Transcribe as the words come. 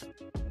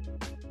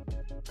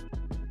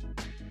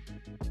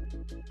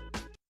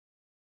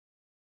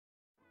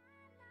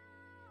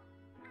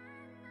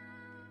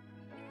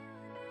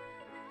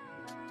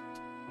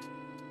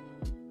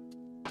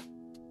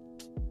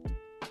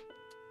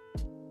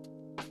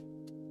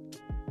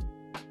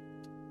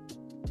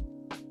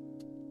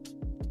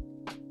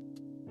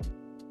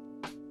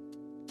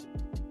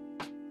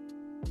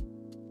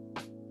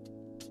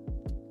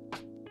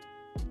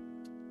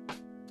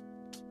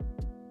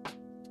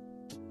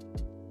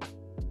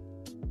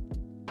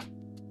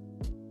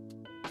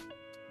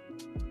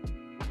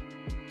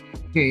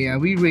Okay, are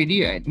we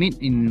ready? Admit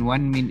in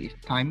 1 minute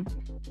time.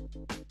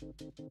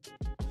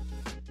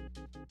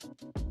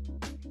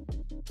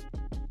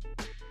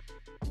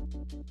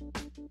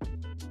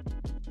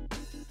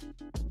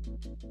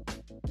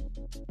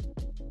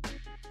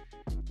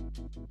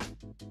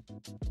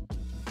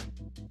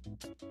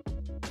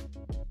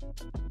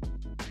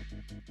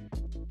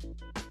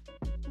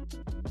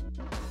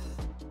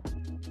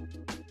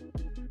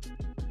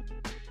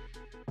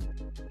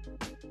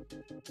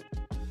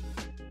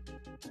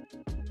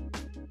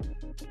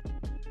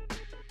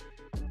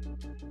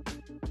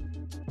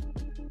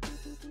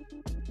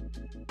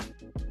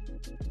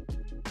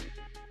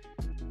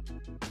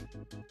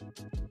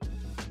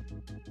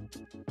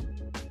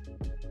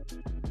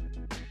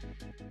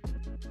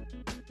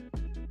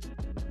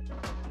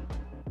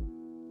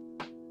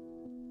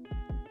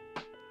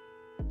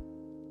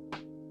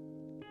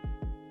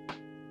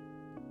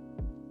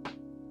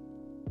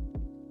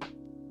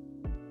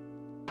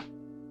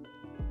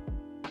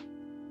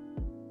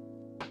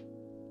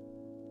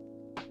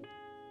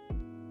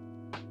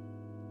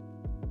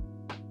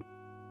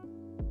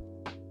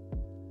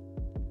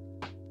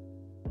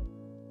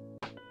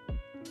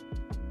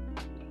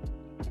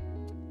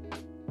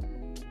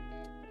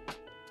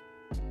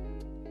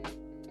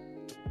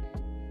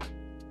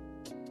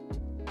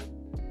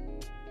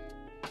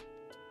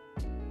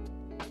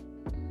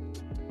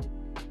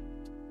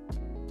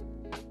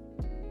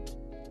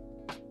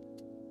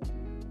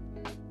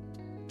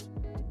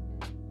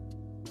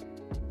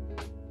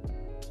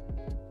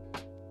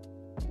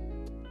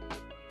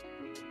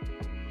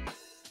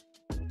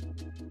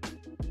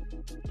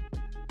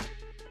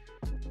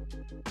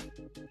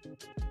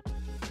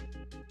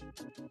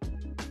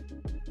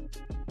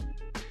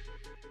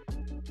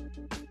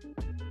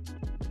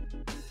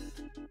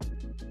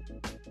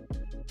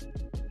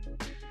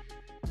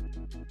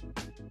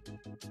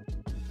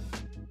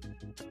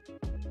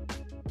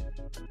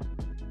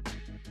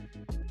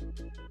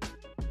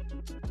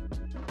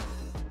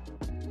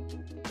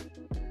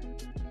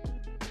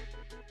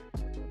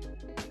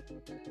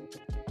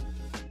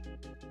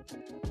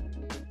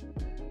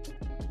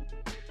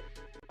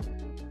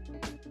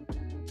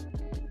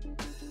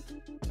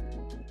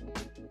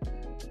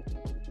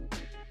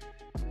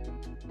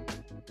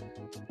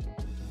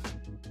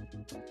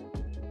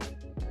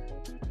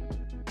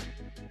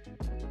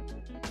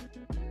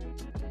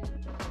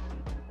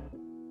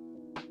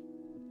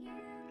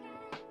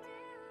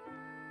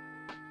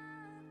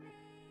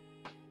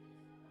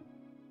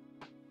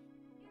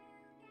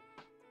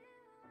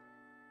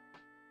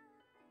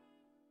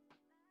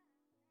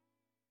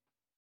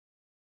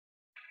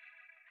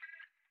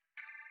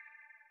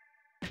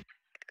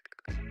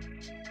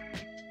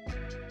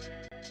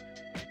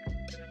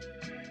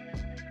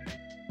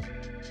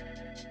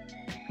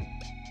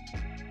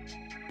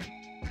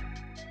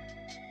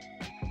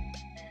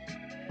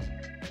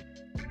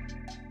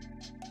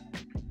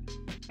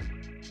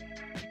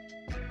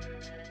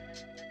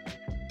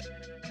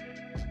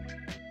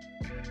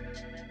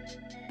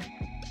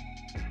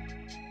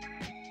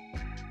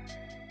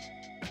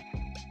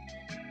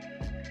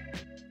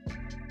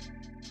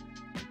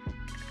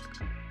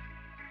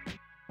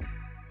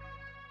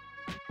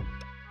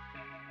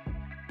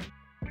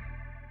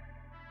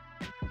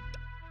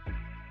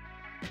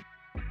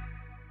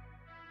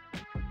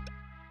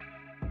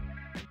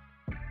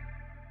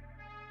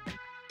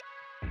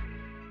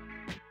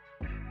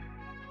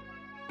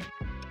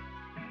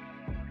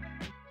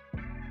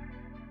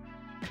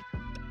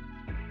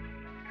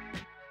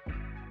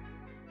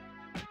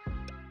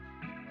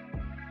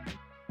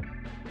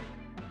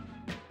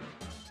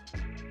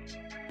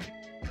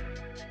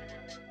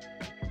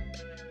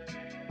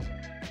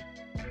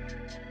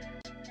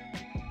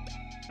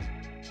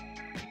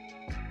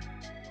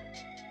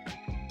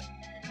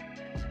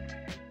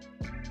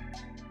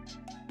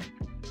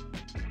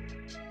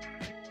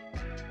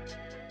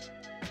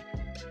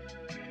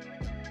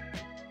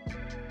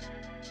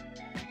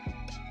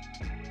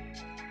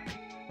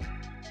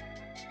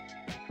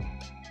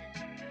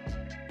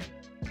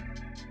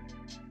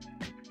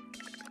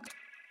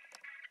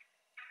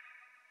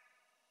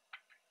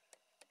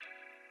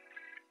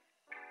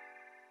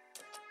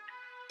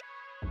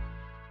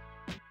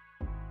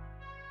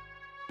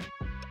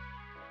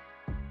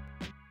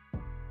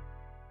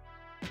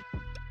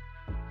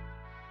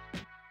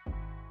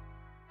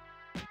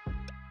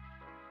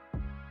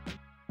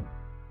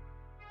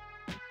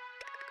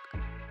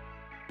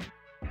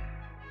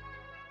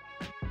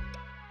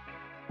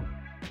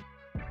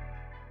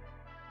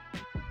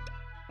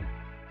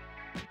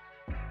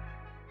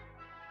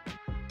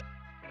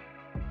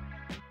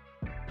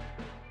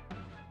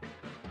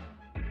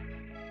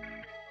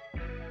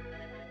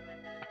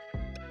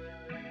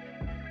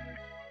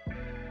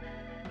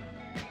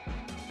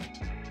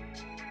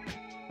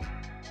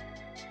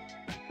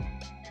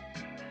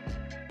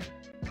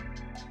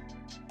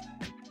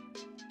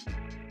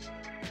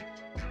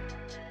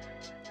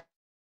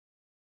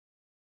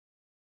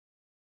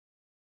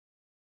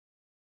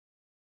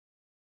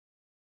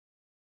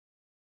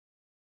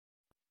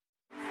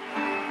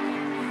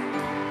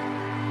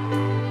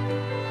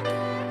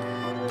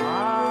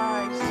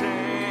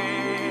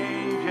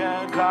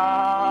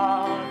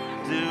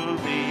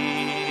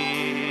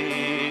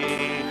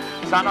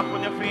 Stand up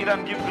on your feet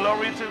and give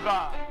glory to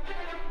God.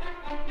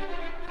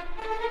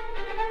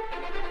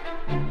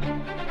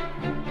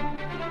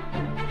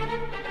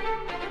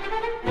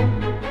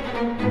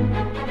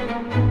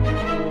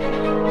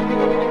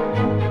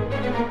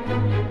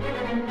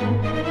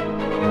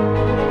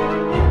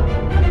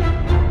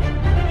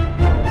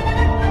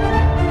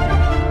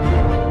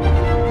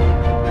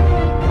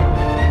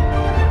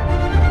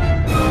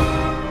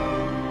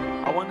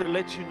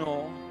 Let you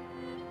know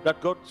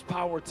that God's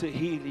power to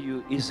heal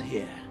you is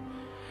here.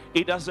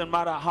 It doesn't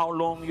matter how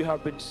long you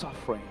have been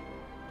suffering.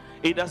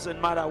 It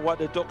doesn't matter what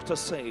the doctor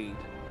said.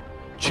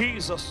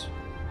 Jesus,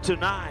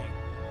 tonight,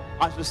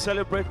 as we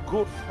celebrate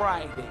Good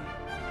Friday,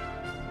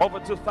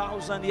 over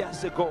 2,000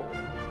 years ago,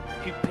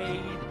 he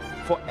paid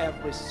for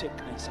every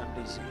sickness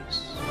and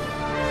disease.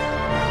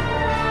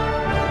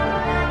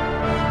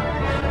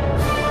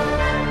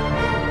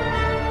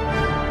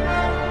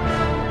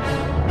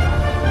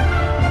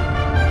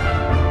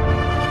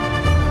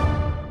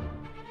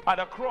 At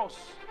the cross,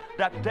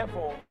 that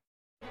devil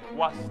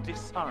was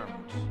disarmed.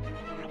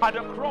 At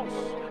the cross,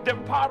 the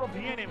power of the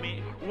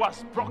enemy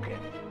was broken.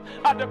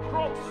 At the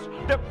cross,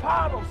 the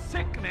power of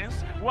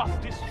sickness was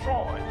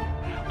destroyed.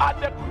 At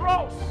the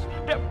cross,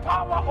 the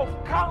power of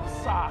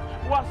cancer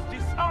was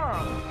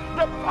disarmed.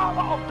 The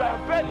power of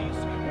diabetes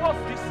was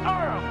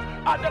disarmed.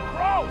 At the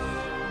cross,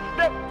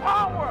 the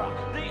power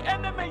the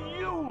enemy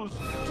used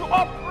to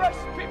oppress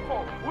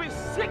people with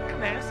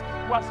sickness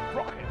was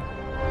broken.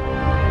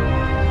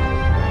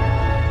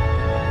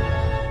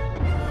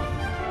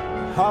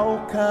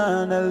 How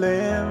can a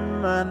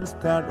lame man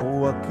start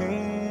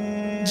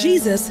walking?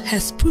 Jesus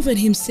has proven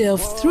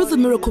himself through the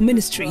miracle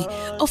ministry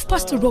of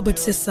Pastor Robert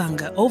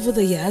Sesanga over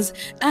the years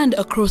and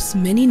across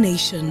many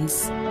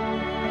nations.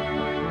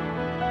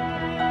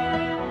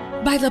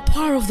 By the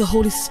power of the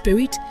Holy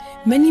Spirit,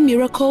 many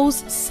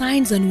miracles,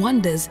 signs and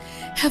wonders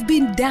have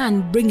been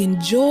done, bringing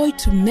joy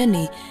to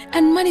many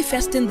and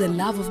manifesting the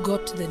love of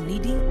God to the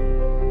needy.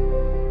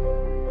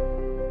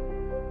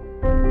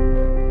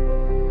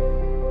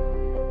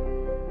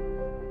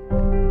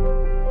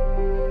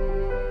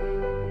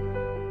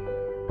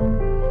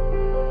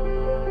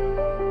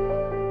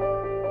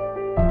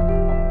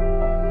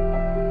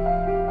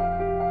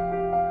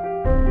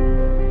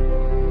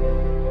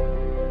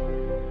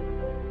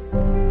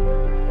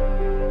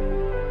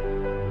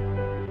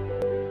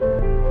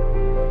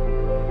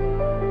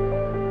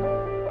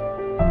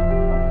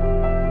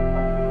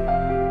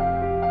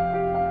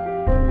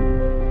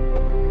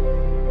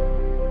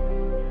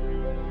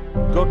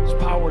 God's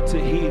power to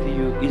heal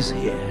you is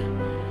here.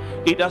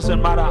 It doesn't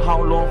matter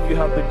how long you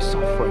have been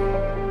suffering.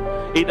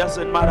 It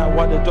doesn't matter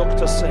what the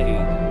doctor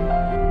said.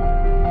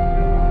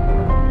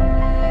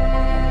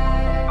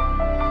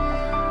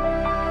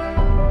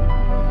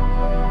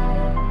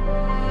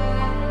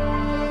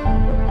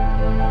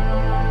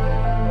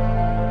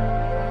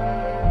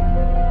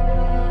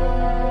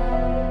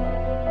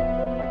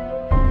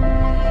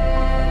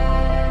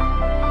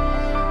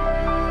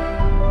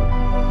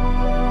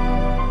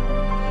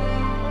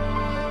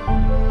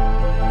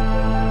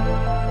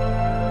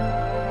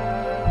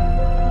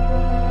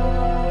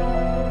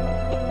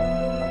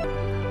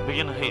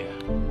 Begin here.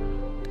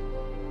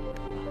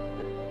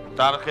 Is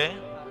that okay?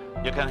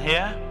 You can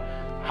hear?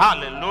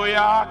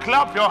 Hallelujah.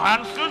 Clap your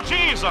hands to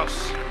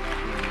Jesus.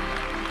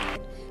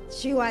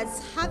 She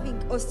was having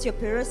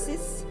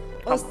osteoporosis,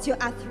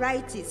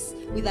 osteoarthritis,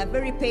 with a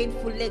very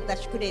painful leg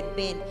that she couldn't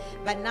bend.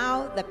 But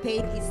now the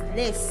pain is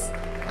less.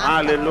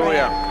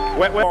 Hallelujah.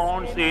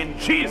 We're in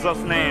Jesus'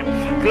 name.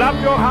 Clap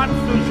your hands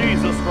to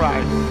Jesus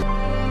Christ.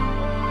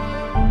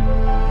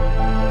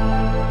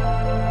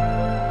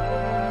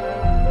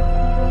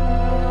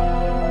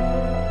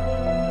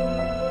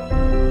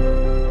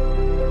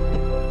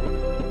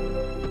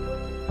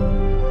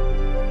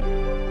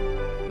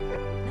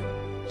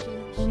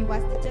 She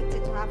was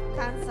detected to have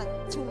cancer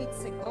 2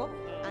 weeks ago,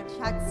 and she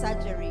had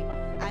surgery.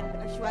 And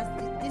she was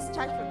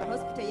discharged from the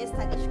hospital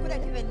yesterday. She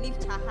couldn't even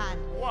lift her hand.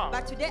 Wow.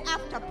 But today,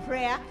 after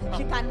prayer,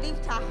 she can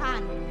lift her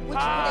hand, which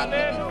she couldn't do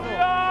before.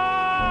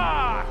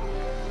 Hallelujah.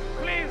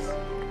 Please.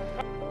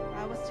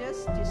 I was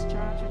just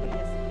discharged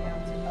yesterday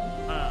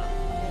afternoon.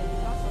 And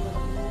because of the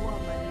lower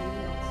of my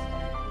baby was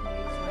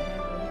raised my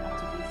hand only up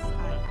to this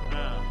high.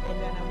 And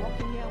when I walked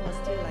in here, I was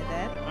still like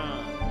that.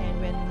 And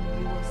when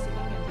we were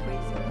singing and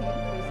praising Him,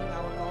 praising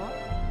our Lord,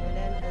 and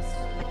then as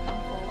we come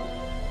forward,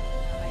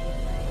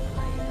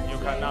 You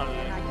can now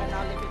I can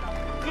now lift it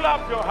up.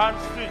 clap your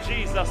hands to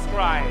Jesus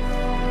Christ.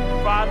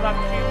 Father,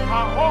 keep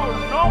her whole.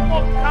 No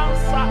more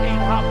cancer in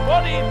her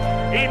body.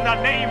 In the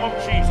name of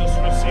Jesus,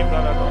 receive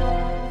that.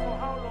 For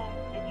how long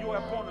you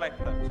were born like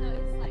that? No,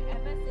 it's like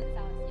ever since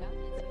I was young,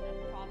 it's been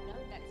a problem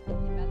that's been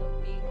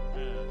developing.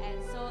 And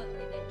so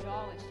the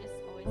jaw was just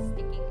always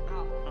sticking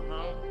out. And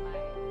the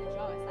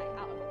jaw was like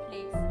out of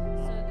place.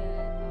 So the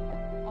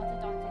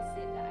orthodontist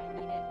said that I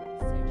needed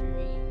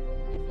surgery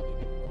if it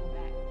didn't go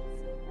back.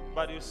 So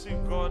But you see,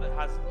 God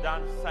has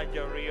done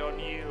surgery on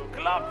you.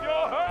 Clap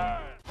your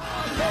hands.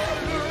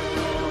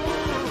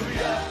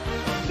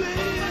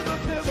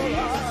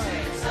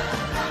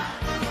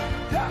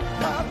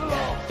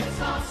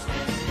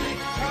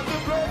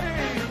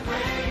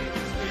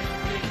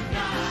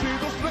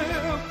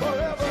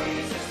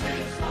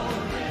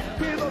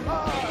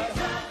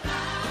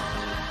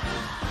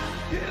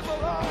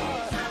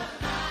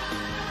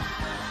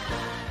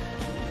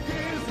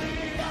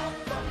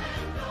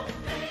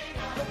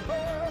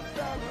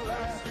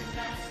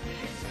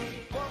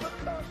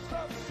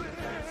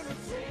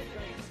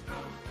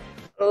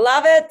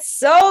 love it.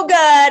 So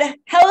good.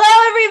 Hello,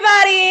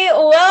 everybody.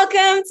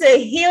 Welcome to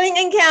Healing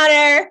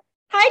Encounter.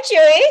 Hi,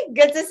 Chewy.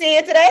 Good to see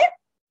you today.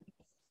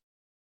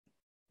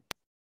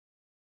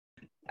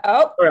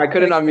 Oh, sorry, I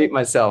couldn't unmute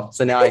myself,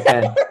 so now I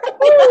can.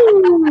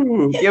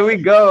 Woo! Here we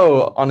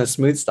go on a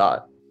smooth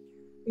start.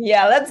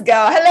 Yeah, let's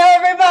go. Hello,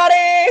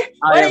 everybody.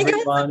 Hi, Why don't you give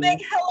us a everyone.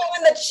 big hello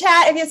in the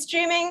chat if you're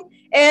streaming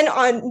in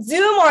on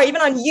Zoom or even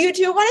on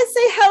YouTube? Want to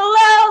say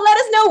hello? Let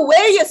us know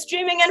where you're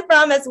streaming in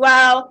from as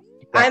well.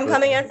 I'm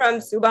coming in from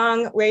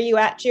Subang. Where are you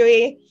at,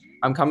 Chewy?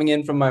 I'm coming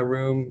in from my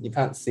room. You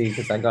can't see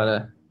because I got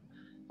a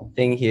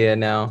thing here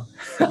now.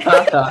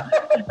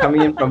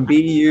 Coming in from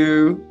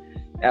BU.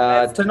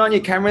 Turn on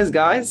your cameras,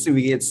 guys, so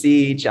we can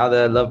see each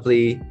other,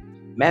 lovely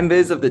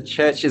members of the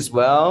church as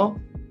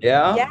well.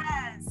 Yeah?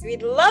 Yes,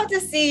 we'd love to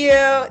see you.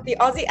 The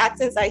Aussie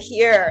accents are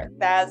here.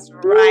 That's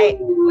right.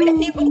 We have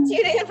people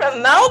tuning in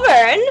from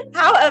Melbourne.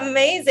 How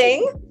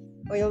amazing.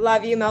 We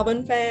love you,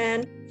 Melbourne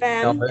fam.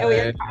 And we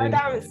have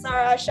Adam and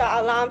Sarah,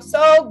 Shah Alam.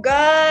 So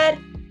good.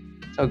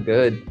 So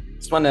good.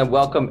 Just want to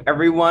welcome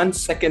everyone.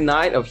 Second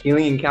night of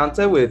Healing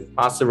Encounter with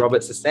Pastor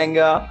Robert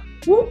Sasenga.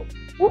 Whoop,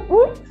 whoop,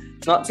 whoop.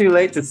 It's not too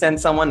late to send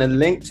someone a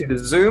link to the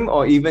Zoom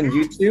or even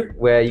YouTube,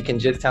 where you can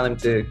just tell them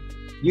to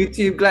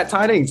YouTube Glad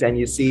Tidings and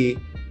you see.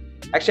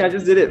 Actually, I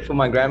just did it for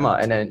my grandma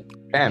and then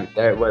bam,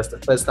 there it was, the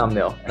first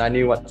thumbnail, and I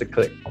knew what to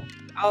click.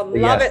 Oh,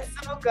 love it.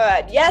 So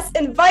good. Yes,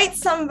 invite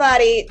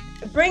somebody,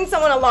 bring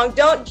someone along.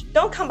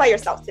 Don't come by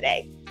yourself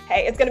today.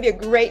 Okay, it's gonna be a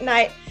great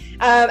night.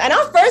 And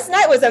our first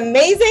night was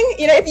amazing.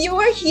 You know, if you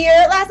were here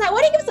last night, why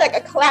don't you give us like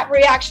a clap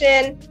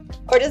reaction,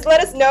 or just let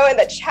us know in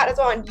the chat as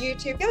well on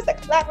YouTube. Give us a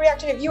clap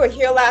reaction if you were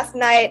here last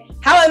night.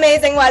 How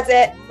amazing was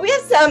it? We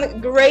have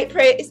some great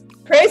praise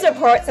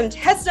reports, some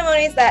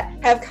testimonies that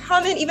have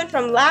come in even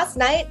from last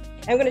night.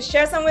 I'm going to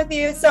share some with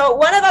you. So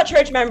one of our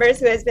church members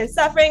who has been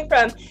suffering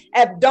from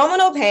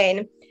abdominal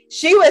pain,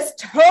 she was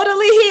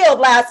totally healed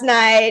last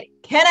night.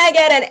 Can I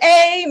get an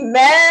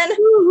amen?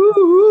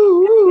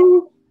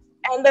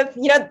 And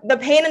the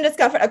pain and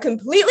discomfort are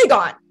completely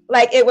gone.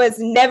 Like it was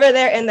never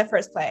there in the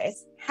first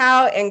place.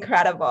 How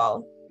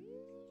incredible.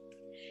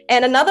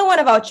 And another one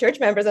of our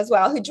church members as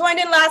well, who joined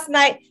in last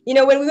night, you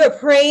know, when we were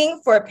praying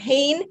for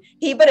pain,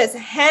 he put his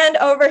hand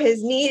over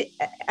his knee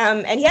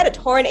and he had a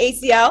torn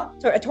ACL,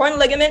 a torn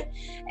ligament,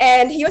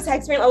 and he was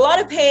experiencing a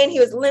lot of pain. He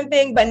was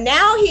limping, but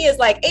now he is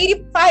like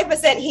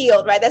 85%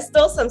 healed, right? There's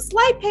still some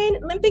slight pain,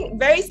 limping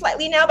very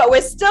slightly now, but we're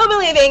still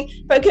believing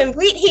for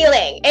complete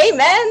healing.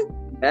 Amen.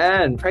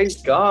 Man,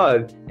 praise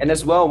God. And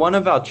as well, one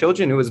of our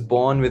children who was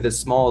born with a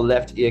small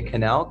left ear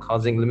canal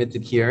causing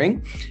limited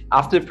hearing,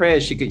 after prayer,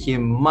 she could hear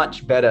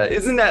much better.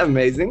 Isn't that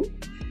amazing?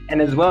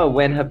 And as well,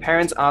 when her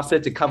parents asked her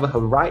to cover her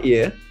right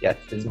ear, yes,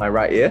 this is my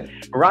right ear,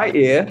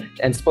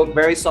 and spoke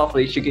very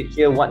softly, she could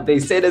hear what they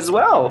said as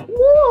well.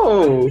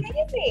 Whoa.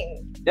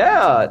 Amazing.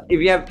 Yeah.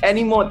 If you have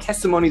any more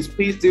testimonies,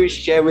 please do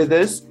share with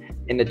us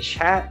in the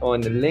chat or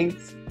in the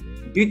links.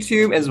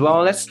 YouTube as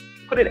well. Let's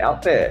put it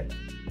out there.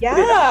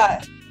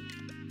 Yeah.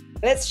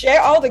 Let's share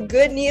all the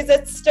good news.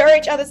 Let's stir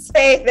each other's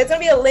faith. There's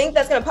going to be a link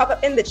that's going to pop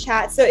up in the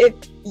chat. So if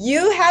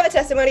you have a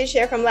testimony to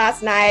share from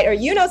last night, or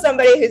you know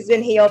somebody who's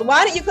been healed,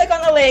 why don't you click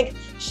on the link,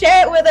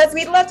 share it with us.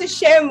 We'd love to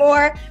share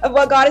more of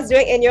what God is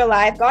doing in your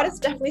life. God is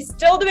definitely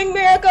still doing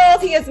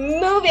miracles. He is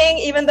moving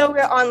even though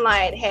we're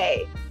online.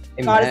 Hey,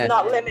 Amen. God is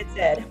not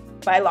limited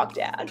by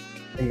lockdown.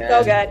 Amen.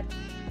 So good.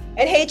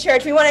 And hey,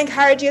 church, we want to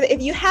encourage you that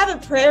if you have a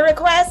prayer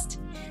request,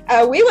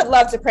 we would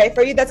love to pray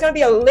for you. That's going to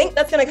be a link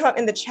that's going to come up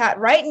in the chat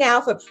right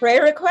now for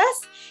prayer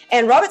requests.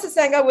 And Robert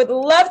Sasenga would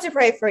love to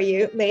pray for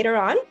you later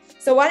on.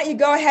 So why don't you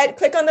go ahead,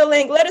 click on the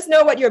link, let us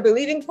know what you're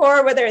believing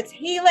for, whether it's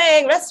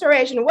healing,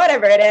 restoration,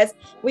 whatever it is.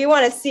 We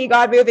want to see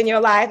God move in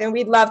your life, and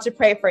we'd love to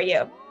pray for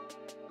you.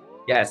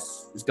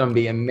 Yes, it's going to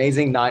be an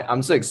amazing night.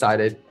 I'm so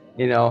excited.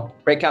 You know,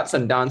 break out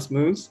some dance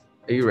moves.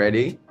 Are you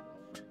ready?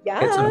 Yeah.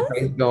 Get some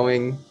praise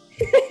going.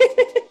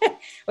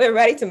 We're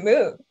ready to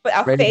move. Put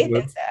our faith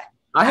into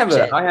I have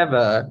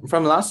a,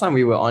 from last time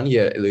we were on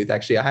here, Eluth,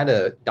 actually, I had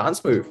a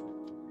dance move.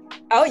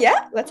 Oh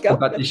yeah, let's go.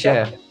 I've got to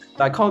share.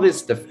 So I call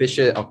this the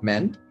Fisher of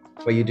Men,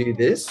 where you do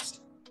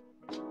this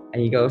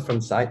and you go from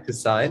side to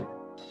side.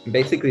 And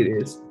basically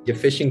it is, you're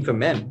fishing for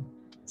men.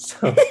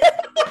 So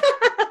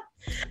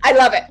I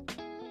love it.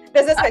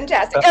 This is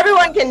fantastic.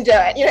 Everyone can do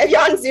it. You know, if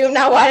you're on Zoom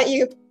now, why don't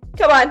you,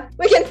 come on,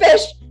 we can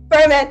fish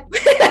for men.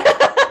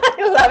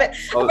 I love it.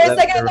 For a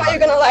second, I thought you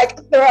were going to like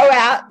throw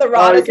out the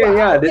rod as well.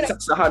 Yeah, this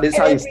is how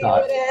you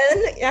start.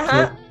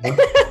 Yes.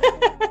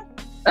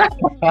 I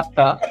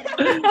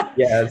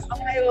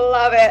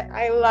love it.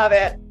 I love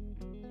it.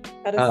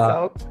 That is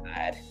so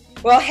good.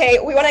 Well, hey,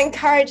 we want to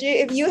encourage you,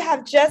 if you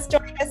have just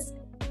joined us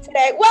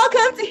today,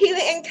 welcome to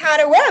Healing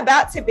Encounter. We're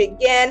about to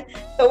begin.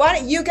 So why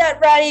don't you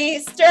get ready,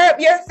 stir up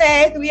your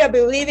faith. We are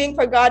believing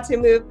for God to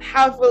move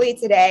powerfully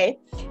today.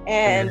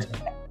 And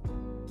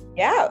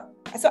yeah.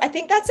 So I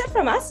think that's it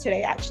from us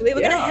today, actually.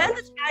 We're going to hand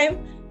the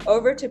time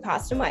over to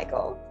Pastor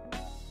Michael.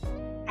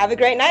 Have a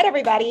great night,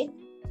 everybody.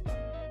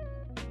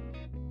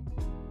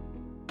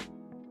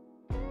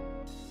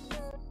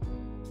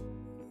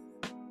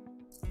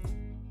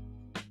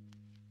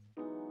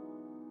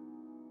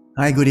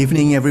 Hi, good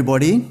evening,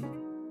 everybody.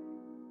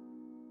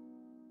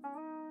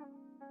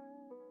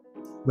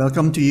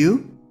 Welcome to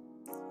you.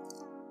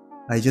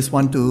 I just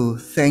want to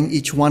thank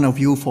each one of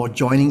you for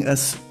joining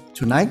us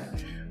tonight.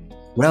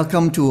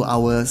 Welcome to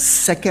our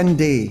second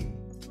day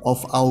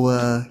of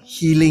our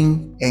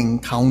healing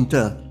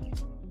encounter.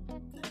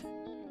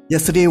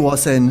 Yesterday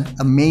was an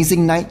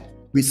amazing night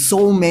with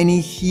so many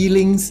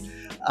healings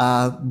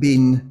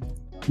being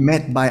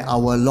met by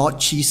our Lord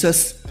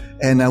Jesus,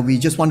 and we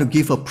just want to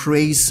give a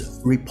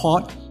praise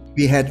report.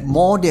 We had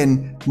more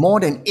than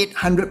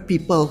 800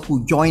 people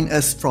who joined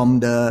us from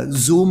the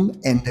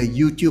Zoom and the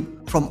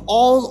YouTube from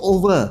all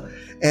over,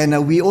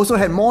 and we also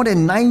had more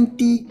than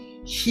 90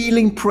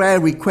 healing prayer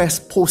requests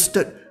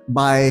posted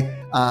by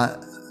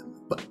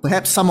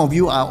perhaps some of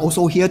you are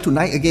also here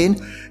tonight again,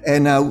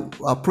 and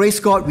praise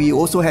God, we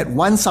also had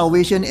 1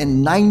 salvation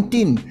and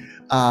 19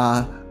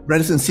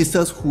 brothers and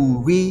sisters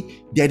who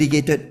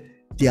rededicated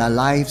their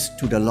lives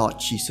to the Lord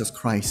Jesus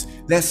Christ.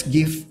 Let's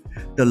give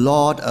the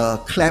Lord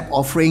a clap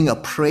offering, a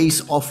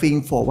praise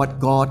offering for what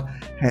God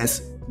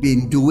has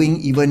been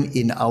doing even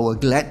in our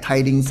Glad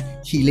Tidings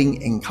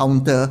healing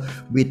encounter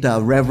with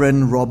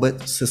Reverend Robert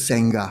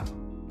Sasenga.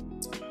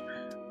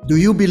 Do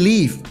you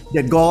believe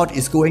that God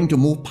is going to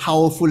move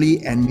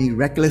powerfully and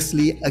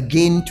miraculously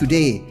again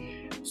today?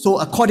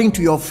 So according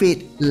to your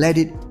faith, let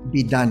it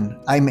be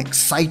done. I'm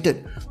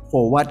excited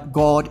for what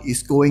God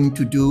is going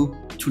to do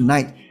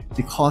tonight,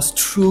 because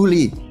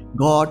truly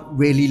God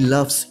really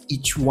loves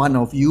each one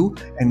of you,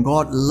 and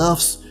God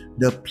loves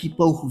the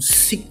people who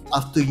seek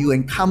after you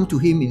and come to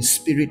Him in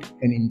spirit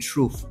and in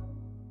truth.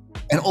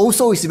 And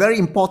also it's very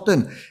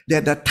important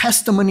that the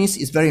testimonies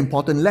is very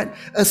important. Let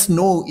us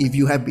know if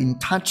you have been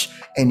touched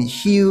and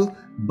healed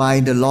by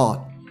the Lord.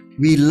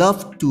 We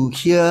love to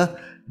hear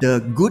the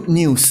good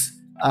news.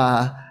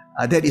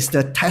 That is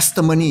the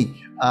testimony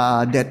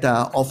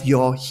of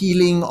your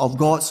healing, of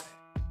God's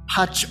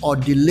touch or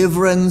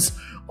deliverance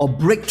or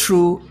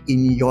breakthrough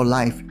in your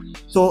life.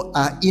 So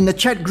in the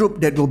chat group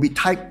that will be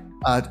typed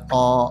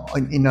or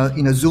in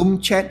a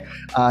Zoom chat,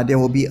 there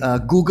will be a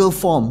Google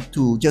form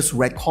to just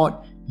record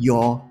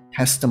your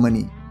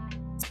testimony.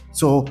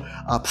 So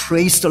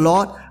praise the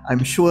Lord.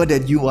 I'm sure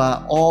that you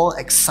are all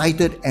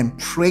excited and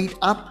prayed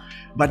up.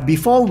 But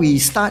before we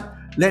start,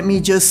 let me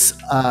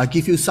just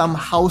give you some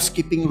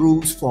housekeeping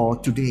rules for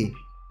today.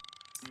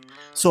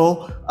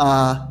 So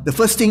the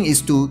first thing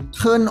is to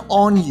turn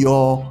on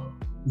your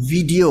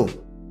video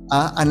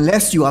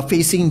unless you are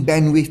facing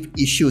bandwidth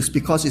issues,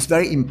 because it's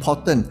very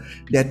important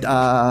that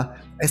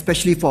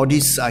especially for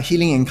this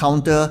healing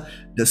encounter,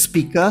 the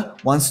speaker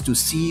wants to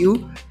see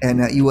you, and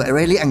you will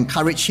really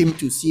encourage him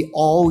to see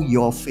all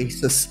your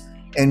faces.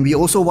 And we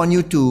also want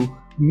you to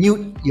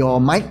mute your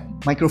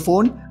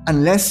microphone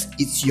unless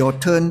it's your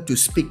turn to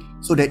speak,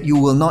 so that you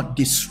will not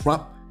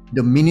disrupt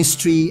the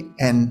ministry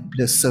and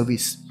the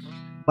service.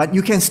 But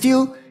you can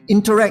still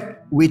interact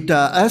with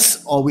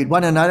us or with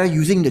one another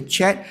using the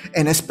chat,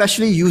 and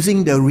especially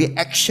using the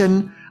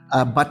reaction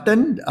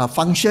button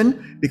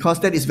function, because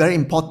that is very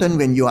important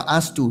when you are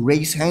asked to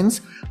raise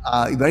hands.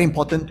 Very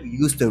important to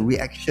use the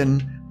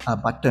reaction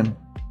button.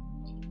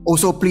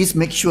 Also, please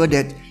make sure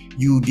that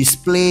you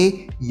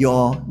display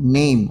your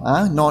name,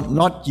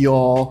 not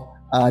your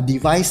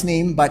device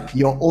name, but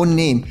your own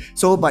name.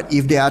 So, but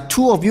if there are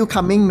 2 of you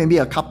coming, maybe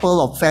a couple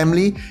of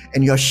family,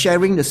 and you're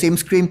sharing the same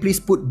screen, please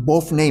put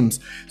both names,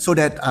 so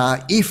that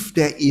if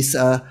there is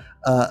a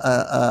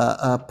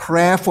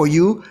prayer for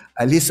you,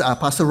 at least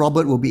Pastor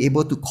Robert will be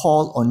able to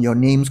call on your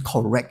names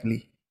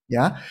correctly.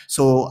 Yeah.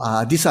 So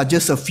these are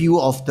just a few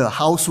of the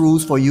house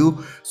rules for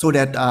you, so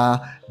that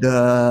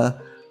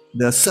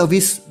the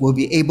service will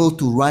be able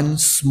to run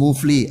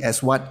smoothly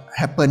as what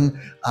happened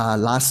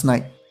last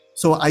night.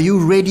 So are you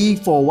ready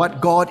for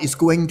what God is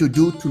going to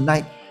do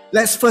tonight?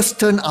 Let's first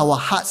turn our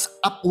hearts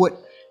upward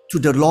to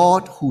the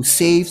Lord who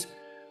saves,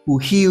 who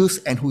heals,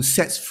 and who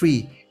sets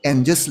free.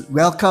 And just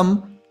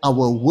welcome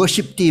our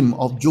worship team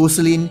of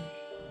Jocelyn,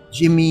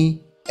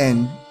 Jimmy,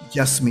 and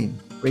Jasmine.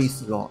 Praise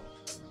the Lord.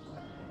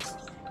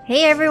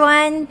 Hey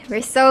everyone,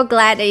 we're so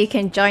glad that you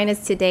can join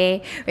us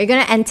today. We're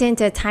going to enter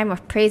into a time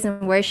of praise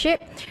and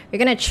worship. We're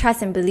going to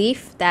trust and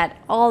believe that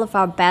all of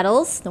our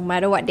battles, no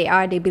matter what they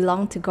are, they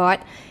belong to God.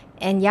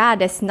 And yeah,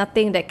 there's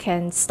nothing that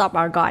can stop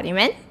our God.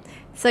 Amen?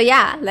 So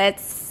yeah,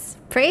 let's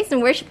praise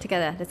and worship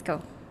together. Let's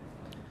go.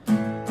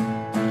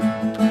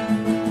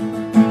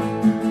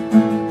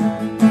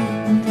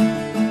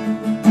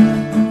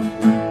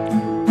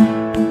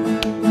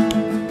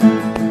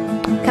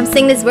 Come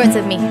sing these words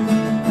with me.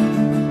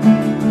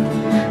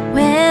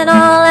 When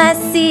all I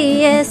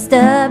see is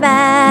the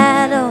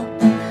battle,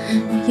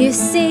 you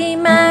see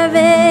my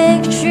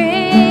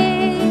victory.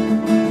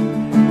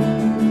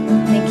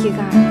 Thank you,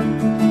 God.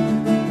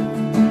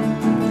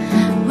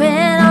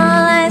 When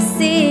all I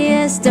see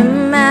is the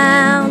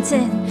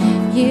mountain,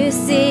 you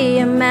see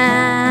a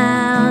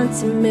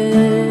mountain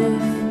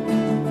move.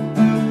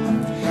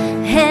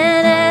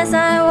 And as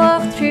I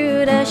walk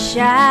through the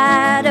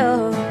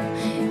shadow,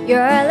 your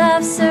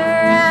love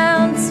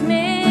surrounds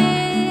me.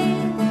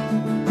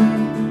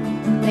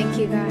 Thank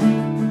you, God.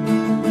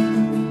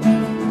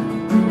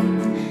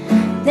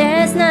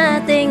 There's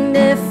nothing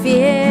to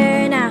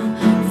fear now,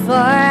 for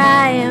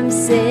I am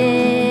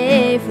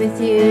safe with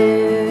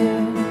you.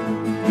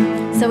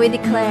 So we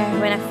declare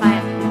when I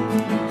fight.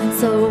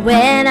 So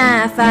when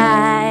I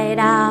fight,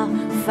 I'll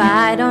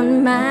fight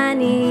on my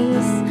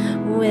knees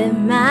with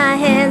my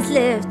hands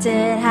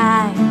lifted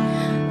high.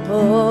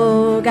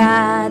 Oh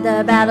God,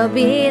 the battle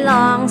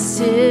belongs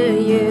to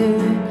you.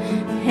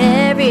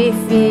 Every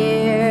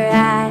fear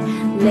I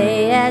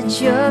lay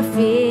at your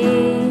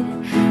feet.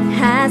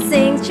 I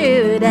sing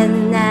through the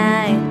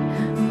night.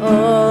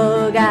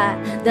 Oh God,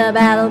 the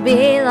battle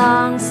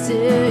belongs to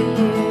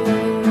you.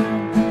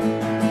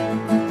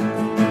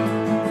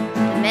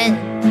 Amen.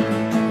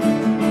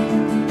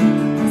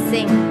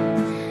 Sing.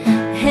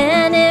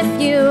 And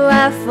if you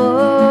are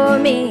for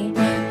me,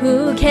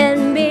 who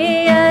can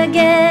be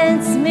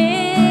against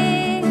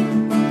me?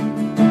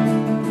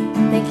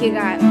 Thank you,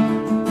 God.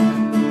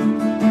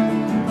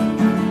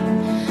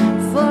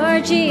 For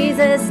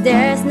Jesus,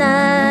 there's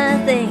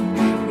nothing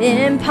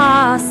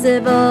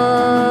impossible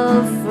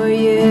for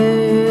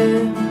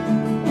you.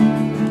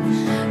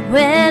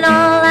 When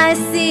all I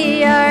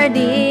see are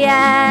the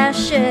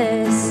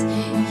ashes,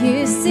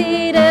 you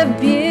see the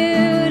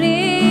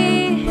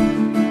beauty.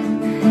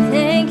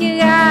 Thank you,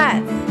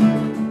 God.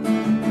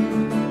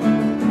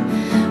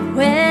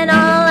 When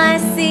all I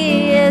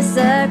see is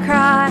a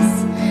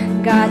cross,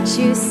 God,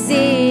 you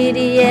see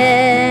the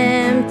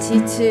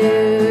empty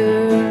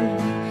tomb.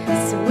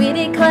 So we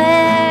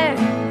declare,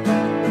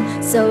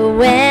 so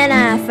when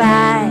I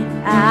fight,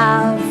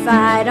 I'll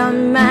fight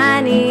on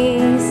my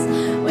knees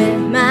with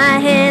my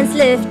hands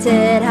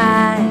lifted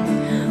high.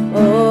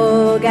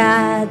 Oh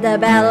God, the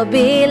battle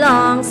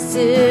belongs to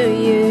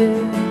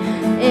you.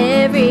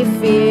 Every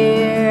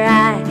fear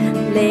I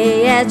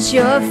lay at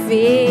your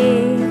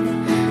feet.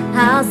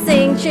 I'll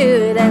sing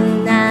through the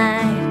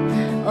night.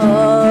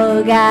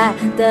 Oh God,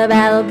 the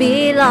battle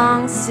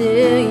belongs to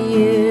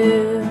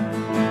you.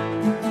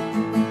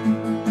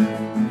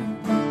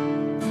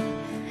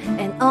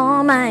 An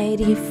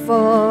almighty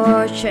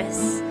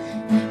fortress,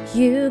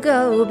 you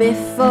go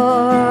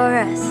before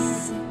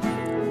us.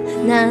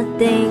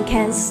 Nothing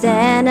can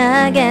stand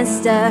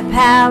against the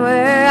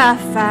power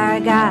of our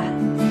God.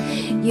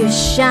 You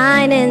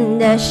shine in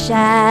the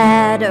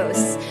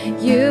shadows,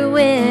 you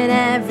win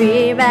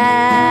every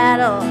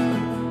battle.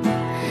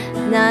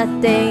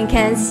 Nothing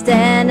can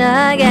stand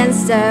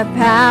against the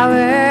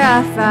power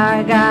of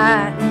our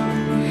God.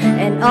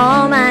 An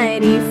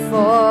almighty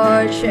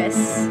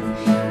fortress,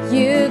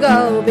 you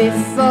go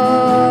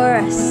before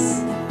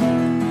us.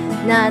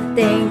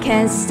 Nothing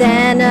can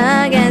stand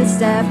against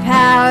the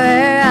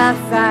power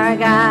of our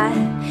God.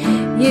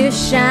 You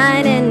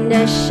shine in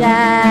the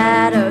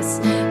shadows,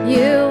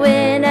 you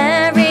win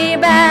every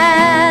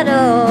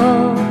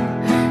battle.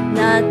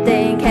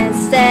 Nothing can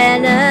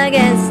stand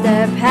against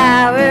the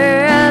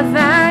power of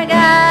our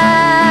God.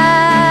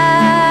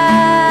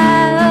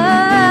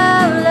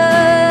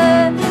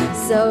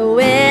 So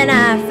when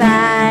I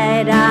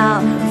fight,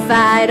 I'll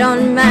fight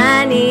on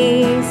my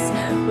knees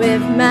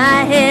with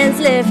my hands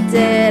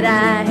lifted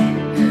high.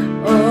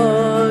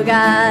 Oh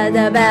God,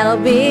 the battle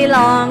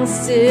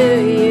belongs to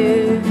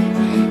you.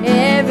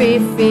 Every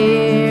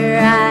fear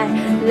I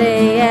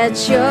lay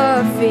at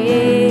your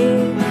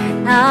feet.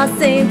 I'll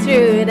sing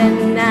through the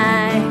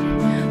night.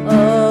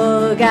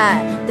 Oh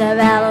God, the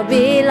battle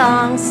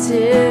belongs to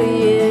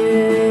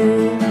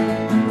you.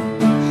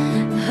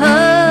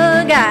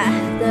 Oh God,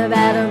 the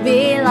battle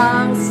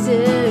belongs to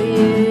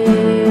you.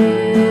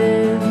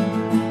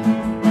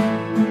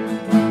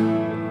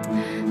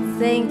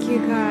 Thank you,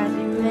 God.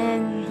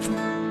 Amen.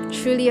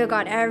 Truly, oh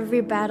God,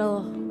 every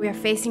battle we are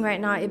facing right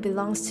now, it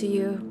belongs to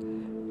you.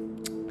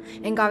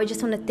 And God, we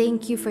just want to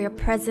thank you for your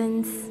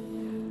presence.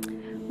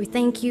 We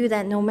thank you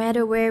that no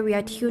matter where we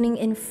are tuning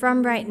in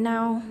from right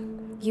now,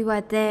 you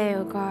are there,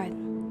 oh God.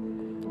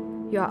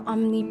 You are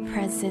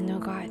omnipresent, oh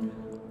God.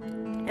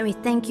 And we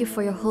thank you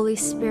for your Holy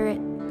Spirit.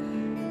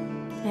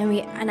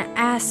 And I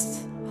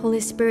ask, Holy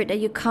Spirit, that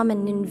you come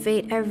and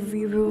invade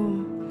every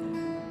room,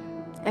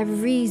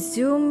 every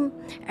Zoom,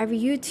 every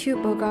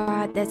YouTube, oh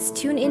God, that's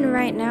tuned in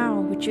right now.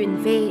 Would you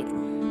invade?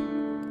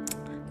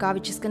 God,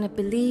 we're just going to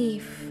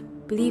believe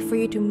for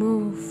you to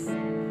move.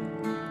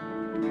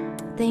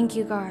 Thank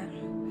you, God.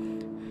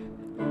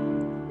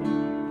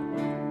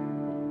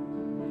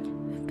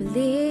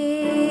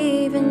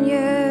 Believe in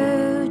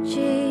you,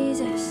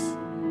 Jesus.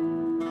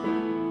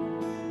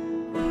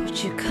 Would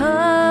you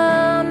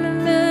come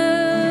and move?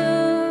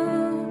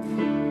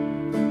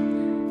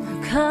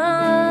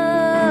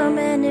 Come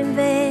and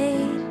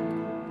invade.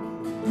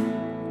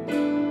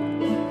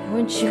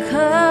 Would you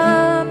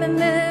come and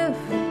move?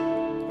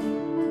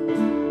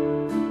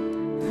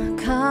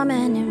 Come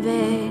and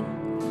invade.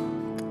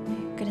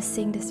 We're gonna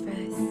sing this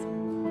verse.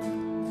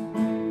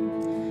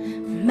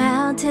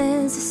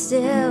 Mountains are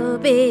still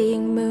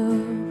being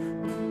moved.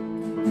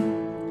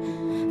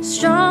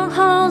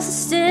 Strongholds are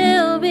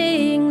still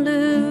being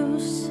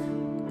loosed.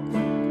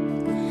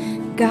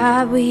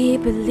 God, we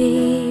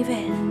believe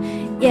it.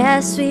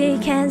 Yes, we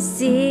can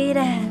see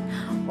that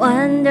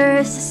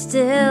wonders are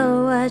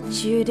still what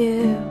you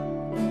do.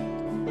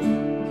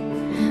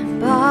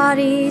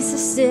 Bodies are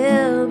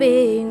still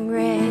being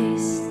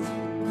raised,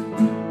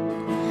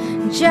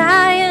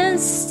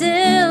 giants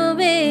still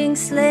being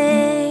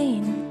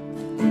slain.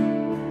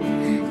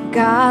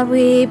 God,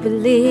 we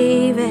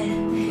believe it.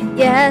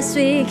 Yes,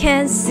 we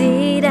can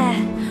see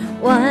that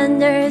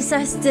wonders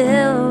are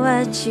still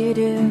what you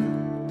do.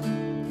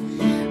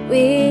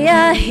 We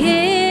are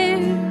here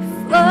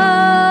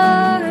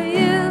for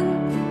you.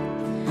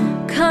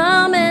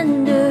 Come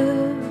and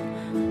do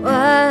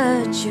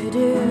what you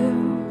do.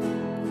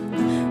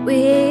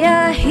 We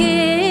are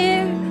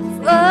here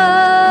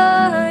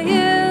for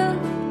you.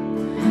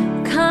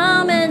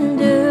 Come and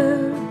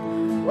do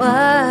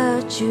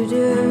what you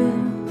do.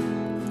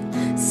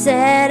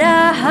 Set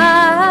our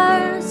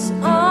hearts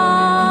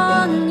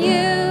on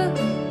you.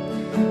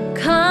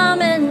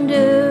 Come and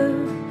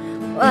do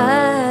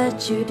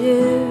what you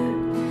do.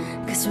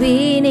 'Cause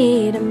we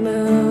need a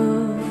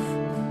move.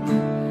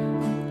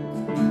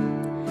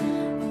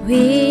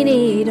 We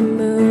need a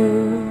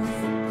move.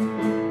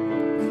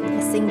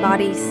 Let's sing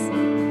bodies.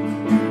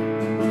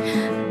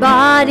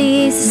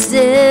 Bodies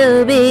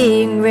still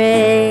being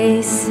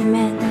raised,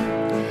 amen.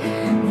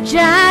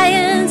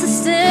 Giants are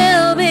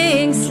still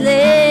being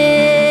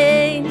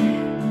slain.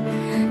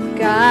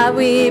 God,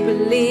 we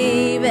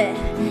believe it.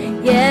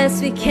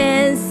 Yes, we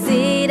can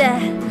see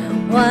that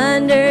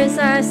wonders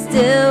are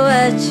still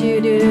what you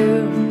do.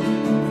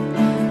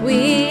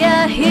 We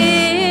are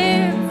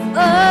here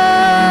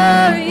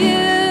for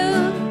you.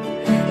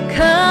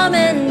 Come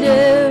and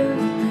do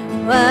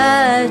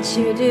what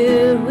you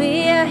do.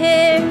 We are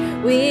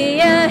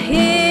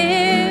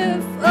here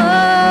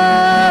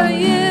for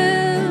you.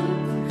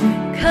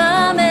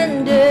 Come and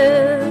do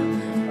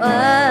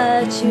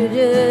what you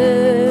do.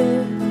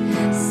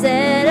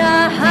 Set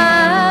our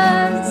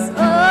hearts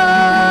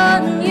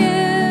on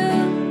you.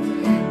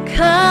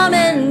 Come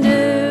and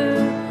do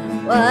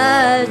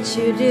what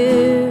you do.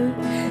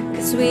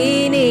 'Cause we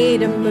need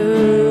a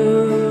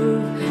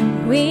move.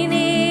 We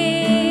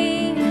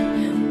need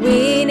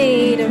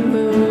a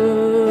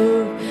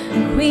move.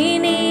 We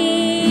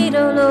need,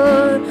 oh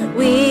Lord,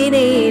 we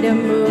need a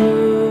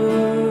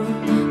move.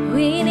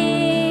 We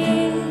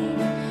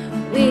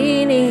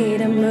need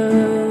a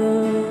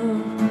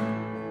move.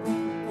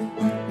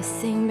 We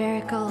sing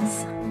miracles.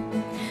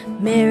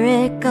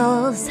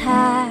 Miracles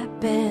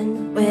happen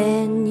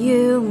when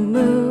you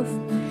move.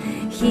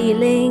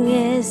 Healing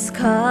is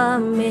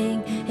coming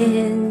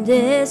in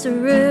this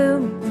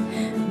room.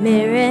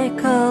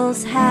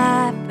 Miracles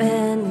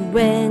happen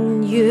when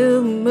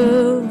you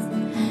move.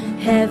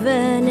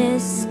 Heaven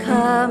is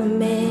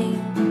coming.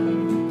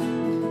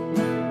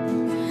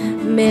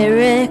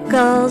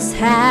 Miracles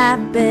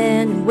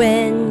happen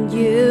when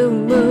you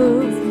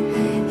move.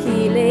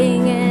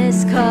 Healing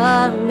is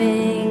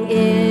coming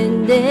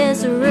in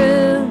this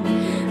room.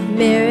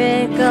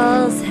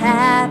 Miracles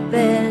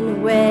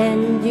happen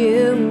when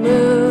you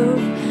move.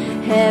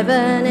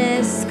 Heaven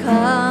is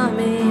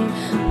coming.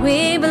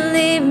 We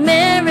believe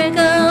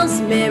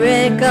miracles,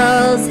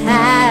 miracles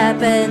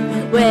happen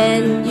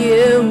when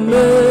you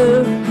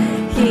move.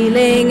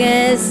 Healing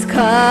is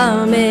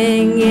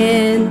coming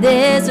in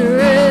this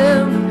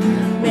room.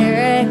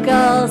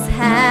 Miracles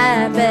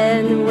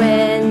happen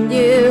when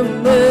you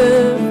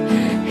move.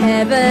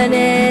 Heaven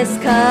is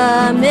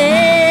coming.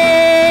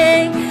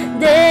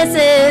 This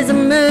is a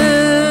move.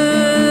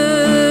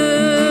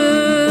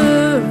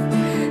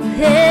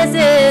 This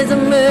is a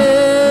move.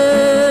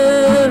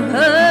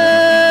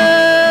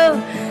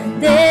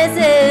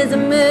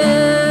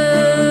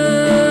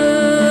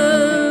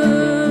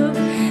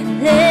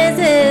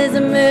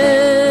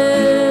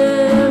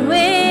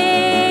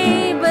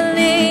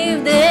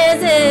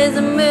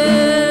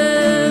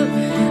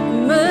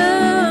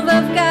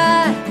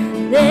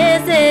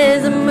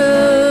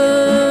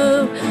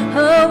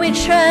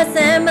 Trust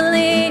and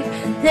believe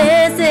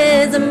this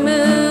is a move.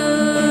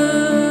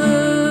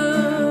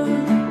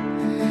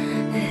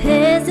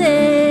 This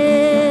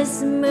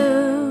is a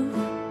move.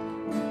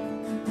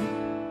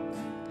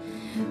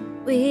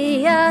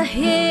 We are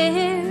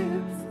here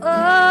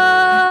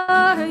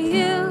for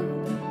you.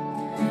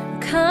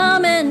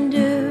 Come and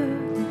do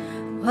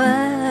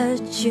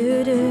what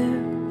you do.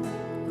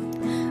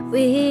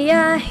 We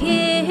are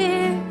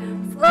here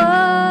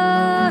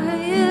for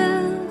you.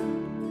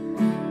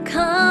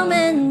 Come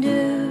and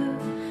do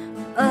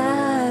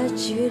what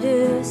you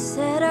do.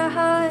 Set our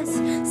hearts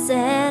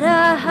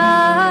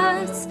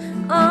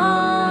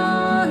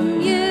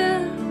on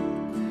you.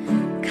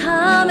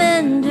 Come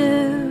and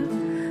do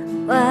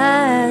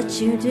what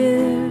you do.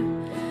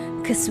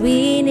 'Cause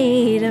we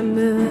need a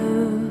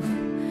move.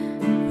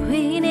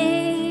 We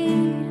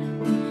need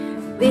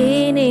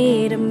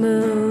a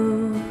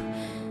move.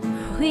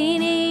 We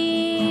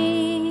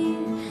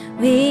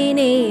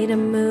need a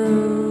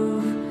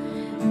move.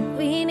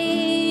 We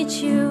need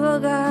you, oh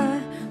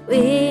God.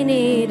 We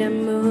need a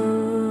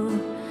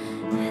move.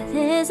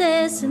 This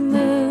is a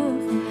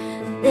move.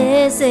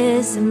 This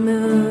is a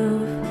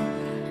move.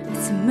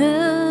 It's a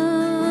move.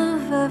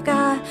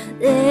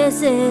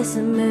 This is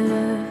a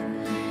move.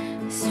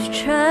 So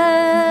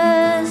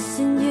trust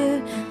in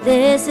you.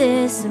 This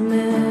is a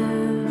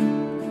move.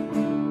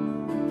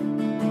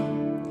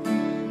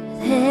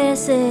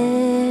 This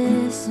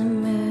is a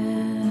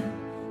move.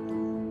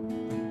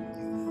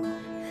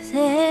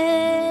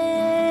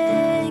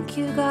 Thank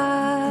you,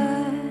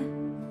 God.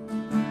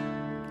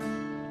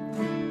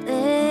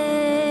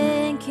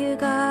 Thank you,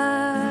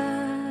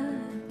 God.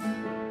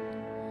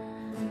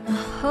 The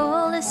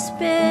Holy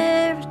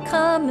Spirit,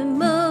 come and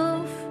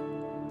move.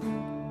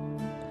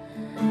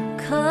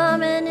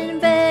 Come and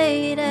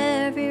invade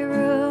every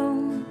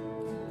room.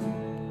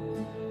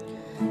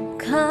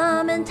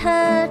 Come and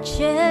touch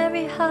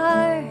every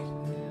heart.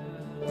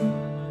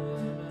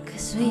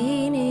 'Cause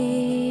we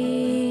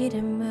need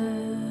a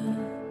move.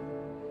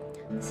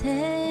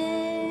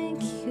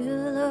 Thank you,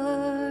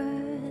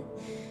 Lord.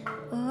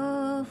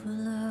 Oh,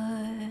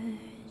 Lord.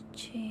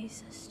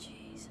 Jesus,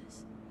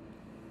 Jesus.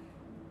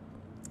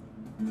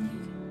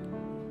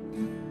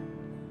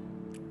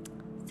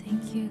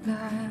 Thank you,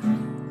 God.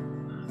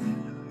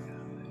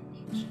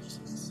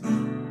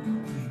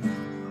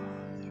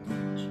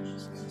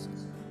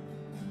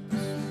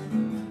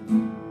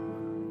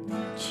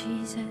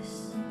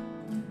 Jesus,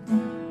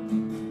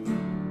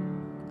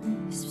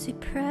 sweet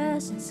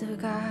presence of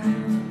God,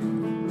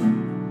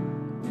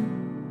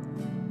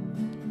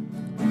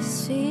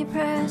 sweet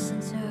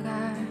presence of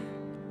God.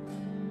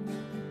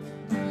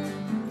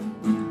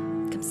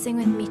 Come sing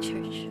with me,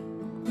 church.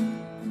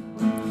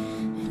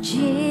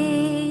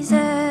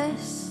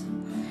 Jesus,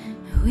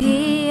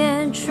 we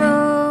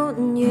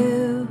enthrone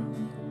you.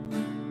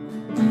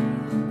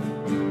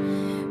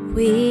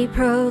 We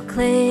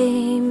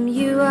proclaim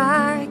you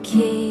are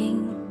King.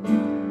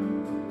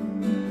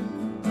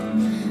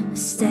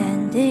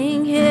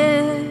 Standing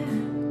here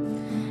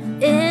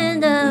in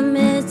the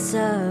midst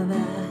of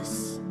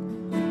us,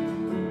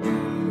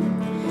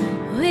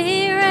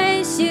 we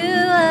raise you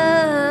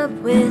up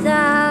with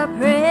our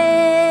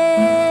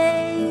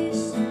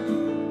praise.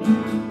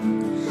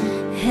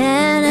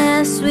 And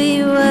as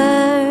we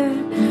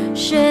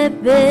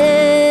worship,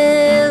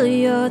 build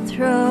your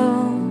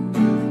throne.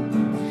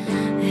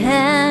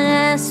 And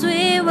as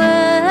we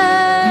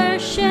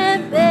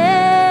worship,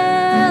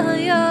 build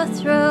your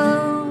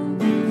throne.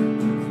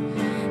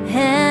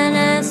 And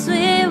as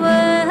we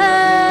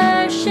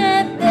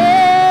worship,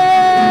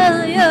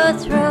 build your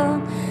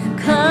throne.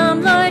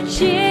 Come, Lord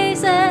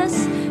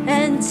Jesus,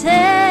 and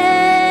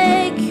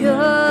take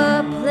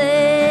your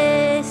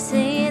place.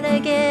 Sing it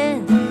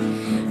again.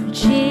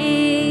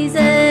 Jesus,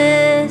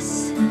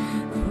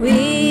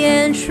 we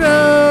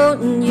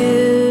enthrone you.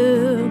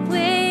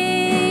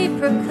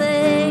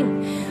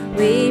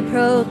 We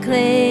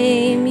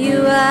proclaim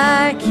you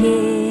are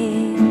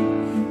King.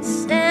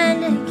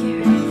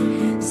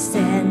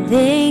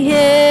 Standing here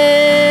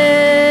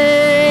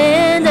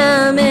in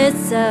the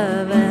midst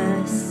of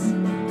us,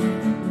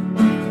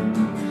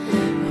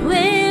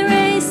 we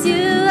raise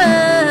you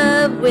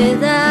up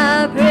with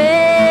our praise.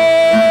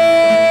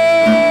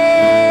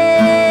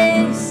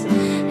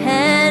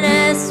 And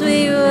as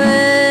we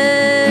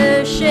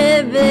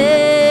worship,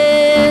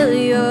 build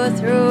your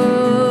throne.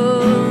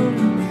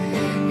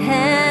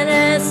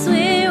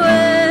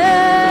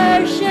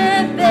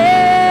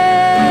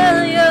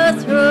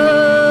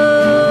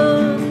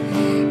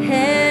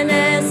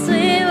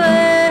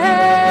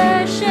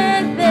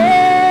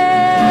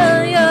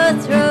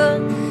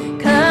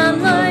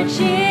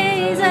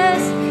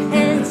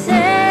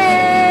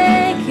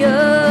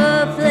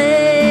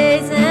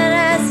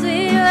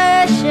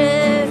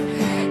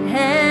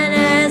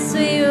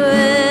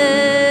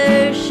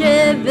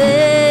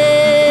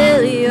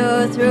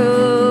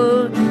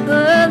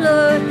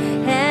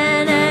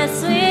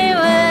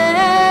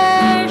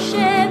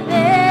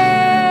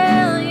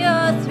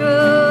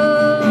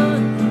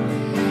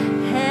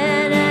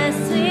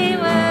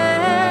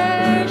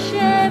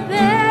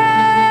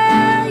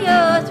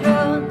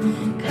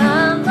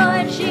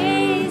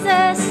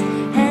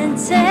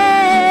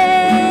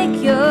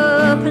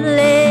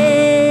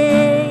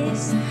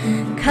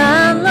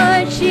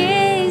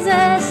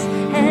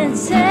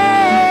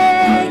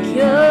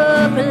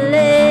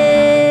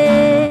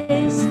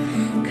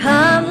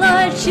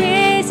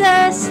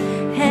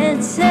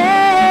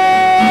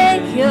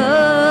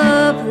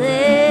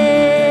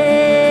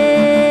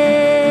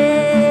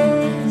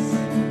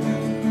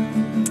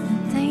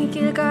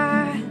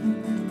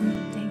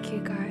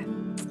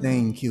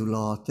 Thank you,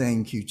 Lord.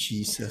 Thank you,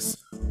 Jesus.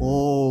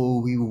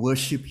 Oh, we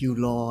worship you,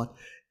 Lord.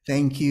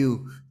 Thank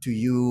you to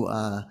you,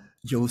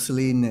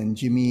 Jocelyn and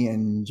Jimmy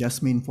and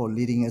Jasmine, for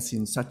leading us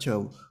in such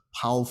a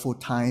powerful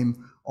time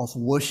of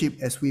worship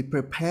as we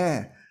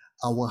prepare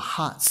our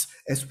hearts,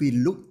 as we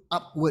look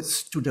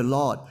upwards to the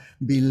Lord,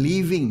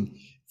 believing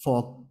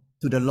to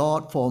the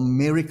Lord for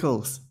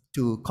miracles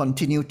to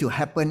continue to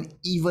happen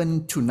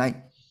even tonight.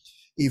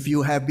 If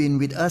you have been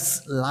with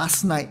us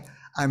last night,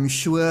 I'm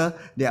sure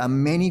there are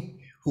many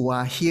who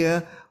are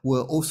here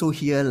were also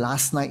here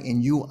last night,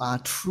 and you are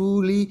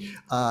truly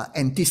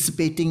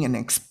anticipating and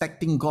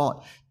expecting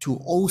God to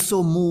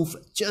also move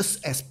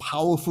just as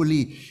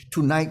powerfully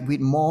tonight with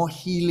more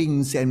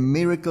healings and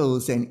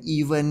miracles and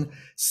even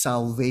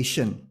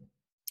salvation.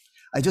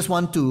 I just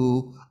want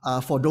to,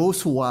 for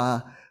those who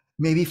are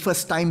maybe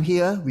first time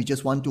here, we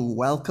just want to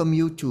welcome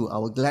you to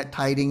our Glad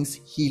Tidings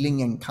Healing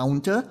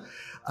Encounter.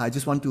 I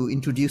just want to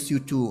introduce you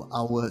to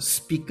our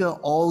speaker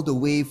all the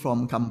way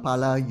from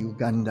Kampala,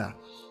 Uganda.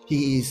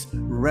 He is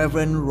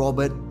Reverend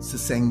Robert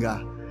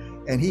Sesenga,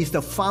 and he is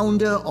the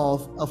founder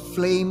of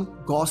Aflame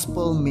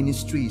Gospel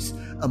Ministries,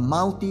 a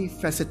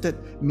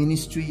multifaceted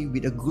ministry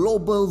with a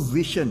global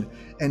vision,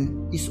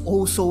 and is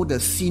also the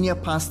senior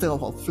pastor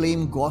of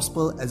Aflame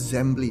Gospel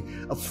Assembly,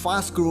 a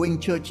fast-growing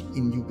church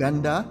in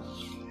Uganda.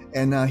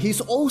 And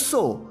he's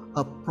also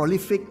a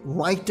prolific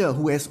writer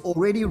who has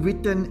already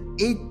written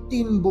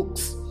 18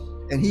 books,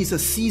 and he's a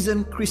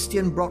seasoned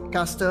Christian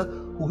broadcaster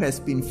who has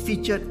been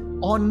featured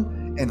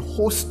on and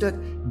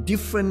hosted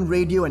different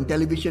radio and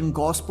television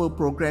gospel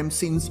programs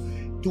since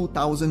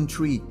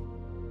 2003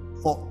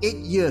 for 8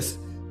 years,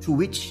 through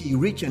which he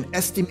reached an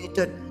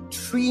estimated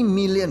 3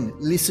 million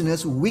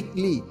listeners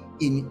weekly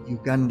in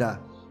Uganda,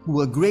 who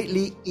were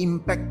greatly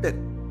impacted,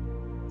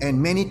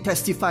 and many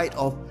testified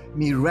of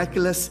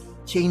miraculous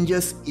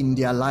changes in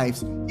their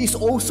lives. He's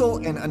also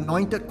an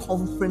anointed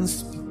conference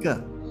speaker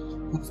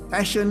whose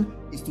passion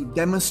is to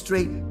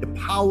demonstrate the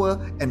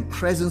power and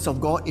presence of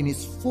God in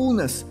His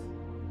fullness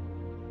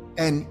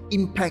and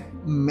impact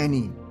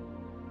many.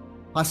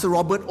 Pastor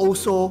Robert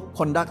also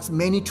conducts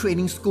many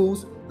training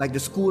schools like the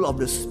School of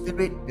the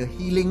Spirit, the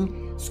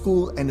Healing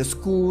School, and the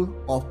School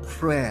of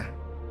Prayer.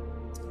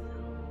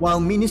 While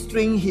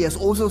ministering, he has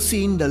also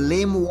seen the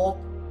lame walk,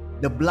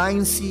 the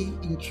blind see,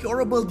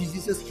 incurable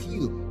diseases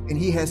healed, and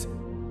he has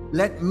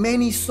led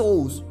many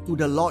souls to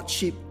the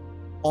Lordship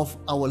of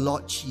our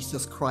Lord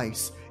Jesus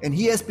Christ. And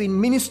he has been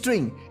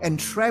ministering and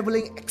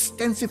traveling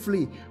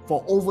extensively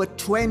for over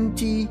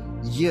 20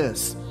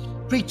 years,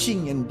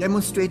 preaching and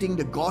demonstrating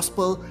the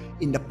gospel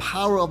in the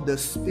power of the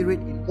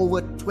Spirit in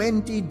over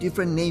 20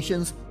 different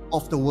nations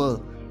of the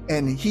world.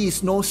 And he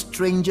is no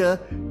stranger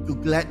to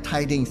Glad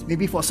Tidings.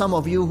 Maybe for some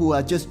of you who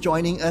are just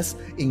joining us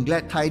in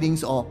Glad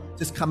Tidings or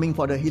just coming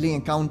for the Healing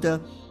Encounter,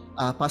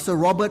 Pastor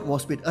Robert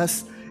was with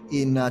us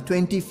in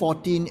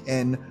 2014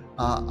 and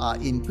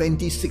in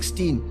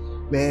 2016,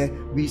 where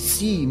we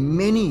see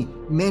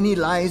many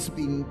lives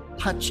being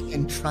touched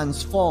and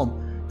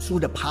transformed through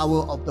the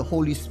power of the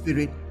Holy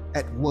Spirit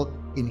at work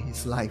in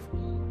his life.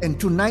 And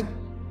tonight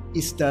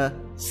is the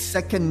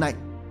second night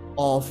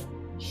of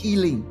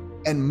healing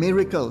and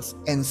miracles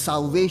and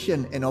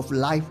salvation and of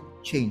life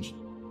change.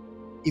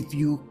 If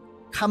you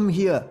come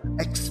here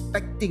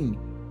expecting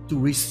to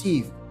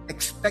receive,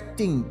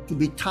 expecting to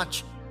be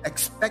touched,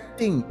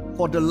 expecting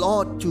for the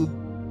Lord to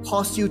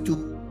cause you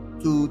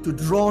to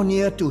draw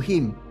near to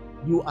Him,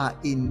 you are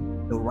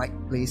in the right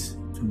place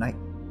tonight.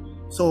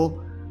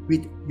 So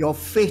with your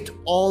faith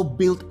all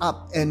built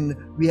up, and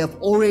we have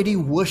already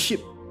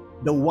worshipped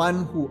the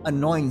one who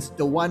anoints,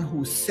 the one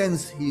who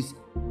sends His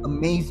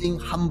amazing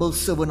humble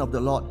servant of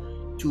the Lord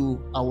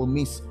to our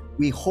midst.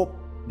 We hope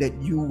that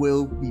you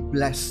will be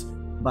blessed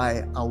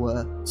by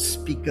our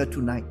speaker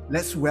tonight.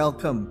 Let's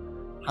welcome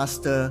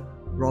Pastor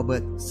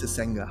Robert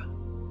Sesenga.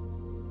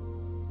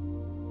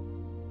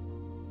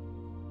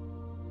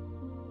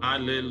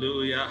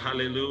 Hallelujah,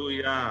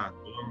 hallelujah.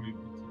 Glory be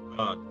to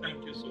God.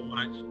 Thank you so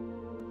much,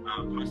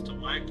 Pastor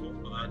Michael,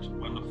 for that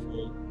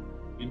wonderful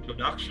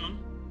introduction.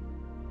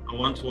 I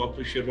want to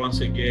appreciate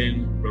once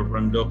again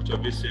Reverend Dr.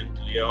 Vincent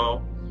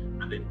Leo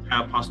and the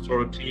entire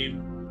pastoral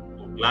team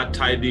of Glad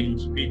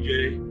Tidings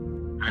PJ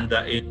and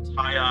the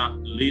entire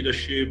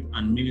leadership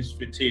and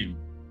ministry team.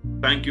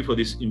 Thank you for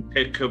this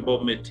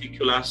impeccable,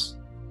 meticulous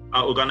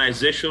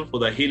organization for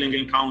the Healing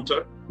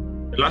Encounter.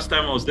 The last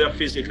time I was there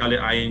physically,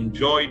 I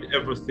enjoyed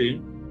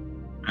everything.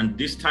 And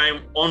this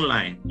time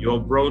online, you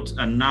have brought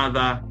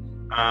another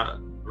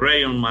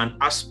rayonman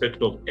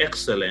aspect of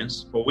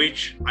excellence, for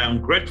which I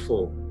am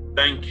grateful.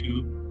 Thank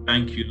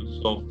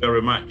you so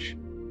very much.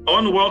 I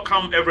want to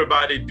welcome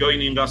everybody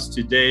joining us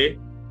today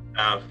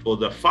for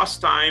the first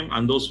time,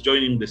 and those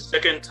joining the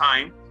second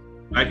time.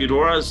 Like it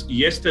was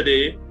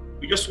yesterday,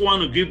 we just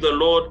want to give the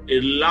Lord a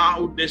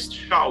loudest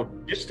shout.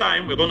 This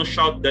time we're going to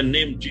shout the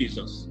name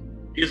Jesus.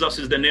 Jesus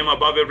is the name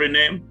above every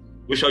name.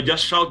 We shall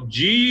just shout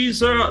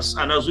Jesus,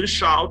 and as we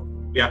shout,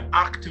 we are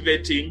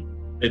activating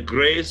the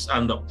grace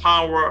and the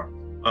power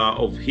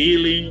of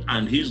healing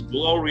and His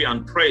glory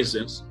and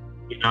presence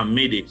in our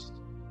midst.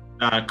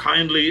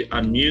 Kindly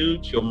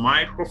unmute your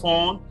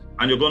microphone,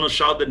 and you're going to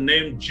shout the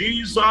name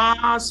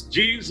Jesus,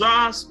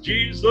 Jesus,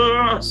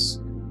 Jesus,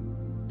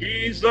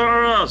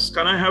 Jesus.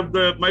 Can I have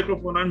the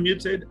microphone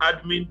unmuted?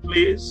 Admin,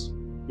 please.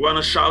 We want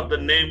to shout the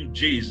name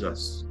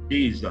Jesus,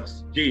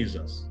 Jesus,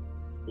 Jesus.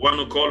 We want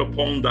to call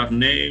upon that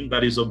name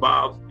that is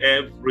above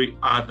every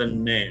other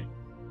name.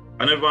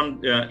 Can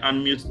everyone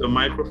unmute the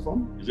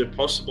microphone? Is it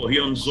possible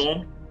here on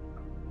Zoom?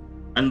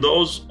 And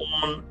those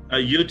on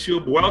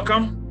YouTube,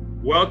 welcome.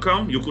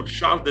 Welcome. You could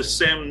shout the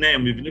same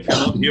name even if you're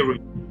not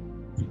hearing.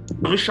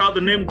 Can you shout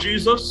the name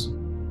Jesus?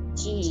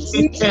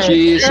 Jesus,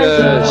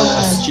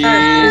 Jesus,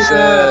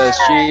 Jesus,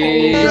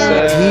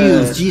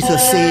 Heals,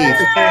 Jesus save.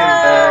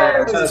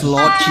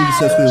 Lord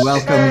Jesus, we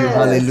welcome you.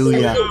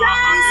 Hallelujah.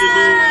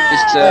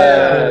 Jesus,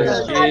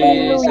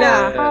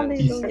 Hallelujah.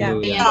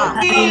 Hallelujah.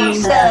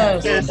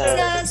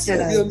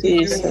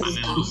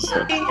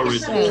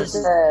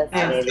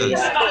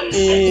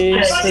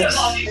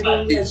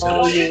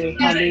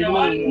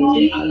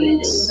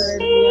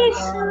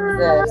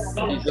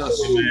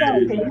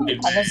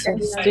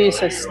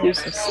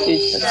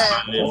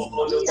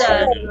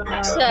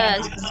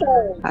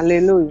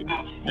 Hallelujah.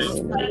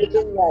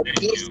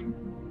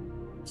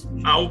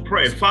 I'll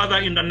pray. Father,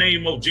 in the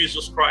name of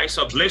Jesus Christ,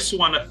 I bless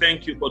you and I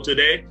thank you for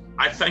today.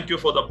 I thank you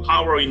for the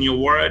power in your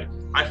word.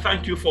 I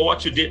thank you for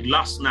what you did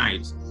last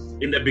night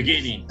in the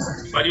beginning.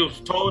 But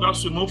you've told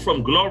us to move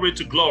from glory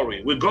to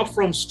glory. We go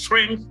from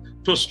strength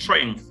to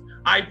strength.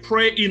 I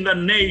pray in the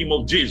name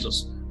of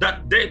Jesus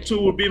that they too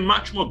will be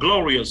much more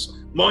glorious,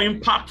 more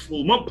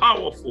impactful, more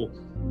powerful.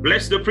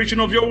 Bless the preaching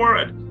of your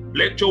word.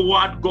 Let your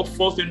word go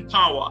forth in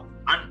power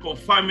and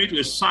confirm it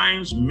with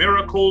signs,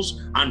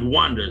 miracles, and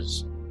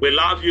wonders. We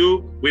love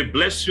you. We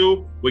bless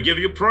you. We give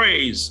you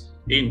praise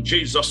in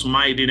Jesus'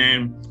 mighty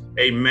name.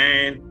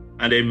 Amen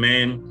and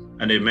amen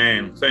and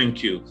amen.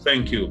 Thank you.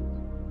 Thank you.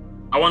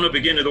 I want to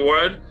begin with the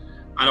word,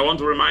 and I want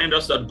to remind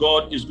us that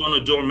God is going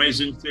to do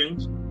amazing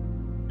things.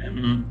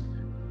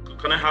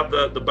 Can I have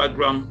the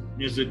background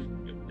music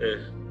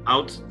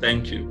out?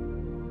 Thank you.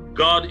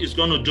 God is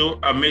going to do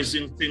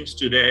amazing things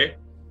today,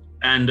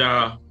 and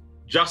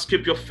just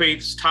keep your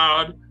faith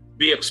stirred,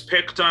 be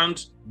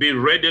expectant, be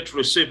ready to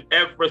receive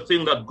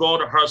everything that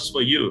God has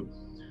for you.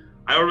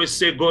 I always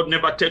say God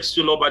never takes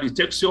you low, but he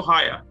takes you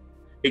higher.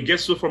 It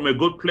gets you from a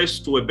good place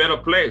to a better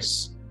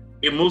place.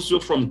 It moves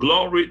you from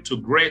glory to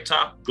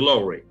greater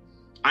glory.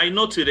 I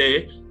know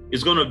today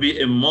is going to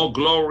be a more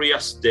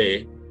glorious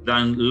day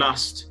than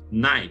last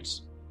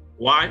night.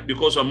 Why?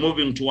 Because we're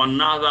moving to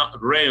another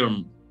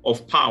realm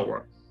of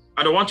power.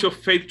 And I want your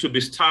faith to be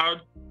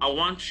stirred. I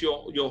want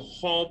your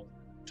hope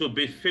to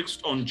be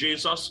fixed on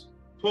Jesus.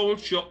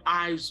 Put your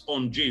eyes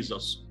on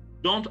Jesus.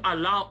 Don't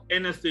allow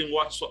anything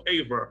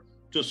whatsoever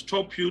to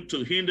stop you,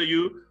 to hinder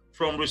you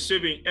from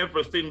receiving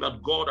everything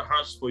that God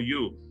has for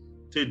you.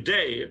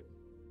 Today,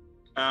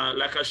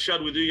 like I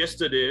shared with you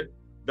yesterday,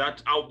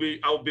 that I'll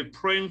be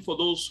praying for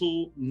those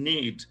who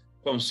need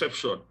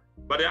conception.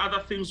 But the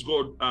other things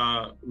God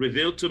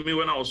revealed to me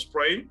when I was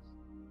praying,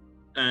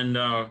 and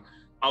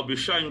I'll be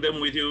sharing them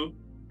with you.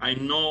 I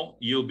know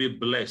you'll be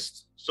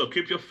blessed. So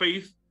keep your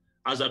faith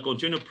as I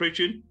continue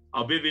preaching.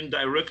 I'll be even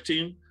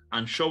directing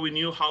and showing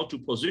you how to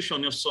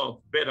position yourself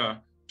better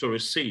to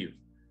receive.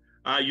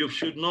 You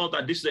should know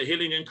that this is a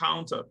healing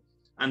encounter,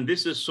 and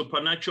this is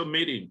supernatural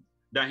meeting.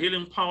 The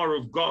healing power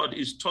of God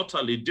is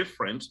totally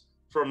different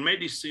from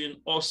medicine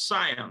or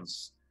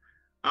science.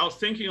 I was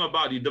thinking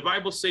about it. The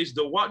Bible says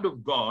the word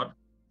of God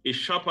is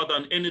sharper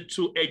than any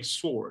two-edged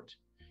sword.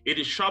 It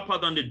is sharper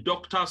than the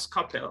doctor's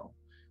scalpel.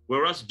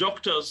 Whereas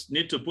doctors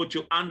need to put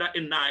you under a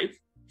knife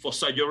for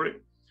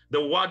surgery,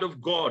 the word of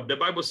God, the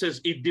Bible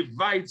says it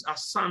divides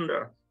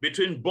asunder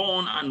between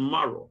bone and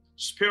marrow,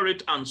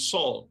 spirit and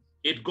soul.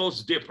 It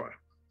goes deeper.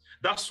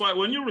 That's why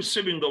when you're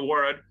receiving the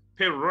word,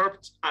 pay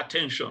rapt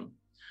attention.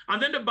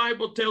 And then the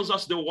Bible tells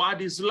us the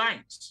word is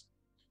light.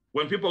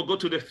 When people go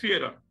to the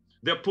theater,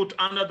 they're put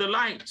under the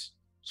light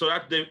so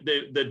that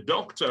the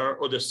doctor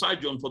or the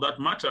surgeon, for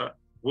that matter,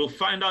 will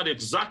find out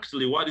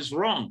exactly what is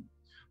wrong.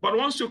 But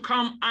once you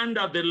come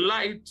under the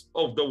light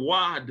of the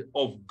word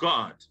of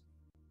God,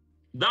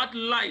 that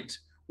light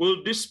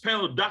will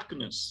dispel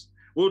darkness,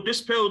 will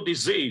dispel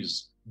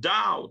disease,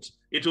 doubt.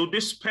 It will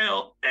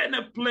dispel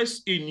any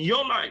place in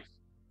your life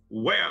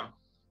where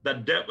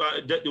that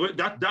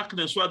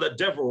darkness, where the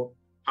devil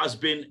has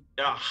been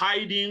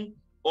hiding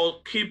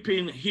or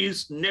keeping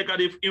his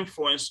negative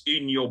influence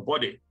in your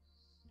body.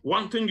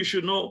 One thing you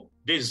should know,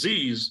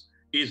 disease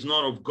is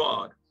not of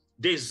God.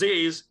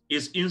 Disease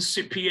is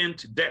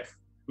incipient death,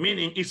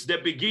 meaning it's the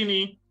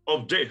beginning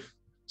of death.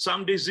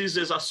 Some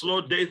diseases are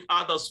slow death,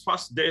 others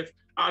fast death,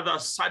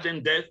 others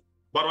sudden death.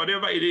 But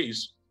whatever it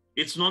is,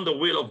 it's not the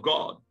will of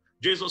God.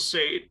 Jesus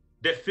said,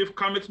 the thief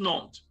cometh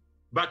not,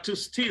 but to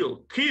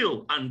steal,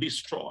 kill, and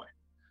destroy.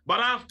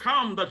 But I have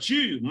come that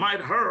you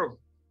might have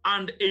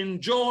and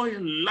enjoy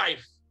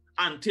life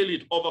until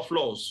it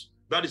overflows.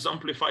 That is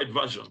Amplified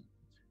Version.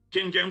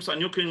 King James and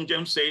New King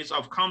James says,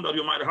 I've come that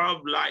you might have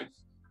life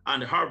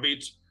and have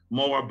it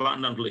more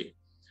abundantly.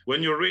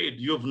 When you read,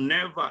 you've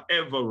never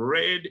ever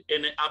read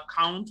any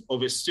account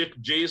of a sick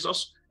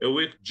Jesus, a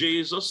weak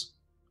Jesus.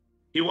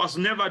 He was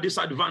never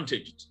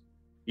disadvantaged.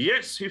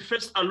 Yes, he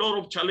faced a lot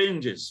of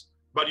challenges,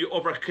 but you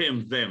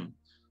overcame them.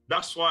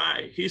 That's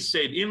why he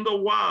said, in the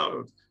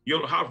world,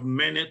 you'll have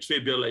many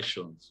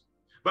tribulations,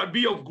 but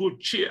be of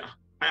good cheer.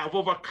 I have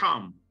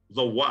overcome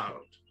the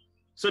world.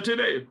 So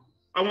today,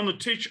 I want to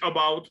teach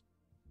about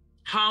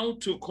how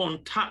to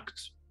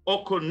contact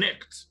or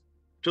connect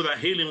to the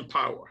healing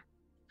power.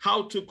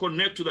 how to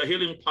connect to the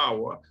healing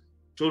power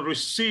to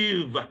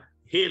receive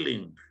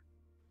healing,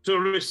 to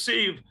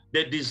receive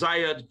the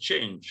desired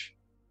change.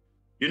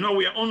 You know,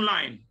 we are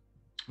online,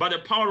 but the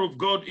power of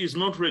God is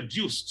not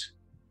reduced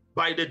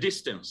by the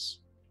distance.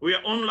 We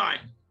are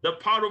online. The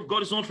power of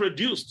God is not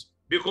reduced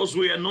because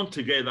we are not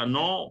together.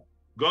 No,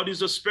 God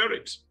is a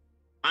spirit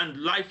and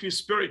life is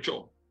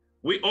spiritual.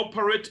 We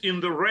operate in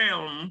the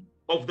realm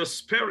of the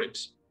spirit.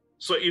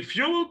 So if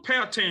you will pay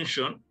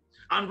attention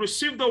and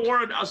receive the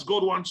word as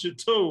God wants you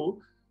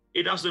to,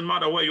 it doesn't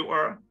matter where you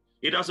are.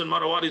 It doesn't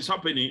matter what is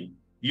happening.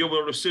 You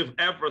will receive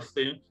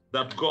everything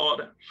that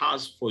God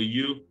has for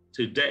you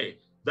today.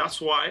 That's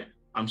why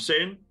I'm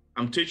saying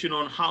I'm teaching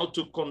on how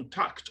to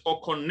contact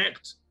or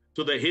connect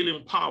to the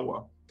healing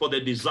power for the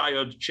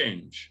desired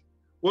change.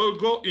 We'll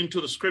go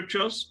into the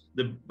scriptures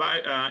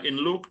in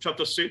Luke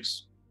chapter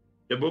 6,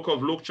 the book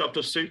of Luke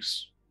chapter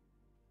 6.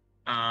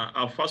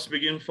 I'll first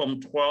begin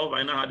from 12.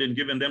 I know I hadn't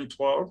given them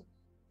 12,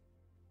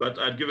 but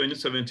I'd given you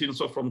 17.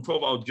 So from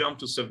 12, I'll jump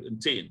to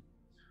 17.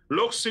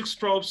 Luke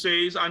 6:12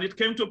 says, and it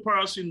came to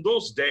pass in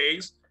those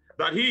days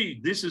that he,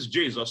 this is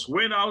Jesus,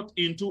 went out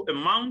into a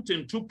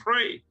mountain to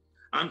pray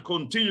and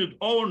continued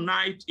all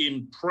night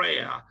in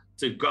prayer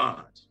to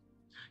God.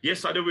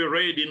 Yesterday we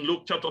read in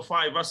Luke chapter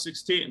 5, verse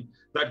 16,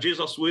 that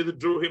Jesus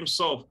withdrew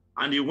himself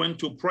and he went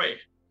to pray.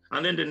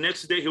 And then the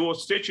next day he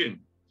was teaching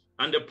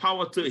and the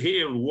power to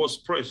heal was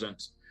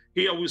present.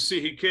 Here we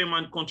see he came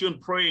and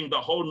continued praying the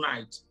whole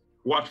night.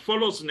 What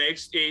follows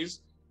next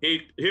is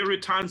he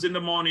returns in the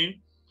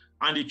morning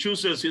and he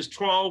chooses his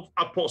 12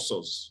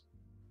 apostles.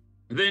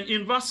 Then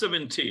in verse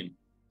 17,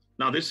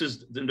 now this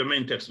is in the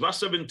main text, verse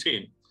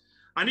 17,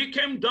 and he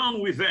came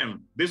down with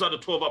them, these are the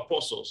 12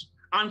 apostles,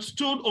 and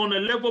stood on a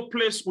level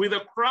place with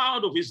a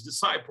crowd of his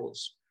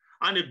disciples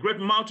and a great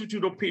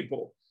multitude of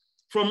people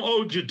from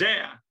all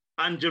Judea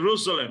and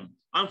Jerusalem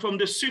and from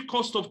the sea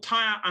coast of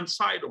Tyre and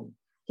Sidon,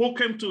 who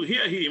came to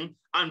hear him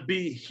and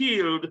be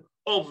healed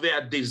of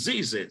their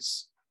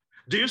diseases.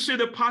 Do you see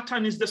the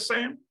pattern is the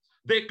same?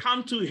 They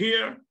come to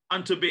hear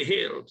and to be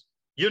healed.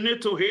 You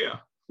need to hear.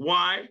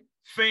 Why?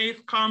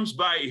 Faith comes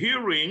by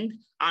hearing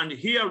and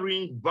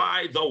hearing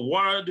by the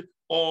word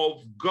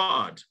of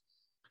God.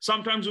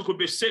 Sometimes you could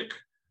be sick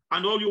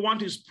and all you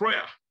want is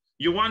prayer.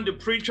 You want the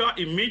preacher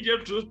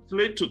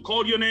immediately to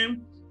call your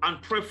name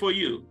and pray for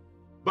you.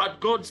 But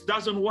God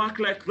doesn't work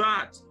like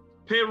that.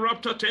 Pay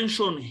rapt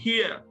attention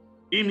here.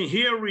 In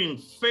hearing,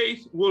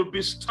 faith will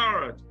be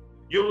stirred.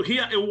 You'll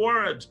hear a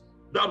word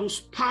that will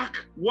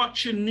spark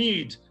what you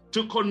need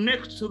to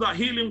connect to the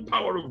healing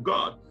power of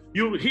God.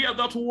 You'll hear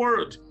that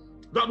word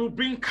that will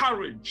bring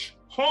courage,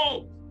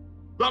 hope,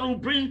 that will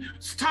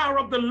stir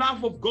up the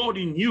love of God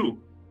in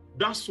you.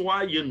 That's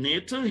why you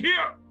need to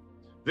hear.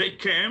 They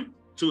came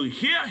to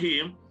hear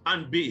him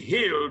and be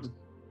healed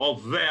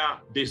of their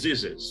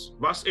diseases.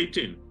 Verse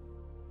 18.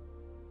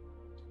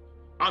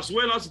 As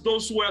well as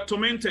those who were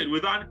tormented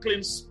with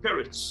unclean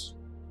spirits,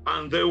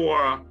 and they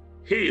were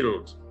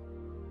healed.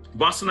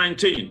 Verse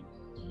 19.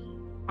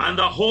 And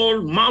the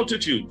whole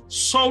multitude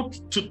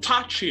sought to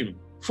touch him,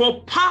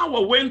 for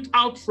power went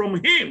out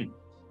from him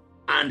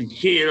and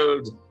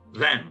healed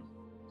them.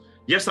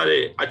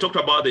 Yesterday, I talked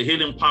about the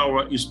healing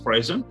power is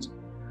present.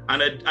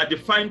 And I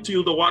defined to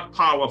you the word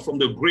power from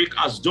the Greek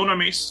as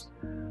dunamis.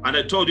 And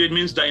I told you it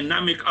means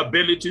dynamic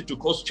ability to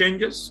cause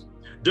changes.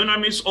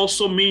 Dunamis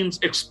also means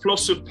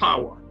explosive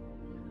power.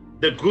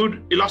 The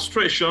good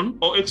illustration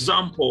or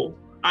example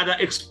are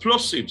the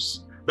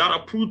explosives that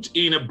are put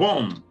in a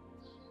bomb.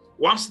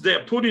 Once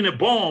they're put in a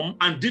bomb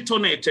and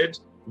detonated,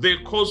 they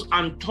cause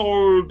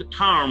untold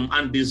harm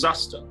and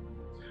disaster.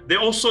 They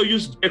also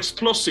use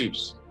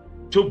explosives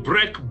to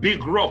break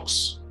big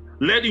rocks,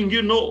 letting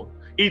you know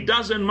it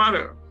doesn't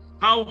matter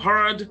how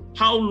hard,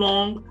 how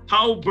long,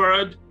 how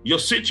bad your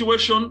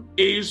situation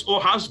is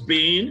or has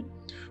been.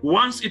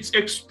 Once it's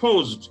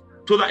exposed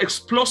to the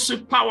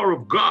explosive power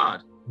of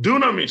God,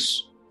 dunamis,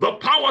 the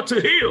power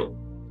to heal,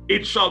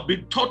 it shall be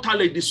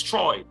totally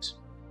destroyed.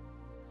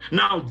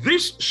 Now,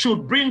 this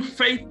should bring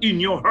faith in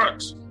your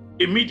heart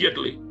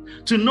immediately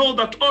to know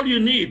that all you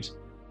need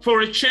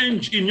for a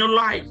change in your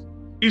life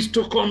is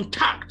to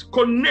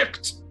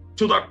connect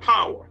to that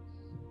power.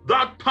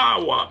 That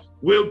power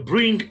will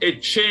bring a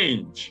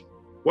change.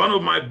 One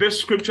of my best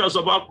scriptures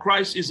about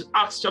Christ is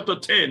Acts chapter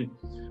 10,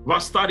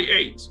 verse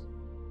 38.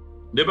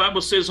 The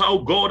Bible says how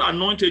God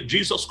anointed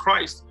Jesus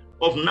Christ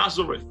of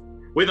Nazareth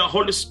with the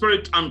Holy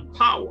Spirit and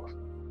power.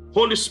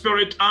 Holy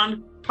Spirit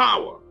and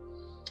power.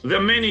 The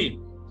many,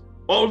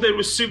 all they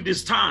received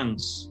is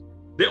tongues.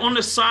 The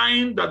only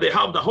sign that they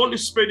have the Holy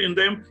Spirit in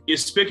them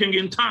is speaking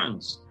in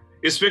tongues.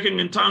 Is speaking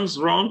in tongues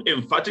wrong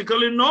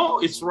emphatically? No,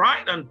 it's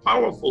right and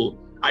powerful.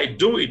 I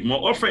do it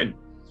more often.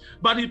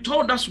 But he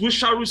told us we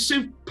shall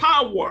receive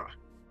power,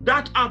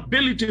 that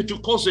ability to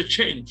cause a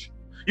change.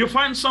 You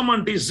find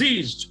someone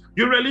diseased,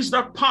 you release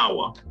that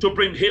power to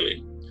bring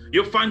healing.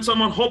 You find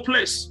someone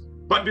hopeless,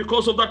 but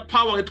because of that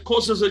power, it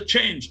causes a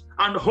change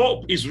and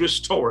hope is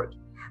restored.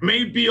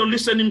 Maybe you're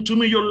listening to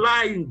me, you're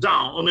lying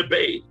down on a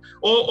bed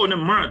or on a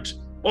mat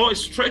or a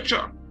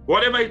stretcher,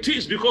 whatever it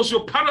is, because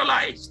you're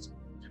paralyzed.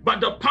 But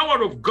the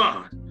power of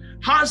God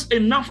has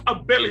enough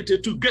ability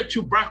to get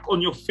you back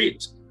on your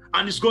feet.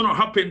 And it's going to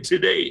happen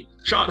today.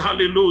 Shout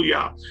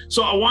hallelujah.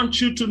 So I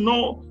want you to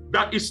know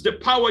that it's the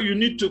power you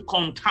need to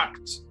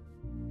contact.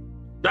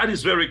 That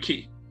is very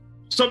key.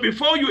 So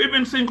before you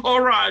even think,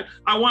 all right,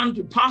 I want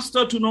the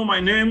pastor to know my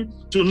name,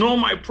 to know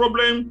my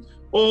problem,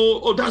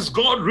 or does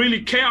God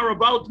really care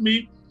about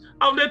me?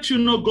 I'll let you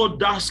know God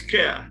does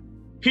care.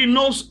 He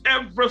knows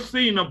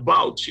everything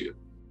about you.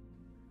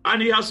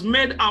 And he has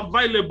made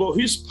available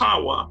his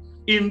power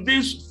in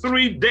these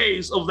 3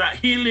 days of that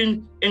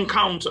healing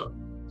encounter.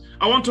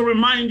 I want to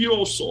remind you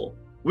also,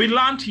 we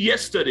learned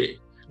yesterday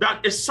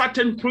that a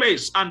certain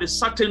place and a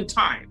certain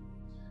time.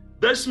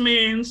 This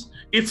means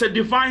it's a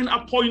divine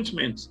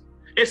appointment,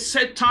 a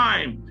set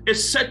time, a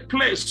set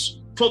place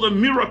for the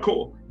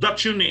miracle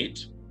that you need.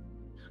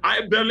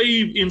 I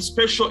believe in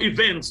special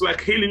events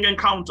like healing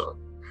encounter,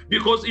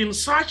 because in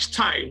such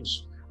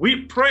times,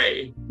 we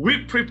pray,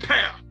 we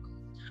prepare,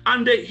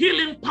 and the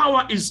healing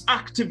power is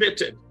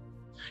activated.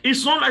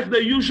 It's not like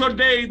the usual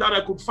day that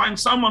I could find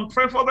someone,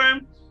 pray for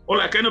them, or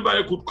like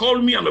anybody could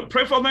call me and I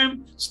pray for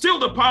them. Still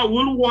the power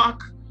will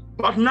work,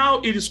 but now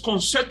it is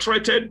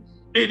concentrated,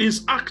 it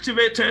is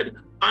activated,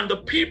 and the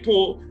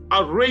people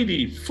are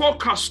ready,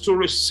 focused to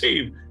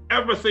receive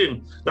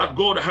everything that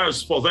God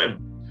has for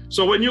them.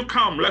 So when you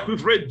come, like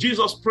we've read,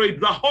 Jesus prayed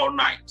the whole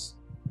night.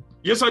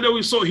 Yesterday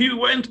we saw he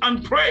went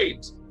and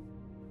prayed,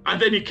 and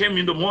then he came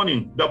in the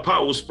morning, the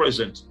power was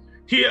present.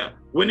 Here,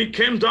 when he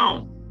came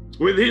down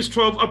with his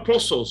 12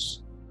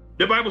 apostles,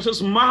 the Bible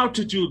says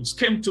multitudes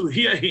came to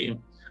hear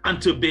him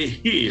and to be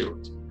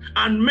healed.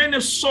 And many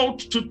sought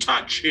to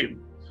touch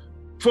him,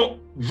 for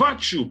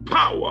virtue,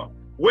 power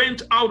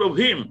went out of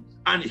him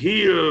and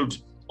healed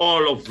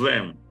all of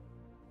them.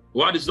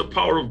 What is the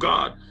power of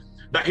God?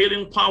 The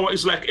healing power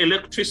is like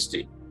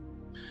electricity.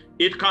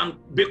 It can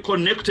be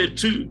connected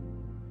to,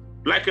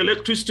 like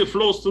electricity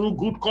flows through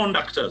good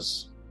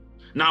conductors.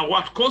 Now,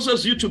 what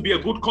causes you to be a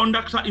good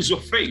conductor is your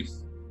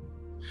faith.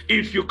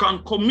 If you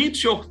can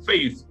commit your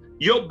faith,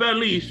 your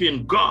belief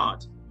in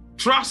God,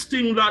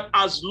 trusting that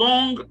as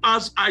long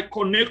as I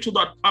connect to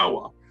that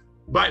power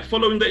by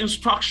following the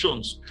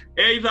instructions,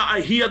 either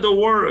I hear the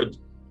word,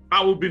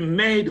 I will be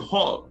made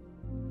whole.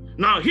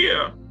 Now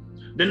here,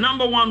 the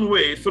number one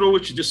way through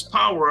which this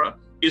power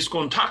is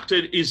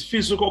contacted is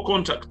physical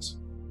contact.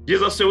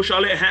 Jesus said, we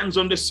shall lay hands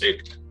on the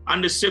sick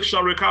and the sick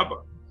shall recover.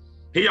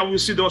 Here we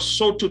see they were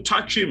sought to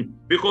touch him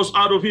because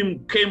out of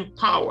him came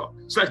power.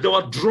 It's like they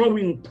were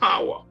drawing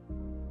power.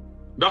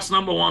 That's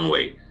number one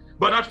way.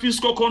 But that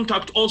physical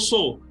contact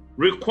also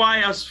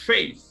requires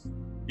faith,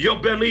 your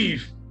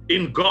belief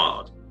in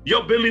God,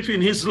 your belief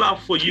in his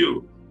love for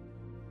you.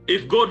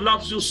 If God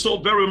loves you so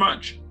very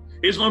much,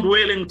 he's not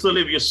willing to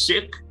leave you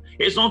sick.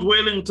 He's not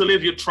willing to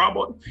leave you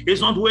troubled.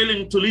 He's not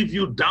willing to leave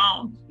you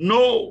down.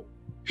 No,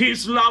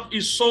 his love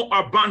is so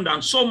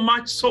abundant, so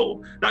much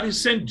so that he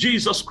sent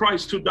Jesus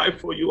Christ to die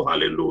for you.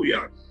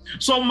 Hallelujah.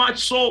 So much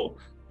so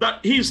that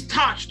he's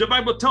touched. The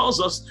Bible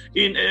tells us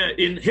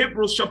in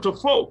Hebrews chapter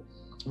 4,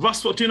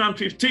 verse 14 and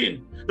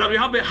 15, that we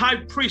have a high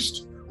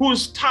priest who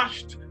is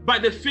touched by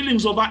the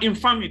feelings of our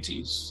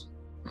infirmities.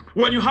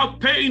 When you have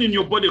pain in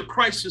your body,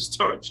 Christ is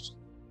touched.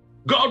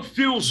 God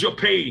feels your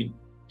pain.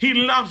 He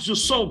loves you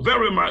so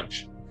very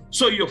much.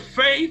 So your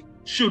faith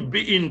should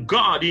be in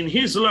God, in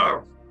his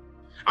love.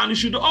 And you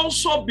should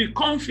also be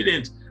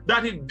confident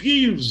that he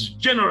gives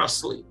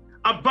generously,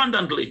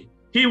 abundantly.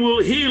 He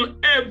will heal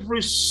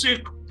every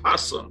sick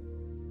person.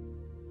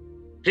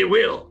 He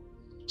will.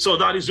 So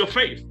that is your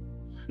faith.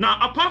 Now,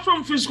 apart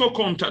from physical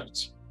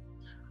contact,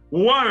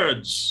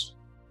 words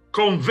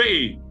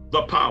convey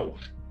the power.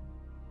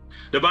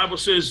 The Bible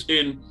says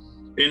in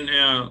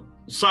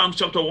Psalm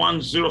chapter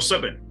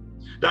 107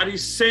 that he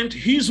sent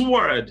his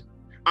word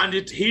and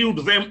it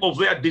healed them of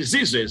their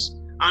diseases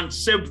and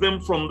saved them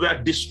from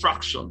their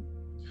destruction.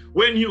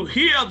 When you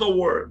hear the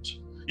word,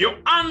 you're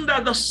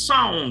under the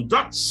sound.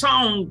 That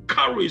sound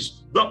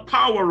carries the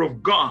power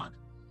of God.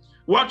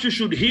 What you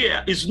should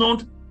hear is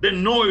not the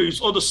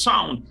noise or the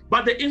sound,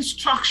 but the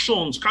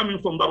instructions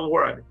coming from that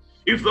word.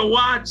 If the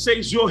word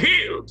says you're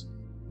healed,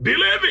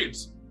 believe it.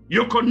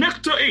 You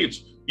connect to it.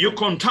 You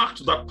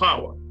contact that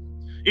power.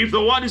 If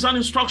the word is an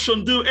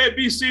instruction, do A,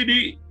 B, C,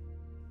 D.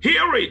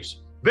 Hear it,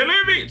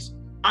 believe it,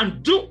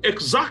 and do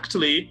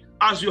exactly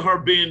as you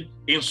have been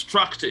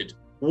instructed.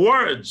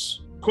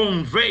 Words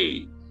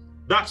convey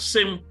that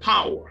same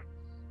power,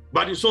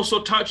 but it's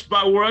also touched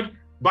by word,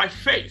 by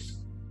faith.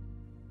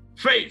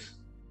 Faith.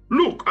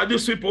 Look at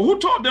these people. Who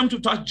taught them to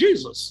touch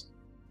Jesus?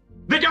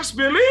 They just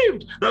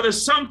believed that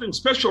there's something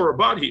special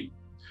about him.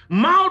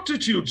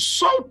 Multitudes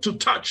sought to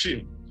touch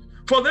him,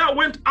 for there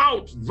went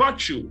out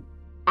virtue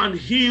and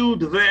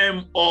healed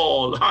them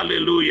all.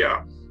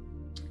 Hallelujah.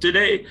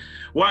 Today,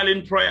 while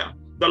in prayer,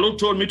 the Lord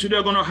told me today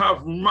we're going to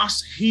have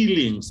mass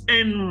healings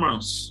en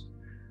masse.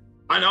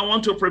 And I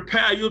want to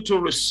prepare you to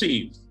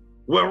receive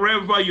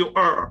wherever you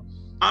are.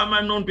 I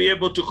might not be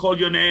able to call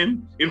your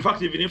name. In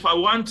fact, even if I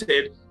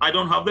wanted, I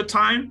don't have the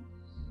time.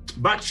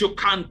 but you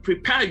can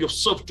prepare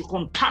yourself to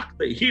contact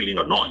the healing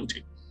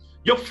anointing.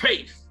 Your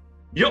faith,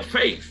 your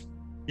faith,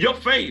 your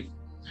faith.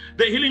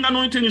 The healing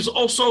anointing is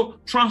also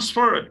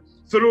transferred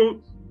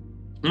through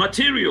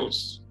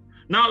materials.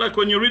 Now, like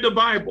when you read the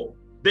Bible,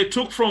 they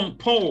took from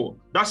Paul,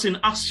 that's in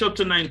Acts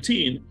chapter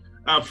 19,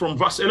 from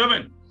verse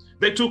 11.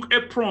 They took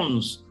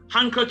aprons,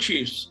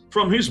 handkerchiefs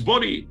from his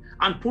body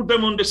and put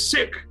them on the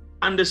sick,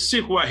 and the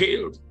sick were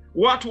healed.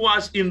 What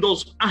was in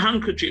those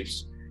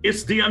handkerchiefs?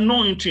 It's the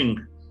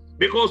anointing,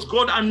 because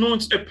God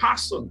anoints a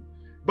person,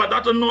 but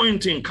that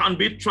anointing can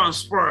be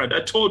transferred.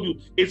 I told you,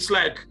 it's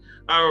like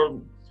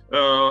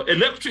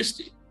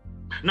electricity.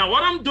 Now,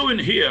 what I'm doing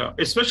here,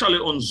 especially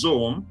on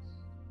Zoom,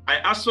 I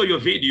ask for your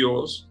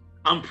videos.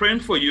 I'm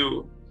praying for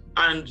you,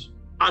 and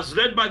as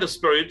led by the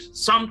Spirit,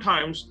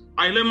 sometimes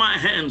I lay my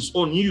hands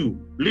on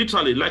you,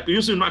 literally, like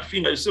using my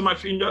finger. You see my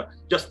finger?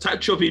 Just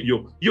touch your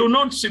video. You'll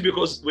not see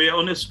because we're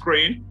on a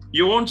screen.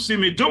 You won't see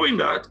me doing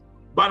that,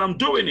 but I'm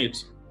doing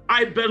it.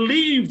 I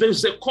believe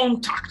there's a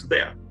contact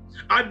there.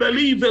 I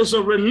believe there's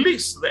a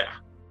release there,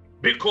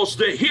 because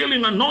the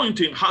healing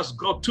anointing has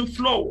got to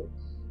flow.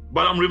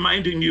 But I'm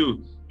reminding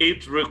you,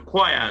 it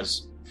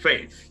requires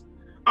faith.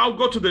 I'll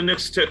go to the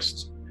next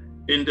text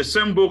in the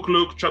same book,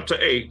 Luke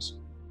chapter 8,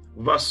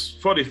 verse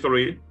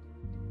 43.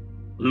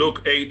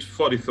 Luke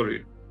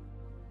 8:43.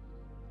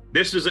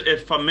 This is a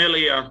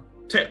familiar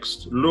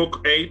text,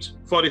 Luke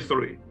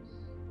 8:43.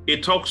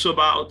 It talks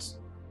about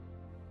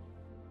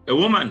a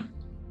woman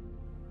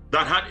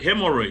that had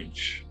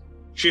hemorrhage.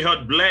 She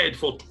had bled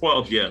for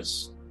 12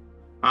 years.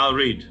 I'll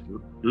read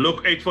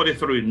Luke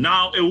 8:43.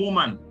 Now a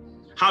woman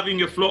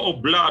having a flow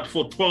of blood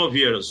for 12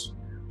 years,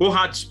 who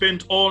had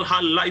spent all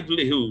her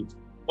livelihood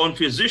on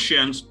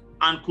physicians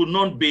and could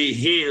not be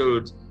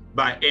healed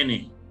by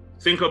any.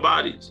 Think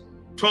about it.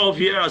 12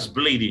 years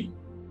bleeding.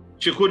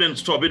 She couldn't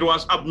stop. It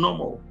was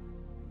abnormal.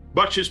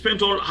 But she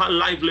spent all her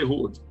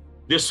livelihood.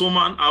 This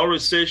woman, I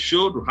always say,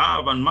 should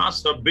have and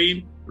must have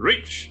been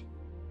rich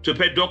to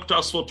pay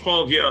doctors for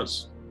 12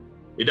 years.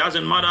 It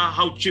doesn't matter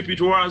how cheap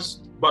it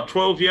was, but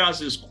 12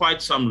 years is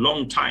quite some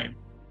long time.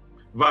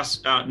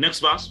 Next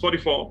verse,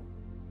 44.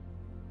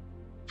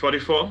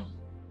 44.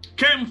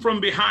 Came from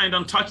behind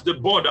and touched the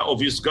border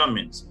of his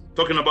garments,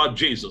 talking about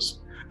Jesus.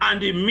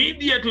 And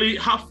immediately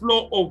her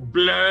flow of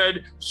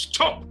blood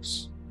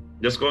stopped.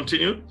 Just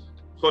continue.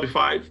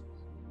 45.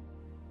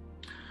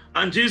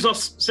 And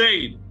Jesus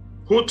said,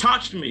 who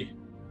touched me?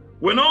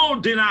 When all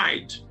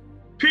denied,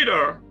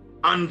 Peter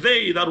and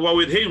they that were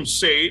with him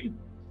said,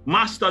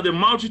 Master, the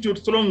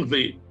multitude throng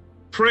thee,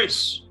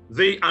 praise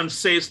thee, and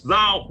says,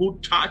 thou who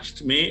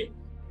touched me.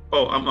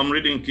 Oh, I'm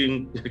reading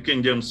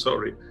King James,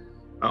 sorry.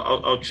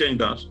 I'll change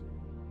that.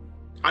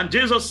 And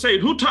Jesus said,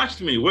 who touched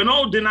me? When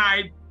all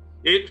denied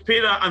it,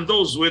 Peter and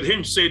those with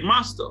him said,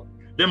 Master,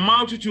 the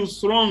multitude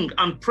throng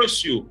and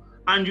press you,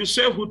 and you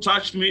say, who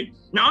touched me?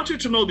 Now I want you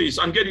to know this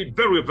and get it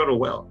very, very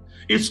well.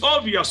 It's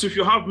obvious if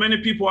you have many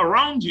people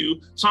around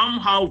you,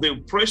 somehow they'll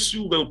press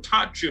you, they'll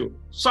touch you,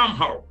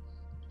 somehow.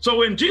 So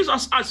when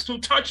Jesus asked who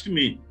touched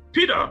me,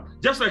 Peter,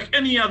 just like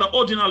any other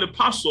ordinary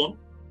person,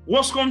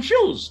 was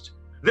confused.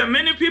 There are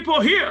many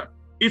people here.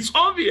 It's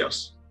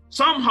obvious.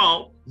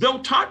 Somehow they'll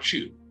touch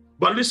you.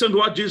 But listen to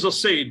what Jesus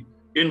said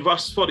in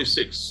verse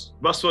 46.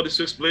 Verse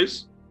 46,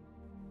 please.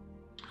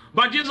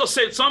 But Jesus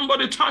said,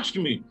 somebody touched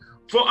me,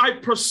 for I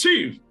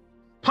perceive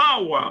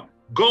power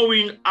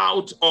going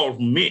out of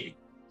me.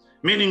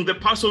 Meaning the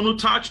person who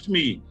touched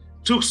me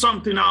took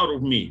something out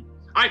of me.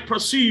 I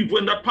perceive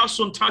when that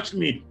person touched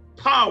me,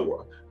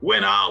 power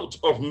went out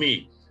of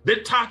me. The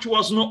touch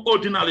was no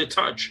ordinary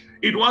touch.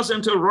 It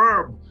wasn't a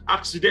verb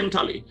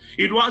accidentally.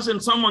 It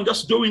wasn't someone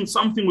just doing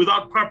something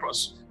without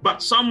purpose,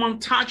 but someone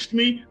touched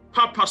me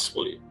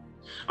purposefully.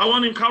 I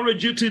want to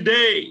encourage you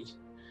today.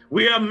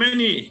 We are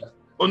many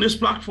on these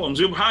platforms.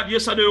 You've heard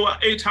yesterday we were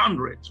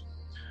 800.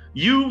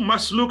 You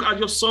must look at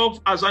yourself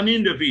as an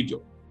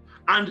individual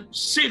and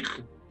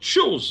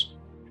choose,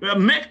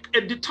 make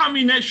a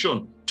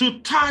determination to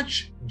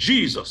touch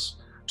Jesus,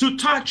 to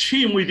touch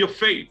him with your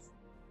faith.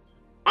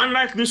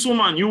 Unlike this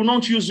woman, you will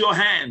not use your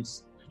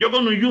hands. You're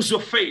going to use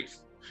your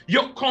faith,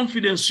 your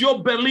confidence,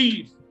 your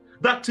belief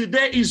that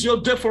today is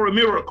your day for a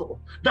miracle,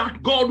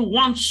 that God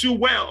wants you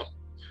well.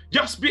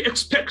 Just be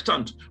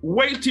expectant,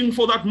 waiting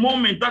for that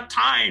moment, that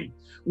time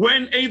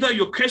when either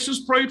your case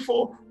is prayed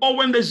for or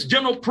when there's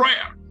general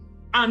prayer,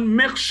 and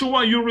make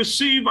sure you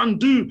receive and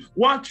do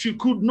what you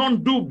could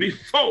not do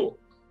before.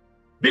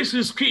 This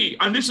is key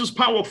and this is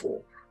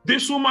powerful.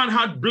 This woman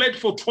had bled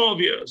for 12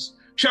 years.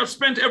 She had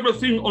spent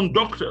everything on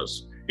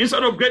doctors.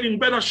 Instead of getting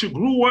better, she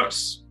grew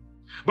worse.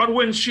 But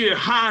when she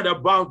heard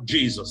about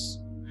Jesus,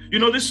 you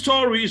know, this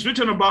story is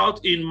written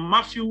about in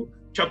Matthew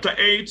chapter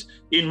 8,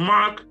 in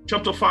Mark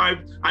chapter 5,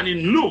 and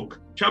in Luke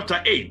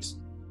chapter 8.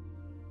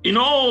 In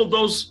all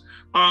those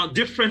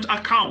different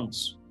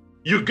accounts,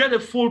 you get a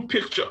full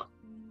picture.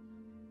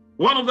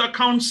 One of the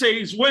accounts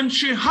says, when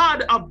she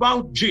heard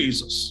about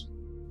Jesus,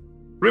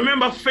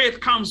 remember, faith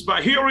comes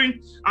by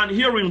hearing, and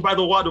hearing by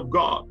the word of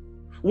God.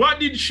 What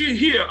did she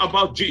hear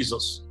about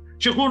Jesus?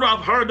 She could have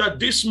heard that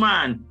this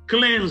man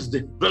cleansed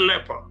the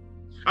leper.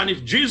 And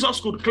if Jesus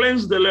could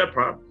cleanse the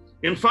leper,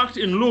 in fact,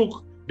 in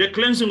Luke, the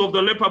cleansing of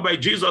the leper by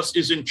Jesus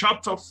is in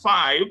chapter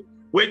 5,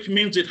 which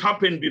means it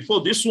happened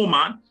before this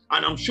woman,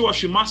 and I'm sure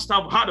she must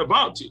have heard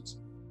about it.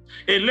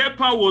 A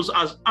leper was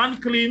as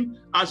unclean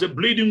as a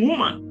bleeding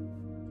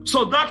woman.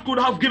 So that could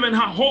have given her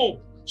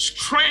hope,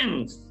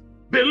 strength,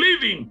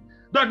 believing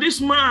that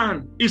this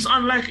man is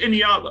unlike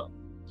any other.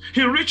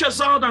 He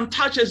reaches out and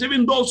touches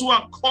even those who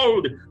are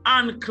called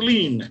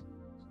unclean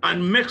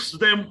and makes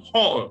them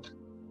whole.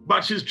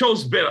 But she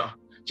chose better.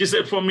 She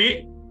said, for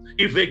me,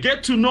 if they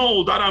get to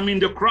know that I'm in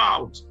the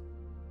crowd,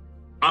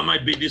 I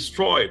might be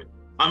destroyed.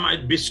 I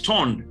might be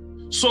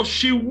stoned. So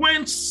she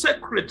went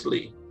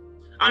secretly.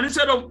 And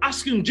instead of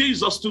asking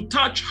Jesus to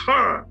touch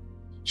her,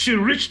 she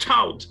reached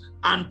out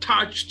and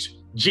touched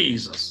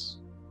Jesus.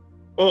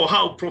 Oh,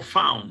 how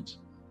profound.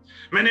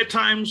 Many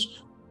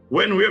times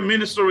when we're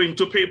ministering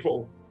to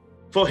people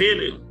for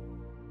healing,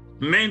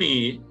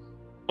 many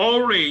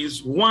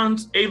always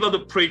want either the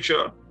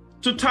preacher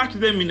to touch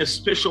them in a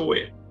special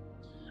way.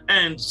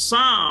 And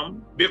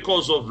some,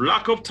 because of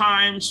lack of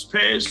time,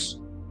 space,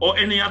 or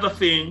any other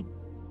thing,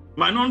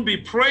 might not be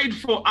prayed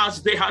for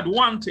as they had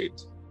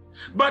wanted.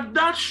 But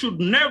that should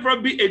never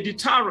be a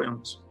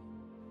deterrent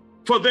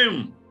for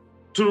them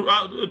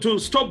to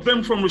stop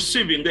them from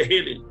receiving the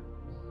healing.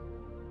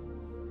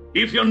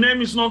 If your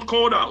name is not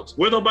called out,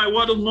 whether by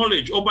word of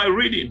knowledge or by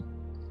reading,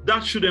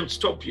 that shouldn't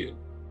stop you.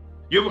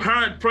 You've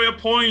heard prayer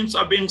points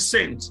are being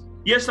sent.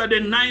 Yesterday,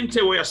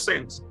 90 were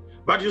sent.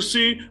 But you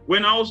see,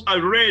 when I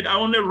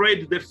only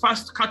read the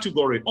first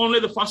category,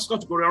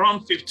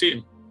 around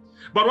 15.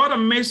 But what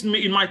amazed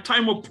me in my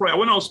time of prayer,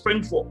 when I was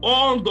praying for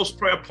all those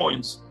prayer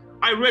points,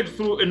 I read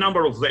through a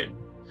number of them.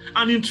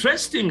 And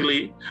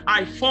interestingly,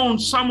 I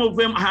found some of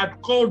them, I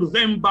had called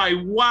them by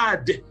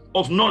word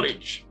of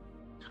knowledge.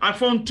 I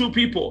found 2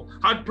 people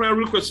had prayer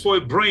requests for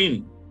a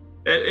brain.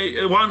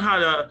 One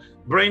had a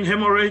brain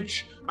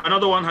hemorrhage,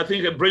 another one, I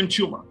think, a brain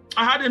tumor.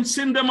 I hadn't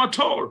seen them at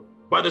all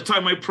by the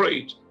time I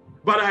prayed,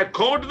 but I had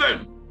called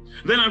them.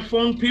 Then I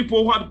found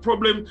people who had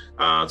problem.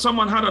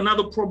 Someone had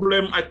another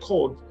problem. I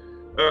called,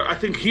 I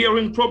think,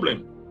 hearing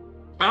problem.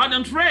 I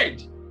hadn't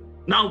read.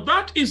 Now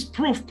that is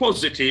proof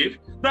positive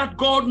that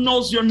God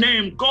knows your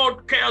name.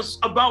 God cares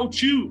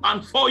about you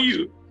and for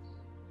you.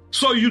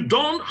 So you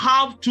don't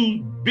have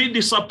to be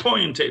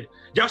disappointed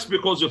just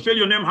because you feel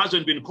your name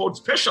hasn't been called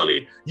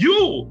specially.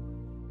 You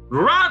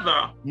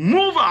rather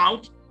move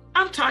out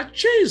and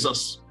touch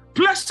Jesus.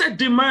 Place a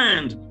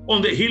demand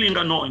on the healing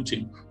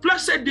anointing.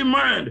 Place a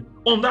demand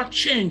on that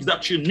change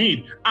that you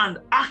need, and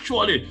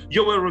actually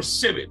you will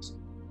receive it.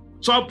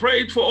 So I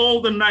prayed for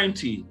all the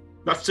 90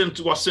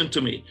 that was sent to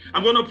me.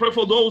 I'm going to pray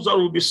for those that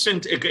will be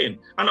sent again.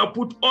 And I'll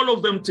put all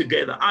of them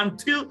together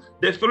until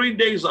the 3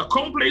 days are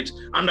complete,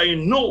 and I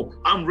know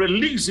I'm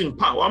releasing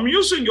power. I'm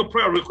using your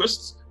prayer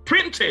requests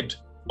printed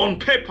on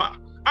paper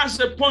as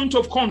a point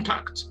of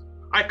contact.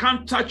 I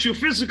can't touch you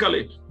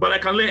physically, but I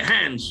can lay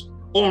hands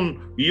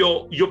on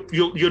your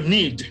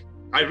need.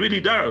 I really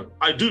do.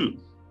 I do.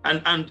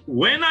 And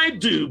when I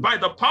do, by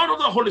the power of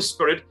the Holy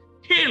Spirit,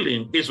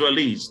 healing is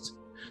released.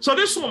 So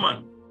this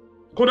woman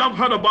could have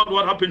heard about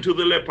what happened to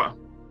the leper.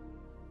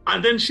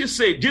 And then she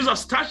said,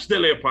 Jesus touched the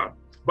leper,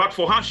 but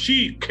for her,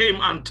 she came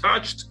and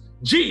touched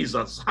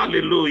Jesus.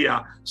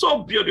 Hallelujah.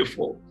 So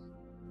beautiful.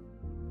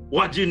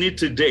 What do you need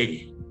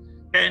today?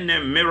 Any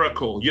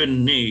miracle you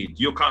need,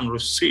 you can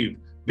receive.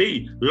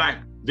 Be like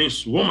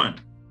this woman.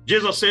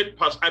 Jesus said,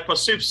 I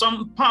perceive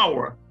some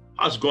power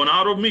has gone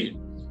out of me.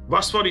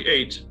 Verse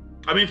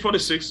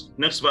 46,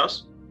 next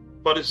verse,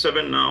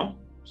 47 now.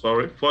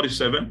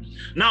 47.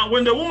 Now,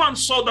 when the woman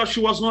saw that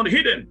she was not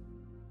hidden,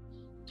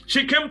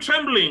 she came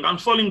trembling and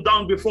falling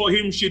down before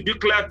him. She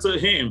declared to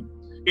him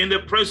in the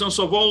presence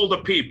of all the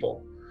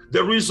people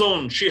the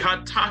reason she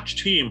had touched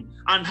him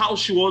and how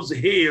she was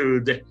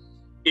healed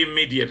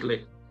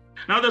immediately.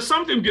 Now, there's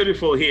something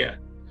beautiful here.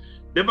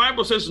 The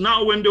Bible says,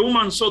 now when the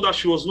woman saw that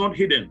she was not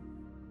hidden.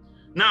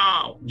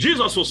 Now,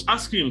 Jesus was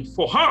asking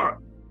for her,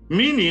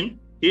 meaning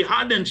he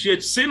hadn't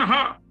yet seen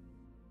her.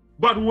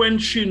 But when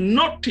she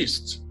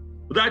noticed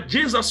that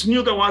Jesus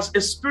knew there was a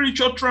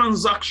spiritual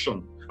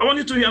transaction. I want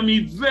you to hear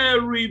me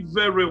very,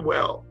 very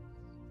well.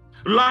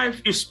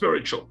 Life is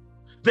spiritual.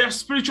 There are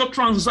spiritual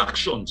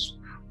transactions.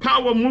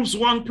 Power moves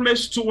one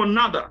place to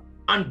another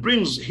and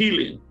brings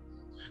healing.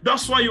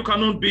 That's why you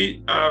cannot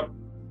be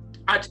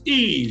at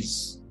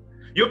ease.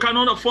 You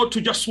cannot afford to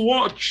just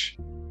watch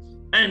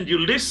and you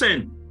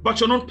listen,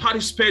 but you're not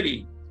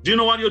participating. Do you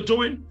know what you're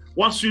doing?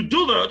 Once you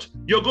do that,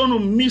 you're going to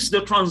miss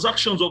the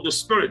transactions of the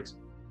Spirit.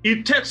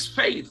 It takes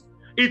faith.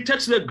 It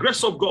takes the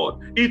grace of God.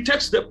 It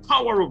takes the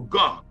power of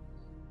God.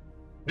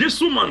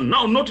 This woman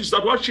now noticed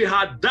that what she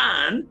had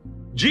done,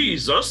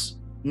 Jesus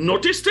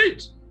noticed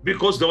it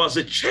because there was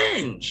a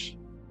change.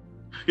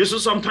 You see,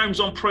 sometimes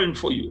I'm praying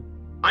for you.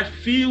 I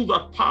feel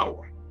that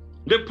power.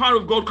 The power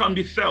of God can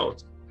be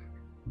felt.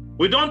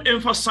 We don't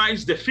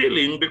emphasize the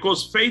feeling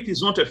because faith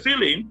is not a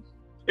feeling.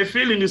 A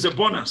feeling is a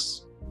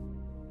bonus.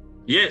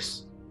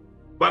 Yes.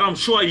 But I'm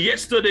sure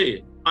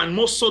yesterday and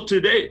more so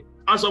today,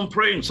 as I'm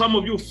praying, some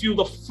of you feel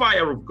the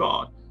fire of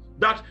God,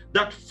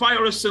 that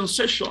fiery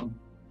sensation,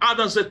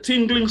 others a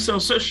tingling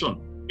sensation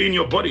in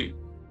your body.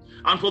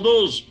 And for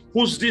those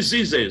whose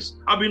diseases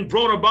have been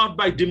brought about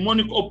by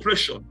demonic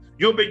oppression,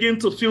 you begin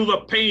to feel the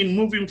pain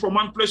moving from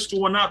one place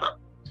to another.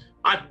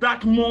 At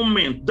that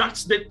moment,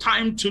 that's the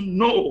time to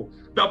know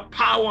the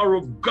power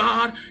of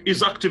God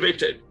is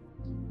activated.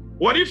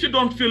 What if you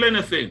don't feel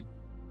anything?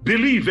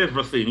 Believe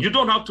everything. You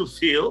don't have to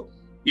feel.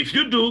 If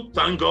you do,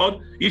 thank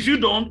God. If you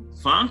don't,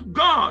 thank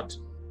God.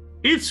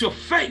 It's your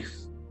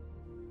faith.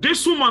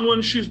 This woman,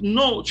 when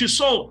she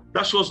saw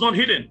that she was not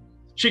hidden,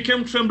 she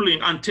came trembling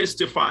and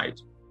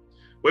testified.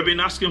 We've been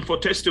asking for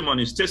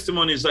testimonies.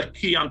 Testimonies are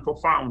key and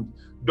profound.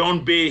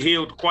 Don't be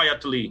healed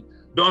quietly.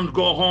 Don't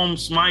go home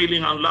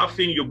smiling and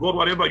laughing. You got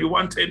whatever you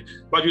wanted,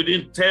 but you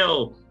didn't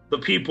tell the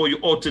people you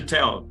ought to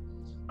tell.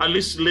 At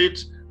least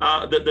let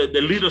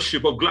the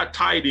leadership of Glad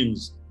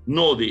Tidings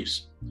know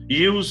this.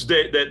 Use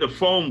the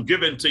form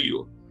given to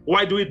you.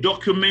 Why do we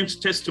document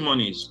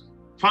testimonies?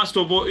 First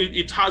of all,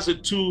 it has a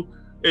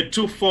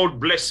twofold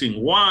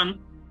blessing. One,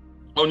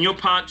 on your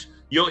part,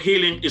 your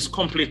healing is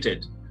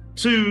completed.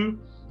 Two,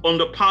 on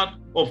the part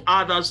of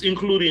others,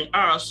 including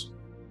us,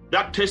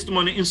 that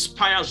testimony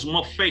inspires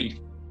more faith,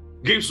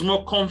 gives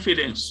more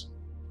confidence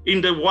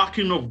in the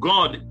working of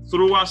God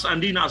through us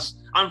and in us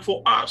and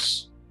for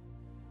us.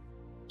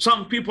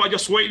 Some people are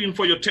just waiting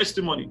for your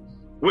testimony.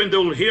 When they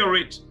will hear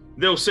it,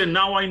 they'll say,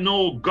 now I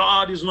know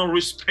God is no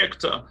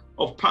respecter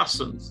of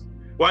persons.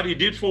 What he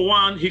did for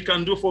one, he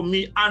can do for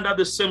me under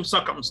the same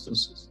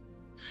circumstances.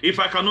 If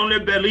I can only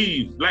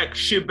believe like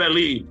she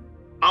believed,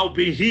 I'll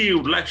be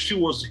healed like she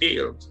was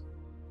healed.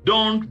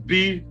 Don't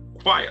be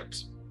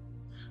quiet.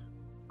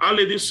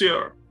 Early this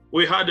year,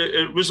 we had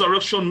a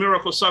resurrection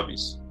miracle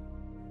service.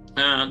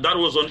 That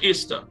was on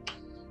Easter.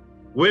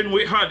 When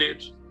we had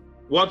it,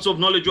 words of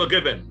knowledge were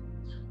given.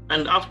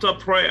 And after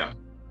prayer,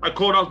 I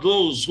called out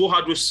those who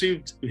had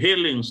received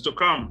healings to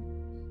come.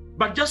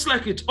 But just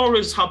like it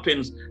always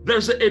happens,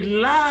 there's a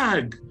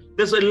lag.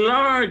 There's a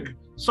lag.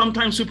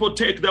 Sometimes people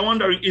take, they're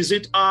wondering, is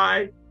it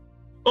I?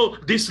 Oh,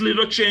 this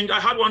little change.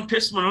 I had one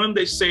testimony when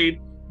they said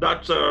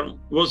that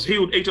was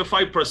healed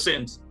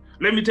 85%.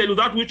 Let me tell you,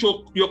 that which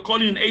you're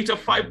calling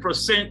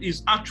 85%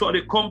 is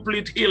actually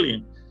complete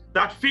healing.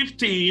 That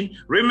 15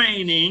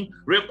 remaining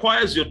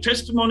requires your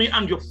testimony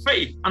and your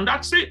faith, and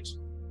that's it.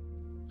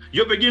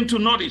 You begin to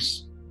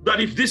notice that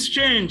if this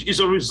change is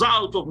a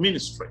result of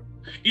ministry,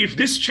 if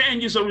this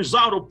change is a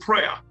result of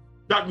prayer,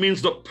 that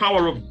means the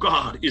power of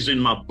God is in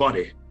my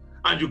body,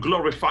 and you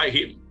glorify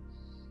him.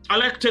 I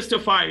like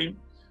testifying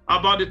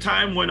about the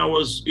time when I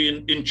was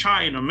in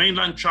China,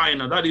 mainland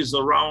China, that is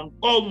around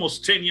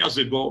almost 10 years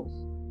ago,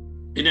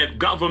 in a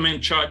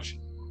government church.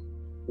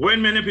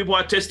 When many people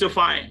are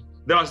testifying,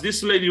 there was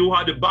this lady who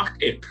had a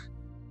backache,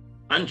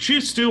 and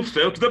she still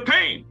felt the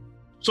pain.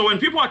 So when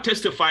people are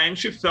testifying,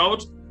 she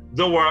felt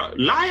they were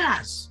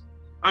liars.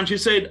 And she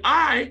said,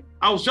 I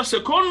was just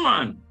a con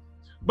man.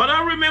 But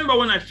I remember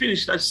when I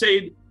finished, I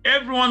said,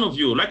 every one of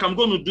you, like I'm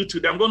going to do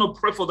today, I'm going to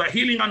pray for the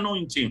healing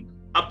anointing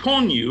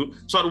upon you,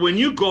 so that when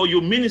you go,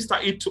 you minister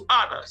it to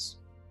others.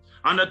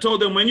 And I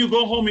told them, when you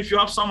go home, if you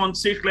have someone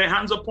sick, lay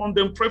hands upon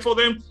them, pray for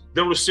them,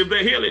 they'll receive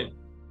their healing.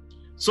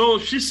 So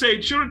she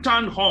said she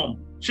returned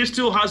home. She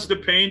still has the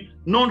pain,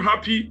 not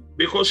happy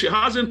because she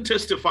hasn't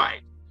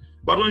testified.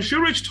 But when she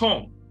reached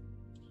home,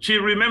 she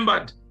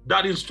remembered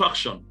that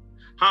instruction.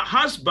 Her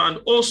husband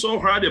also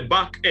had a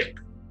backache.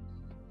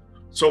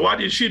 So what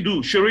did she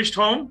do? She reached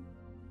home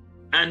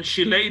and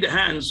she laid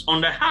hands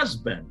on the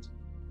husband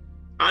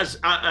as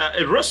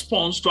a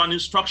response to an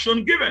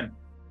instruction given.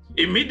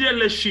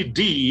 Immediately she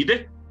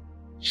did,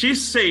 she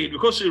said,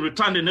 because she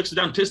returned the next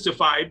day and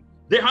testified,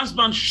 the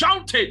husband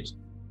shouted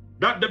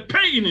that the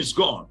pain is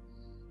gone.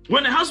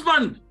 When the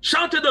husband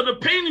shouted that the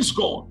pain is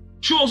gone,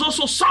 she was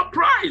also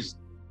surprised.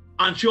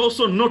 And she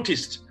also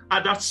noticed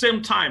at that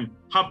same time,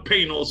 her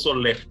pain also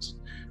left.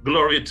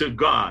 Glory to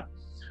God.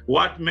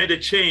 What made a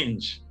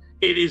change?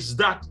 It is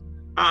that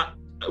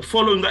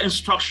following the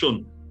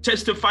instruction,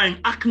 testifying,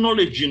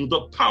 acknowledging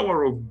the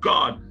power of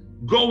God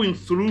going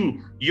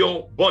through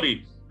your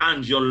body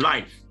and your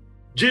life.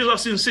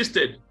 Jesus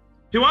insisted.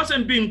 He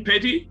wasn't being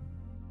petty.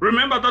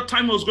 Remember that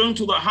time he was going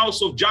to the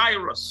house of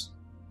Jairus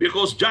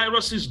because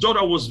Jairus'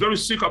 daughter was very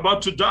sick,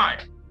 about to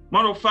die.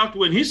 Matter of fact,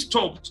 when he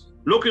stopped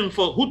looking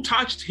for who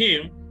touched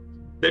him,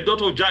 the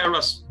daughter of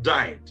Jairus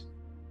died.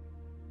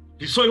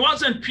 So he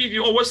wasn't petty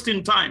or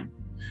wasting time.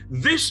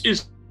 This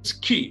is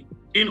key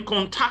in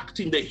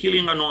contacting the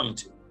healing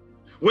anointing.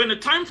 When the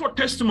time for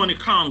testimony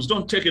comes,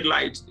 don't take it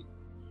lightly.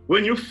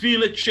 When you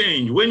feel a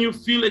change,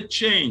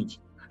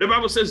 the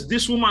Bible says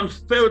this woman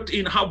felt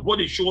in her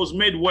body she was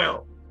made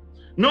well.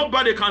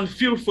 Nobody can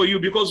feel for you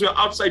because you're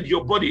outside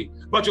your body,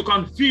 but you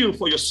can feel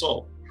for your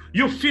soul.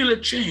 You feel a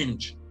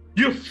change.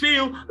 You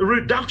feel a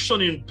reduction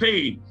in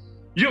pain.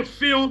 You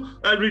feel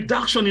a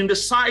reduction in the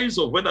size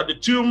of whether the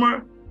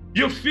tumor.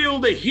 You feel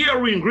the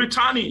hearing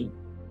returning.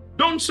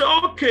 Don't say,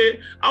 okay,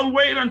 I'll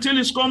wait until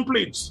it's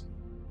complete.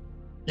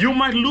 You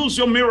might lose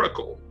your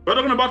miracle. We're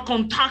talking about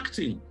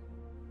contacting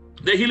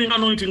the healing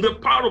anointing. The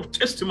power of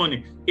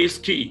testimony is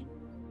key.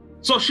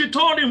 So she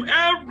told him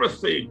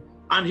everything.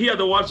 And hear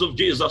the words of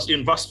Jesus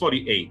in verse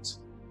 48.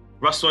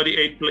 Verse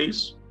 48,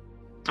 please.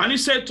 And he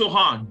said to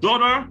her,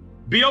 daughter,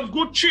 be of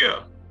good cheer.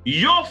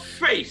 Your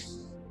faith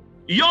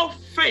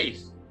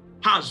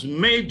has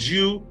made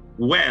you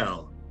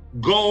well.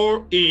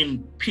 Go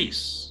in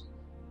peace.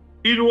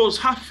 It was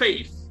her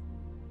faith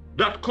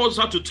that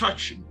caused her to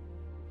touch him.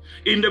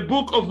 In the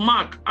book of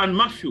Mark and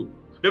Matthew,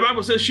 the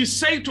Bible says she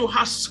said to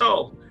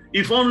herself,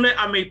 if only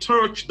I may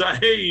touch the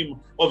hem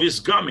of his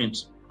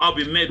garment, I'll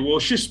be made well.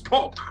 She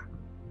spoke.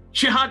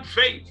 She had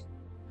faith.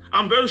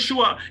 I'm very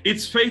sure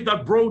it's faith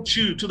that brought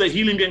you to the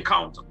healing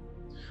encounter.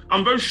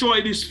 I'm very sure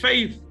it is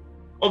faith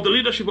of the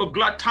leadership of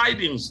Glad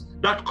Tidings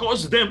that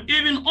caused them,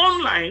 even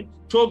online,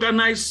 to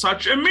organize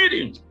such a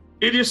meeting.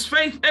 It is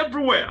faith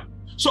everywhere.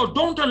 So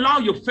don't allow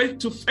your faith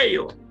to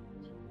fail.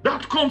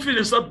 That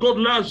confidence that God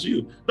loves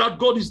you, that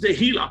God is the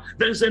healer,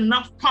 there is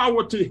enough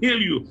power to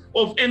heal you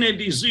of any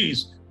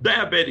disease,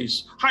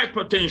 diabetes,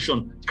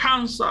 hypertension,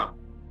 cancer,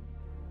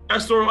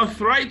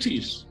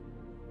 osteoarthritis,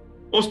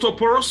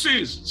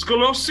 osteoporosis,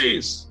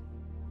 sclerosis,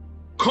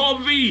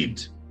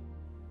 COVID,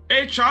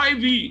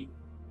 HIV,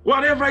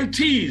 whatever it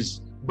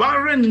is,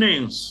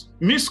 barrenness,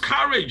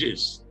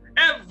 miscarriages,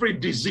 every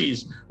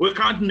disease. We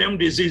can't name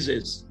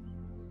diseases.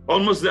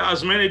 Almost there are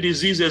as many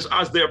diseases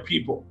as there are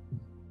people.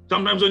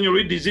 Sometimes when you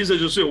read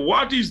diseases, you say,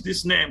 what is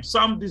this name?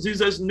 Some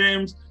diseases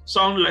names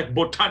sound like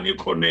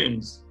botanical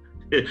names.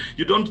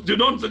 You don't,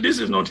 this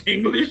is not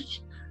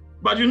English.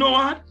 But you know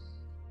what?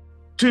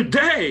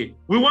 Today,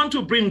 we want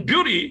to bring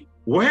beauty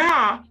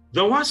where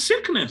there was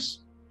sickness,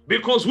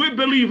 because we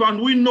believe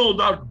and we know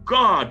that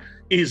God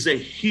is a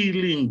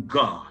healing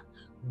God.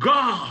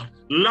 God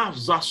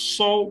loves us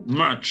so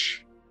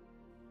much.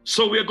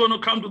 So we are going to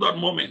come to that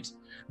moment,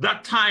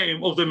 that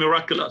time of the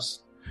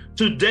miraculous.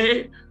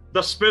 Today,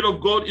 the Spirit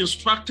of God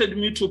instructed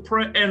me to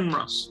pray en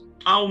masse.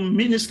 I'll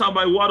minister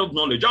by word of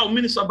knowledge. I'll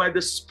minister by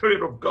the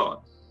Spirit of God.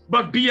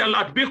 But be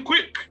alert, be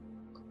quick.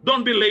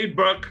 Don't be laid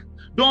back.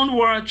 Don't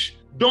watch.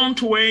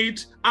 Don't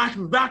wait.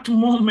 At that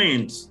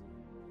moment,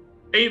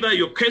 either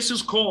your case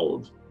is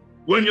called,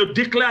 when you're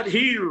declared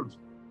healed,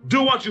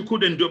 do what you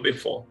couldn't do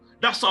before.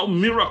 That's how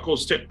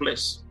miracles take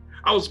place.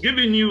 I was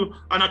giving you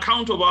an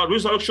account of our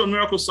Resurrection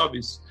Miracle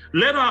Service.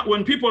 Later,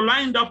 when people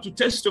lined up to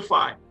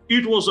testify,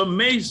 it was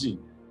amazing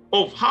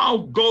of how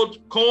God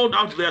called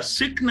out their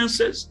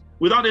sicknesses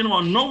without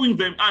anyone knowing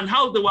them, and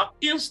how they were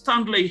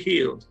instantly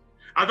healed.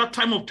 At that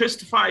time of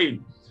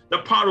testifying, the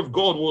power of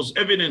God was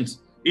evident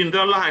in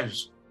their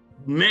lives,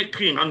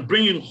 making and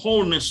bringing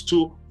wholeness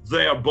to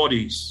their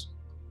bodies.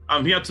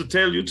 I'm here to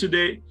tell you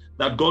today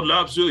that God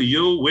loves you.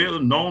 You will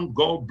not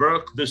go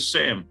back the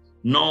same.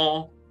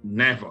 No,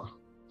 never.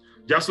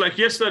 Just like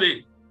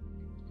yesterday,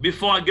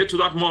 before I get to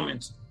that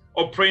moment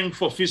of praying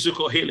for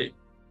physical healing,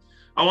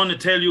 I want to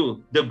tell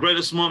you the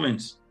greatest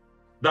moment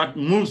that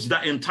moves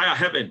the entire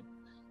heaven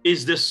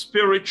is the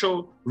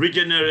spiritual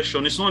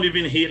regeneration. It's not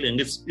even healing.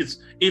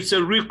 It's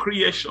a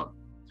recreation.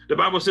 The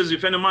Bible says,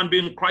 if any man be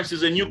in Christ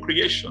is a new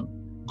creation.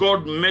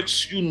 God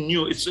makes you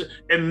new. It's a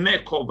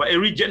makeover, a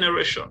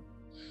regeneration.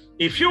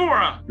 If you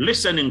are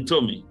listening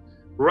to me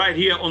right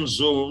here on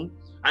Zoom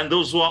and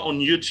those who are on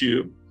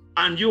YouTube,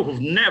 and you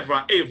have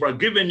never ever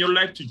given your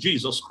life to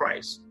Jesus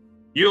Christ,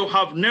 you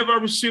have never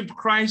received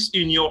Christ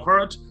in your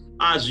heart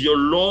as your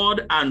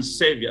Lord and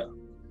Savior,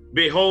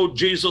 behold,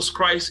 Jesus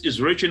Christ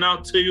is reaching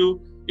out to you,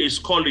 is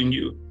calling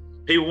you.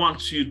 He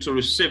wants you to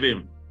receive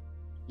him,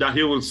 that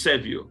he will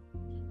save you.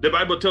 The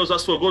Bible tells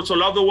us, for God so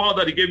loved the world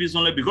that he gave his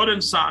only begotten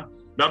Son,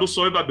 that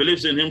whosoever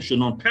believes in him should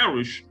not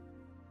perish,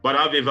 but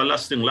have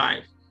everlasting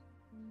life.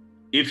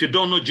 If you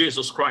don't know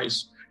Jesus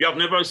Christ, you have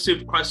never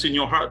received Christ in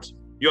your heart,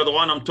 you're the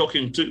one I'm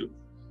talking to.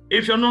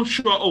 If you're not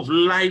sure of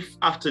life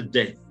after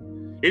death,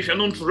 if you're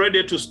not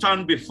ready to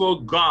stand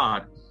before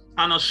God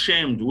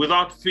unashamed,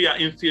 without fear,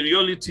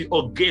 inferiority,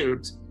 or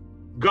guilt,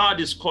 God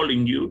is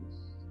calling you.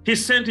 He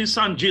sent his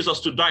Son Jesus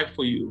to die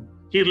for you.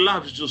 He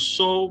loves you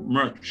so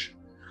much.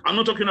 I'm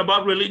not talking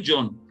about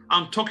religion.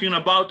 I'm talking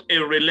about a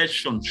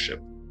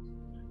relationship.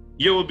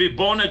 You will be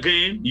born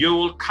again. You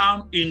will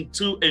come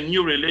into a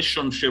new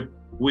relationship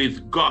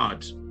with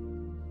God.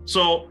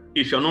 So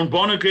if you're not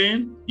born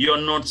again,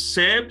 you're not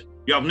saved,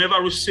 you have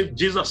never received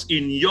Jesus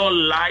in your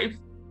life,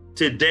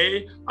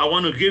 today, I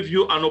want to give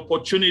you an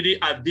opportunity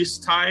at this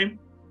time,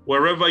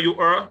 wherever you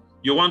are,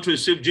 you want to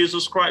receive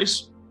Jesus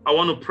Christ. I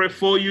want to pray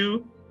for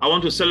you. I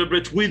want to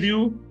celebrate with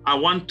you. I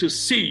want to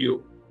see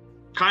you.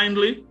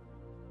 Kindly,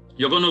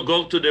 you're going to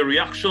go to the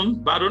reaction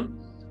button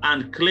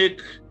and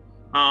click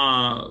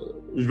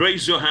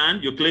raise your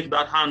hand. You click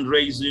that hand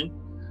raising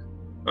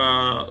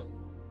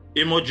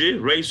emoji,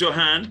 raise your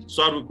hand,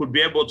 so that we could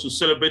be able to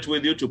celebrate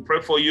with you, to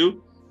pray for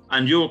you,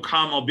 and you'll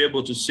come, I'll be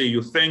able to see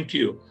you. Thank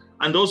you.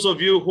 And those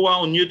of you who are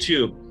on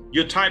YouTube,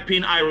 you type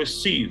in I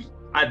receive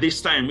at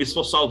this time. It's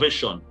for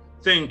salvation.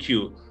 Thank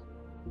you.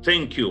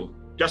 Thank you.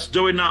 Just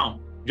do it now.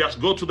 Just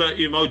go to the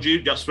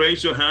emoji, just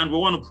raise your hand. We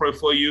want to pray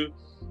for you.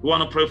 We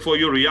want to pray for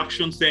your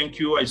reaction. Thank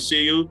you. I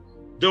see you.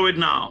 Do it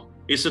now.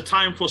 It's a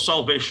time for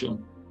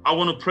salvation. I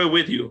want to pray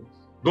with you.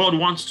 God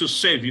wants to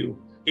save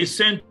you. He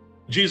sent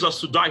Jesus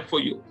to die for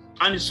you.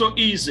 And it's so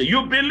easy.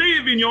 You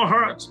believe in your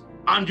heart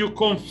and you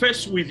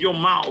confess with your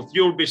mouth,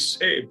 you'll be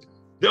saved.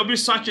 There'll be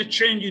such a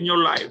change in your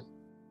life.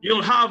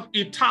 You'll have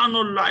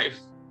eternal life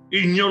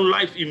in your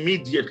life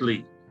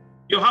immediately.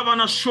 You'll have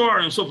an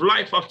assurance of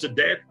life after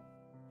death.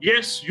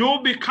 Yes,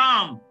 you'll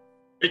become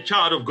a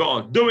child of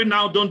God. Do it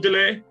now. Don't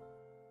delay.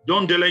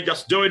 Don't delay.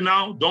 Just do it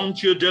now.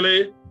 Don't you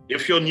delay.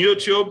 If you're on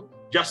YouTube,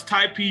 just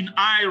type in,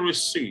 I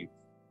receive.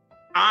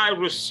 I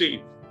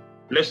receive.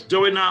 Let's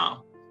do it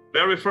now.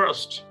 Very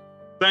first.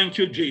 Thank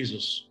you,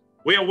 Jesus.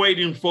 We are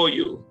waiting for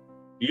you.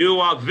 You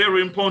are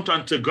very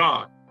important to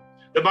God.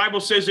 The Bible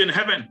says in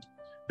heaven,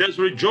 there's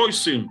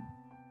rejoicing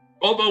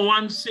over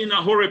one sinner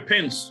who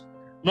repents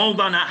more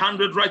than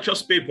 100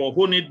 righteous people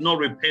who need no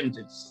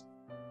repentance.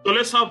 So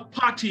let's have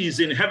parties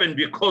in heaven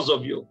because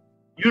of you.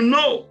 You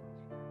know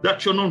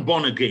that you're not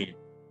born again.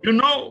 You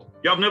know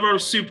you have never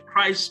received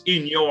Christ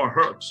in your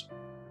heart.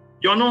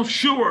 You're not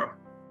sure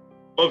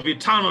of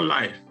eternal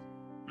life.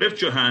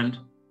 Lift your hand,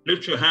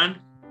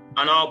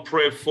 and I'll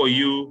pray for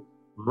you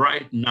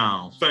right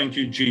now. Thank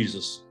you,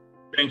 Jesus.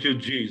 Thank you,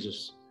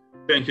 Jesus.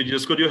 Thank you,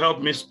 Jesus. Could you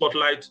help me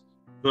spotlight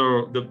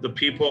the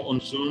people on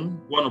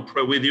Zoom? I want to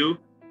pray with you.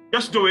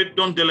 Just do it.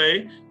 Don't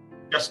delay.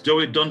 Just do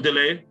it. Don't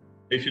delay.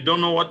 If you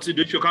don't know what to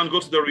do, if you can't go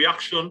to the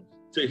reaction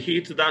to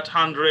hit that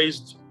hand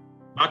raised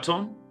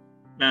button,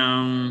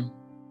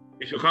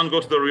 if you can't go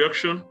to the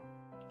reaction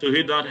to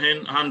hit that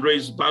hand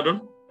raised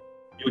button,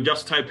 you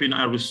just type in,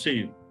 I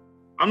receive.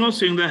 I'm not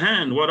seeing the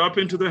hand. What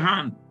happened to the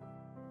hand?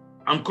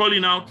 I'm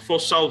calling out for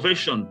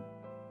salvation.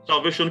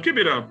 Salvation. Keep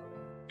it up.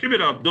 Keep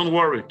it up. Don't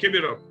worry. Keep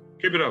it up.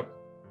 Keep it up.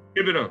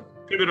 Keep it up.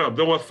 Keep it up.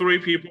 There were 3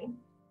 people.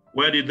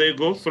 Where did they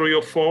go? 3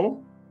 or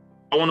 4?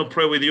 I want to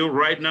pray with you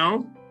right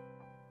now.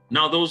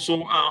 Now, those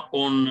who are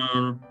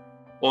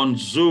on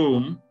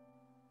Zoom,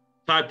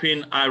 type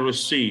in, I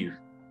receive.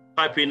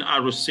 Type in, I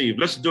receive.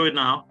 Let's do it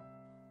now.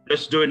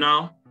 Let's do it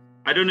now.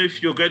 I don't know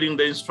if you're getting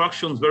the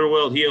instructions very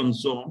well here on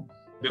Zoom,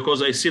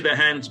 because I see the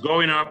hands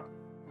going up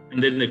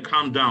and then they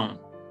come down.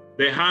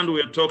 The hand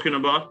we are talking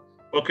about,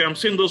 okay, I'm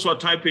seeing those who are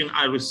typing,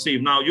 I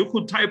receive. Now, you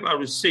could type, I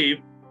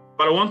receive,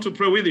 but I want to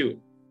pray with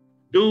you.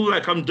 Do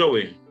like I'm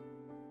doing.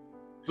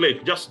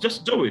 Click,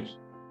 just do it.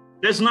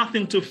 There's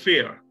nothing to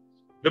fear.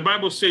 The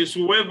Bible says,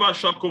 whoever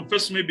shall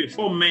confess me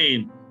before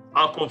men,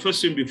 I'll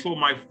confess him before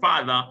my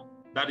Father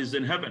that is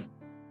in heaven.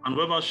 And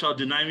whoever shall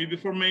deny me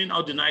before men,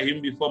 I'll deny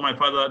him before my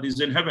Father that is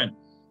in heaven.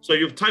 So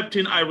you've typed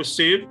in, I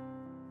receive.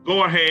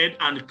 Go ahead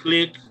and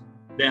click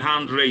the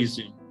hand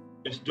raising.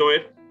 Let's do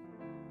it.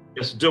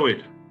 Let's do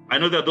it. I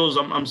know that those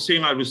I'm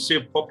seeing I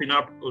receive popping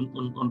up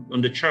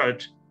on the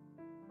chart.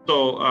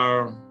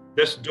 So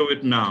let's do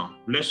it now.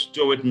 Let's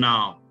do it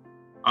now.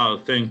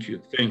 Thank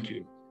you. Thank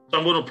you. So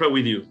I'm going to pray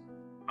with you.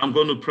 I'm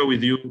going to pray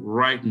with you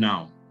right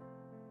now.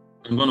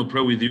 I'm going to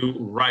pray with you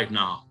right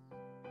now.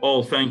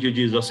 Oh, thank you,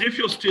 Jesus. If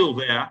you're still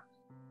there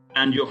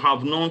and you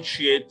have not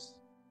yet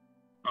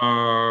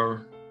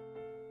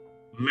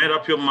made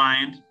up your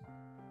mind,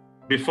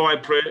 before I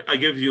pray, I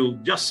give you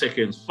just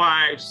seconds,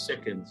 5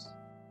 seconds.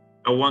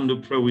 I want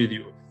to pray with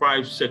you.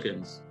 5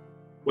 seconds.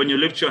 When you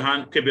lift your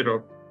hand, keep it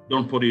up.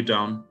 Don't put it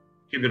down.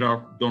 Keep it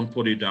up. Don't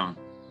put it down.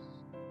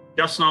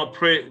 Just now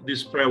pray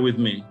this prayer with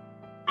me.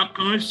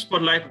 Can you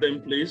spotlight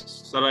them, please,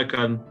 so that I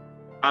can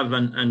have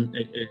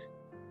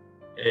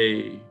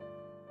a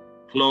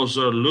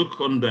closer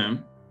look on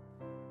them?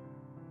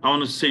 I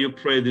want to see you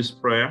pray this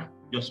prayer.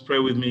 Just pray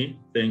with me.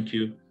 Thank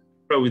you.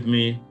 Pray with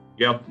me.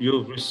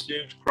 You've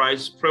received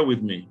Christ. Pray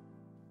with me.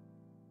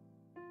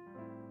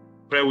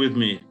 Pray with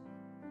me.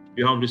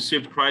 You have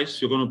received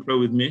Christ. You're going to pray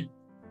with me.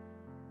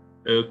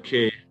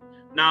 Okay.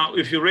 Now,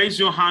 if you raise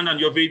your hand and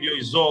your video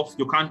is off,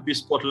 you can't be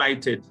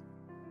spotlighted.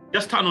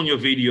 Just turn on your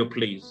video,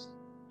 please.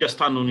 Just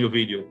turn on your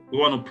video. We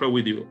want to pray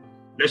with you.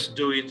 Let's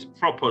do it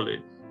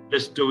properly.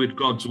 Let's do it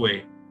God's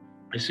way.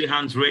 I see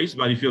hands raised,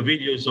 but if your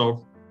video is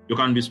off, you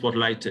can't be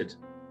spotlighted.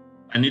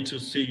 I need to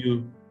see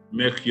you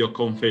make your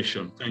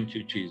confession. Thank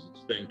you, Jesus.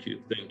 Thank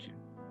you. Thank you.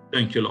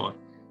 Thank you, Lord.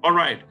 All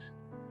right.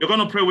 You're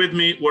going to pray with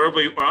me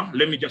wherever you are.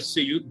 Let me just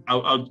see you.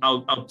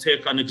 I'll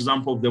take an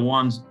example of the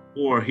ones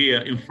who are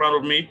here in front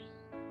of me.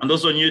 And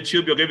those on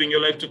YouTube, you're giving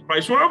your life to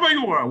Christ. Wherever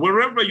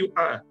you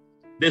are,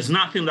 there's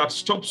nothing that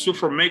stops you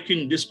from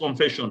making this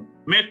confession.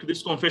 Make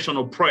this confession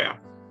of prayer.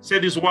 Say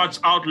these words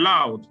out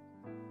loud.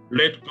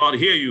 Let God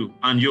hear you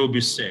and you'll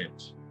be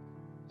saved.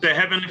 Say,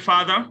 Heavenly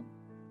Father,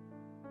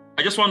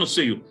 I just want to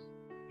see you.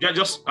 I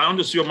want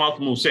to see your mouth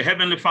move. Say,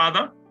 Heavenly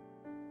Father,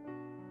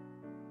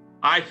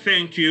 I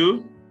thank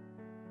you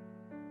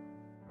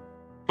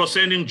for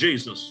sending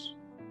Jesus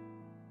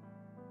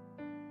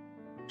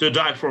to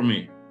die for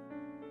me.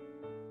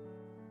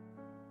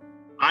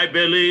 I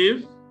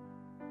believe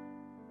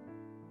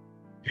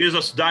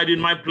Jesus died in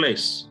my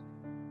place.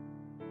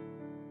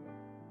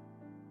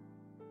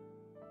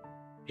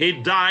 He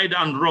died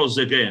and rose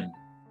again.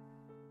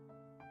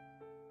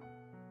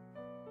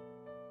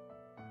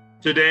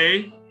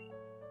 Today,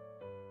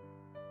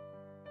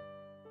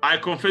 I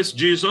confess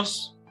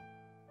Jesus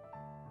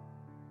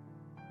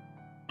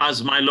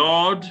as my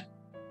Lord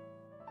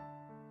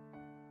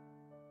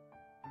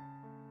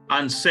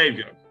and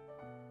Savior.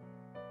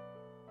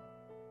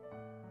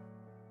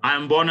 I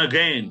am born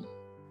again.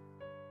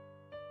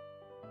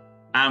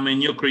 I am a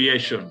new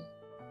creation.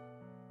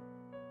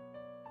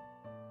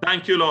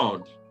 Thank you,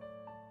 Lord.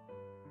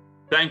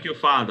 Thank you,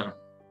 Father.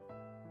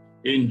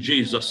 In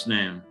Jesus'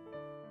 name,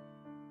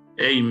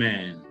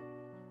 amen.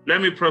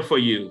 Let me pray for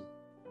you.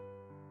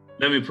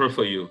 Let me pray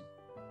for you.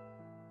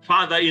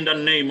 Father, in the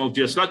name of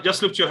Jesus,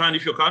 just lift your hand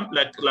if you can,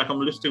 like I'm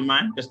lifting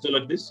mine, just do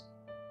like this.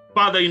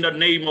 Father, in the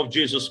name of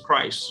Jesus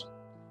Christ,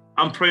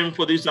 I'm praying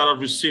for these that have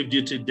received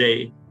you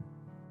today.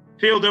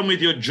 Fill them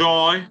with your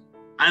joy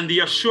and the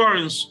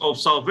assurance of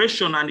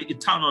salvation and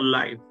eternal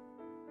life.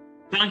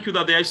 Thank you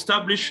that they are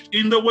established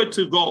in the way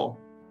to go.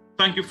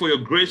 Thank you for your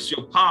grace,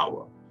 your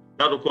power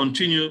that will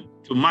continue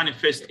to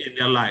manifest in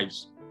their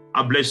lives.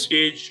 I bless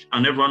each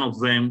and every one of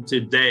them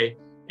today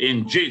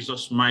in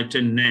Jesus'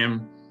 mighty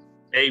name.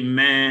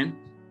 Amen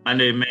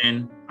and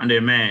amen and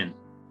amen.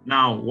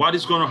 Now, what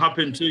is going to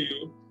happen to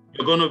you?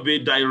 You're going to be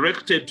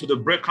directed to the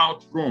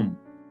breakout room.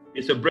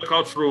 It's a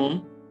breakout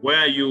room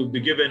where you'll be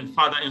given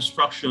further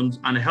instructions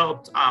and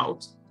helped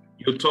out.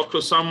 You talk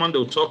to someone,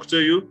 they'll talk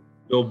to you.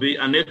 There'll be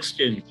an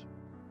exchange.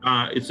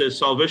 It's a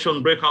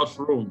salvation breakout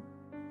room.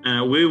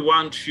 We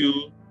want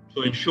you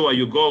to ensure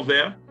you go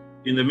there.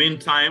 In the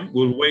meantime,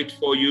 we'll wait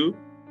for you.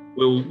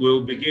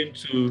 We'll begin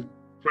to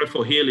pray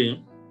for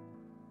healing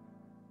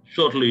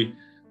shortly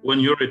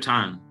when you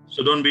return.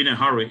 So don't be in a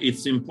hurry.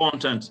 It's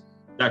important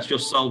that your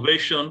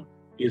salvation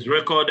is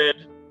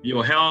recorded,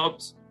 you're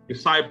helped,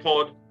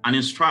 discipled, and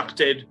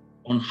instructed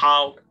on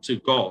how to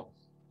go.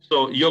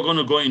 So you're going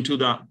to go into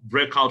the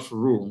breakout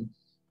room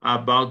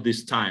about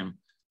this time.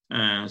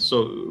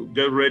 So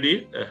get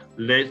ready.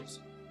 Let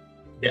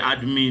the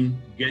admin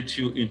get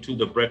you into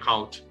the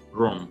breakout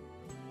room.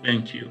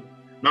 Thank you.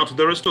 Now to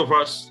the rest of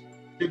us,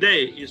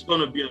 today is going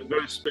to be a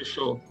very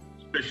special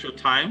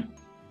time.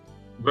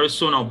 Very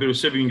soon I'll be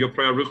receiving your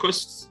prayer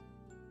requests.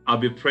 I'll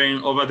be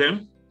praying over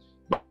them.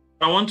 But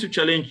I want to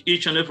challenge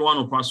each and every one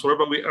of us,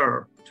 wherever we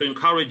are, to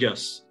encourage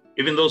us,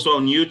 even those who are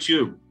on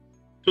YouTube,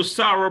 to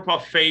stir up our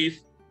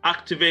faith,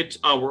 activate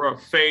our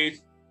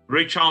faith,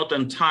 reach out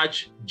and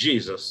touch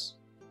Jesus.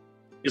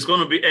 It's going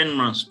to be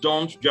endless.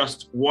 Don't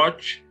just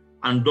watch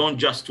and don't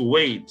just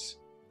wait.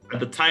 At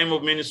the time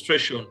of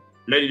ministration,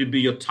 let it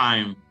be your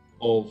time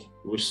of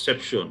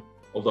reception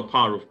of the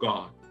power of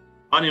God.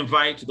 I'll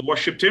invite the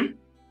worship team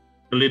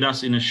to lead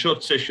us in a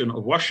short session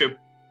of worship,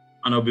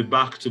 and I'll be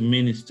back to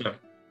minister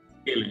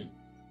healing.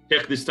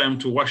 Take this time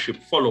to worship,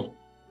 follow,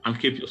 and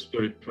keep your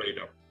spirit prayed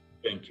up.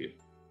 Thank you.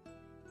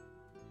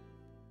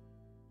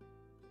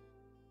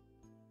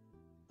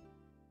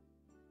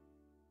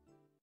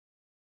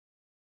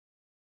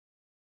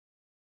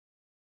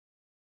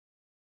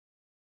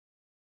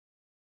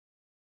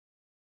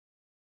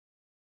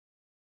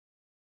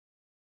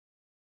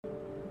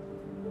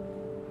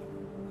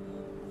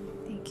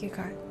 Thank you,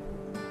 God.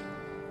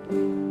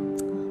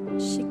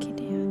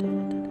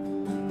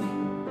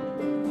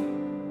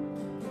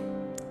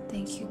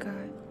 Thank you,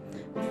 God.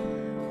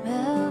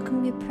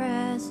 Welcome your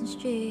presence,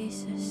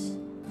 Jesus.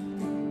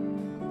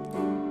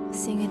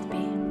 Sing it,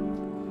 me.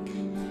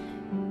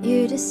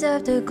 You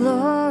deserve the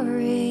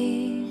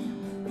glory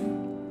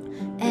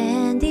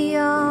and the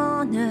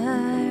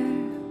honor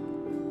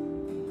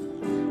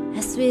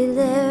as we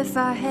lift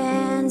our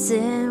hands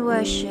in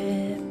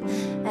worship,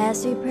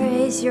 as we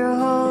praise your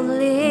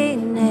holy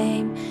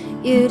name.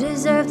 You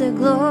deserve the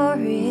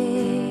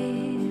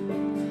glory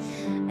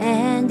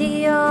and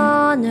the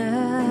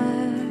honor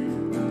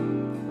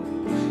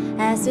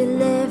as we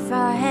lift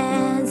our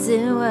hands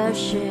in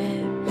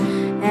worship,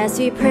 as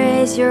we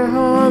praise your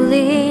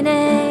holy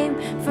name.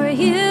 For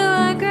you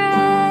are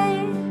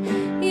great,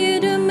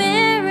 you do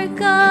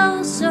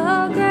miracles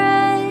so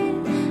great.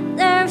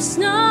 There's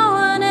no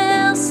one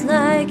else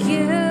like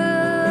you.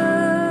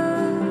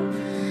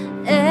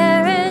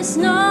 There is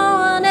no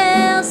one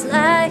else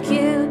like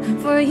you.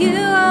 For you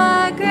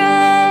are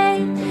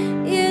great,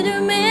 you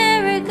do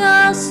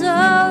miracles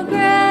so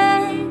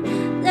great.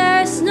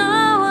 There's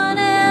no one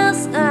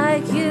else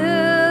like you.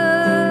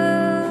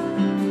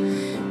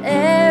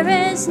 There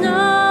is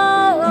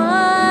no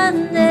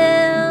one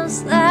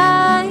else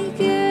like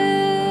you.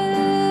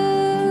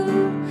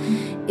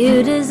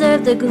 You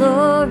deserve the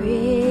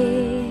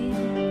glory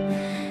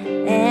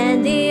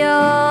and the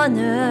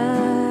honor,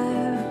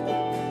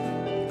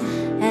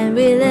 and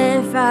we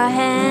lift our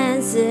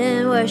hands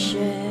in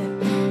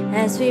worship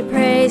as we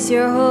praise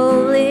your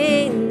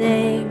holy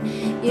name.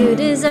 You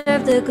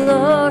deserve the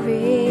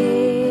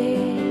glory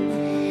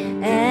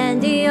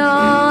and the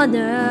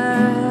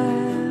honor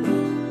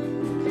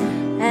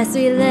as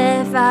we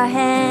lift our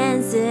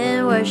hands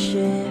in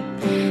worship,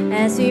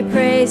 as we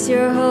praise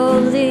your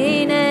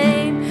holy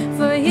name.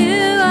 For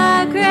you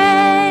are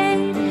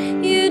great,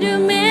 you do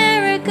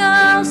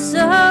miracles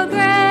so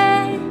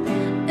great.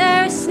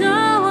 There's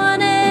no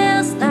one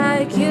else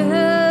like you.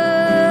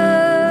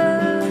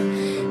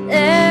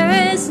 There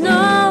is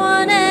no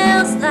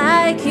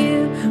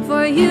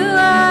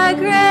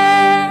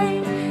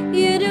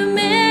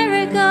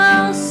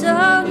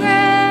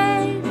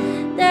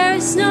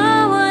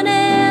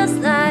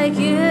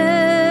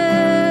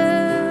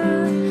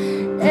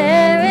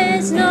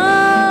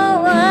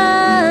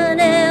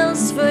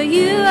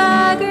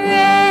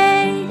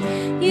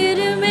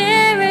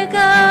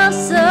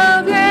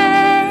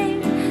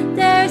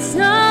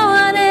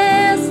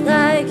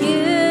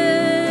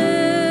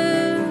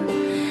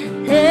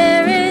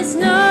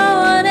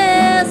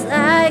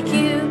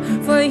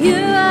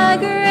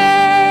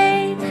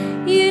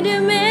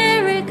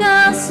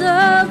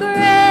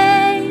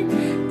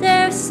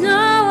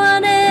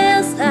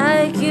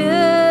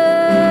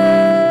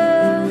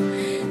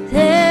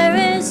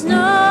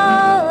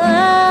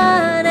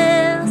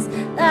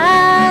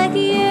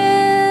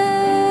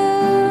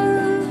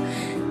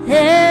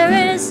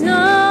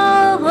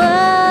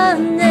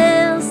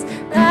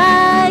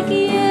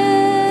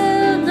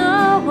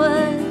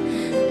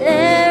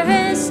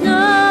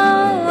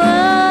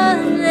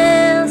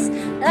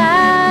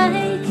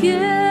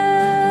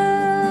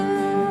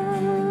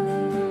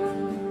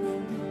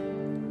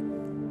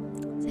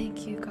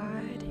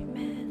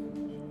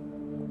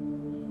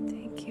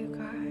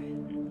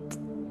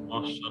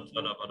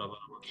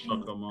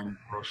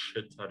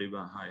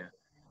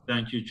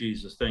Thank you,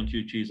 Jesus. Thank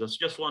you, Jesus.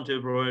 Just want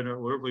everyone,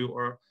 wherever you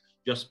are,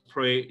 just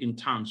pray in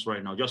tongues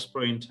right now. Just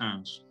pray in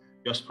tongues.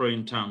 Just pray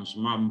in tongues.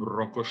 Mam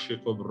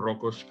rokoshiko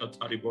brokoshka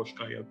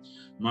tariboshkaya.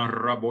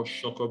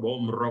 Maraboshoko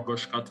bom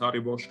rokoshka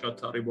tariboshka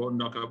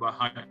taribondaka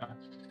bahaya.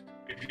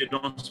 If you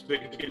don't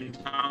speak in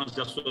tongues,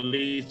 just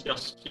release,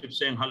 just keep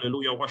saying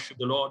hallelujah, worship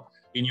the Lord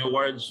in your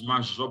words.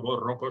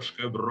 Mazobo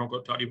rokoshke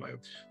broko taribaya.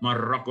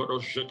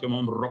 Marakodoshke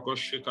mom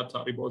rokoshika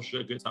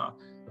tariboshketa.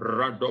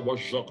 Radobo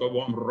shoko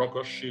bom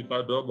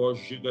rokoshika dobo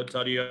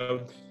jigataria.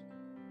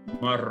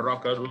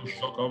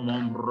 Marakarushoko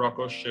mom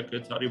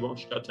rokoshke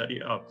tariboshka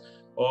taria.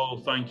 Oh,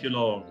 thank you,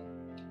 Lord.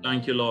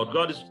 Thank you, Lord.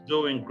 God is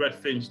doing great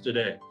things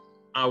today.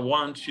 I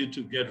want you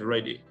to get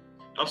ready.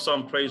 I have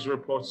some praise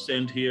reports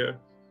sent here.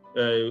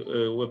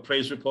 With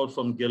praise report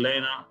from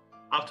Galena.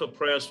 After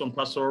prayers from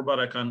Pastor Robert,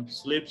 I can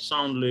sleep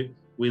soundly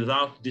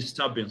without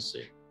disturbance,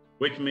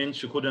 which means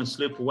she couldn't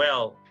sleep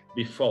well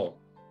before.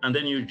 And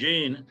then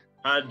Eugene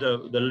had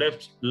the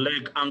left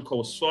leg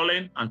ankle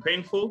swollen and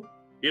painful.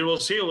 It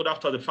was healed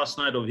after the first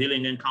night of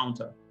healing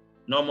encounter.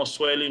 No more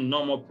swelling,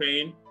 no more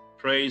pain.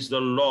 Praise the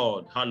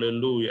Lord.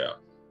 Hallelujah.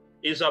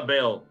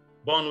 Isabel,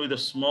 born with a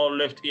small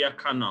left ear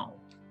canal,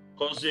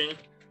 causing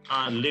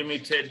a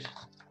limited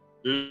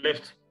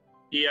left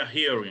ear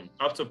hearing.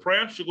 After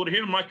prayer, she could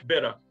hear much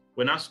better.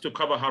 When asked to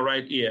cover her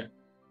right ear,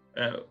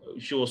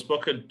 she was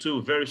spoken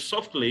to very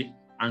softly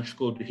and she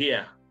could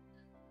hear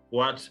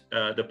what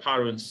the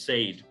parents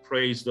said.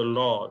 Praise the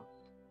Lord.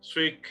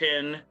 Sweet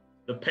Ken,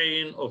 the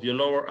pain of your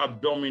lower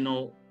abdomen,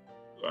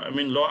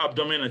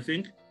 I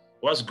think,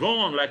 was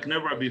gone like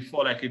never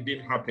before, like it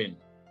didn't happen.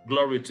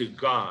 Glory to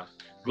God.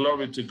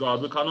 Glory to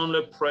God. We can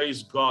only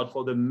praise God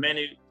for the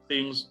many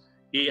things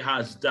He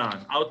has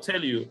done. I'll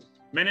tell you,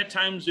 many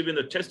times even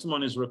the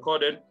testimonies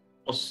recorded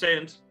or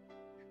sent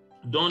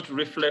don't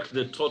reflect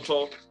the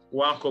total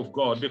work of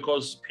God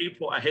because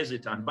people are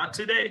hesitant. But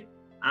today,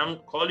 I'm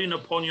calling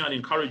upon you and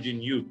encouraging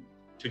you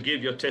to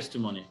give your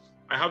testimony.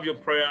 I have your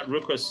prayer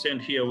requests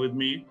sent here with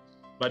me,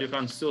 but you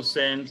can still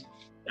send.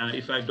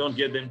 If I don't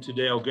get them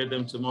today, I'll get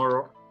them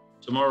tomorrow.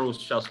 Tomorrow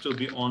shall still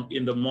be on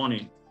in the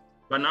morning.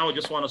 But now I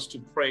just want us to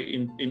pray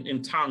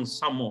in tongues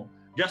some more.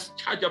 Just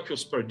charge up your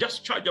spirit.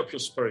 Just charge up your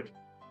spirit.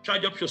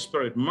 Charge up your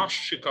spirit.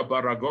 Mashika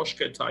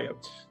baragoshke taya.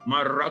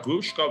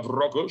 Maragushka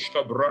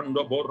vrogoshka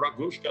brando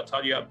boragushka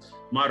taya.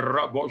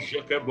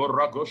 Maraboshke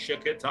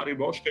boragoshke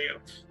tariboshke.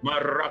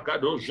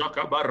 Maragado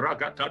jaka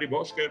baraga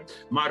tariboshke.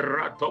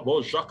 Marato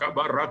bojaka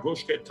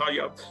baragoshke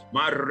taya.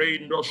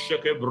 Marindo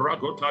sheke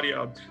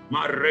bragotaria.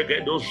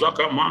 Maregedo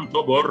jaka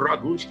manto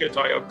boragushke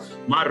taya.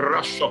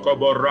 Marashoko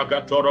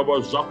boraga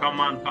torobo jaka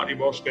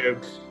mantariboshke.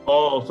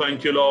 Oh,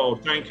 thank you,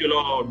 Lord. Thank you,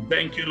 Lord.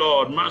 Thank you,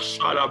 Lord.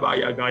 Mashala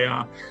baya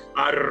gaya.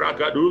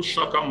 Aragadu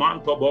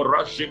shakamanto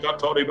borashika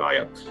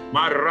toribaya.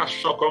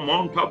 Marashoko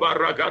monta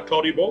baraga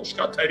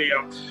boshka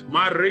teria.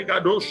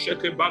 Marigado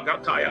sheke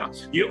bagataya.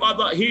 You are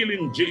the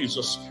healing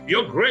Jesus.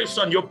 Your grace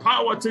and your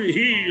power to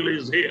heal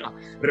is here.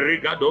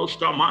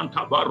 Rigadoshka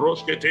manta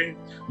baroshkete.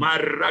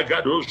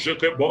 Maragado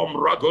sheke bom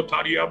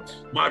ragotaria.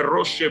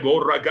 Maroshe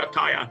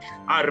boragataya.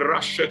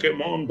 Arasheke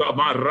monda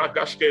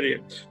maragashkere.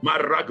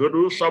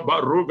 Maragadusha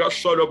baruga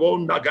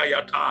solobonda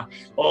gayata.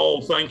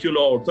 Oh, thank you,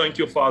 Lord. Thank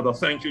you, Father.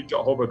 Thank you,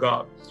 Jehovah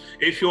God.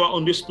 If you are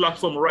on this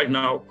platform right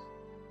now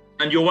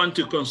and you want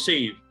to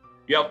conceive,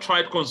 you have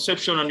tried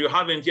conception and you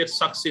haven't yet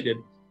succeeded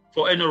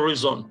for any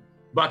reason,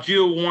 but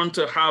you want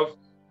to have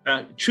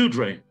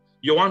children,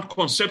 you want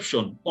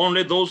conception,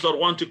 only those that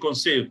want to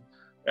conceive.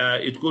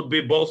 It could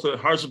be both a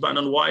husband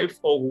and wife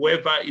or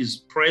whoever is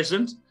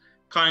present.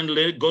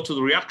 Kindly go to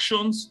the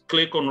reactions,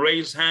 click on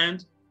raise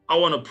hand. I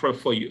want to pray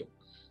for you.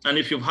 And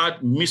if you've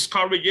had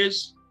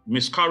miscarriages,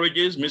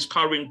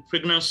 miscarrying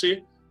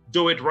pregnancy,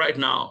 do it right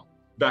now.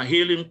 The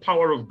healing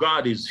power of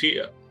God is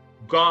here.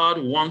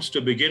 God wants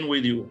to begin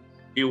with you.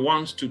 He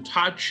wants to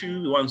touch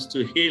you. He wants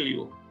to heal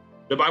you.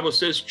 The Bible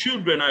says,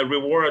 children are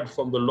reward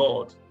from the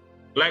Lord.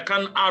 Like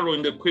an arrow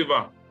in the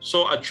quiver,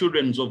 so are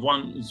children of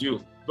one's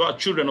youth.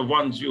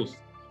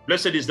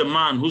 Blessed is the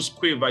man whose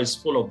quiver is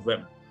full of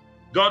them.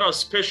 God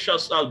has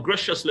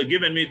graciously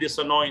given me this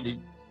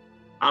anointing.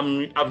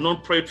 I've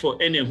not prayed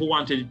for any who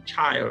wanted a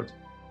child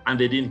and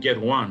they didn't get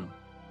one.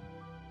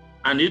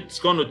 And it's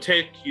going to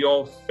take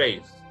your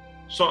faith.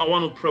 So I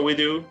want to pray with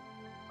you.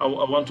 I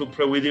want to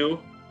pray with you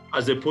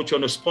as they put you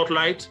on the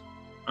spotlight.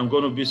 I'm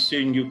going to be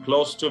seeing you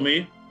close to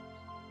me.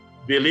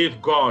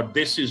 Believe God,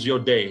 this is your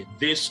day.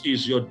 This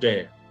is your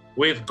day.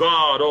 With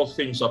God, all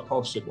things are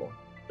possible.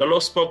 The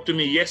Lord spoke to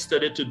me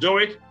yesterday to do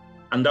it,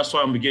 and that's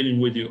why I'm beginning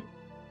with you.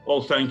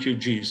 Oh, thank you,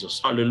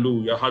 Jesus.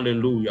 Hallelujah,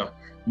 hallelujah.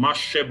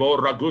 Mashebo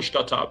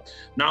ragushkata.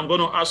 Now I'm going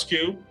to ask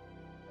you,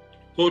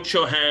 put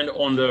your hand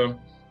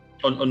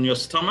on your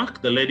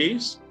stomach, the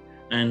ladies,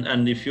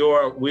 and if you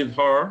are with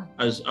her,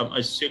 as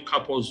I see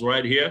couples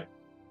right here,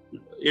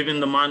 even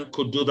the man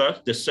could do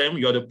that, the same.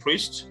 You're the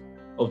priest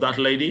of that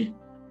lady.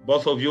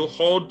 Both of you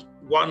hold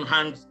your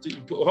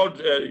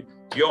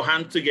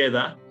hand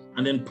together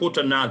and then put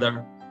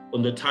another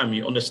on the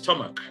tummy, on the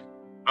stomach.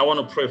 I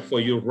want to pray for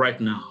you right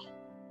now.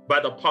 By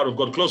the power of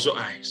God, close your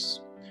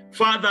eyes.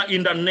 Father,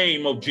 in the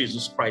name of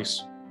Jesus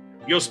Christ,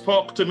 you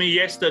spoke to me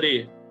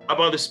yesterday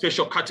about the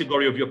special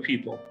category of your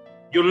people.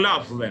 You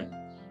love them.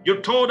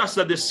 You told us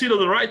that the seed of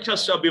the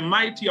righteous shall be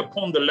mighty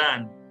upon the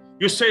land.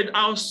 You said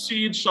our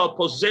seed shall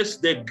possess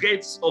the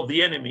gates of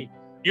the enemy.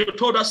 You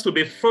told us to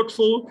be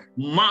fruitful,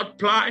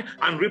 multiply,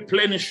 and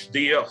replenish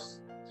the earth.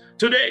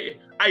 Today,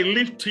 I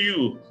lift to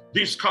you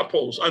these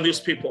couples and these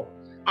people.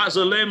 As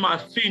I lay my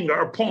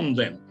finger upon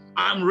them,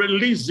 I'm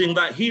releasing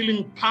that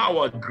healing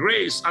power,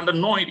 grace, and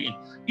anointing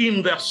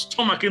in their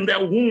stomach, in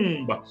their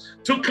womb,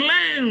 to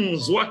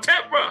cleanse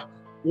whatever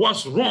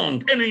was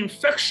wrong, any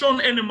infection,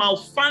 any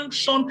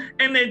malfunction,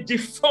 any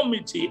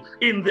deformity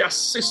in their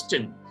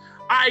system.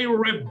 I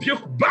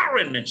rebuke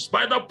barrenness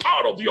by the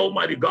power of the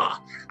Almighty God.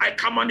 I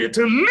command you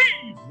to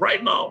leave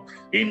right now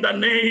in the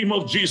name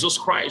of Jesus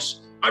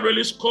Christ. I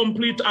release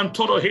complete and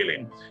total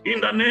healing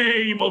in the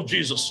name of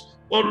Jesus.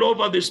 All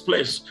over this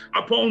place,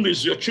 upon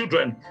these your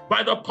children,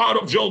 by the power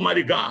of the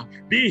Almighty God,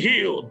 be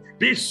healed,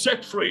 be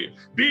set free,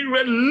 be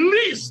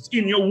released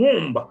in your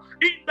womb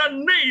in the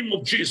name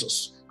of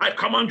Jesus. I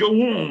command your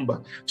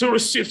womb to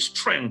receive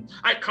strength.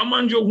 I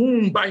command your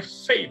womb by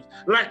faith,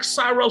 like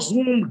Sarah's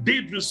womb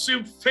did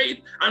receive faith,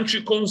 and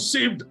she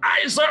conceived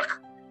Isaac.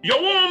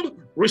 Your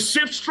womb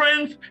received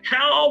strength,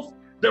 health,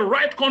 the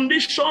right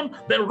condition,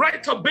 the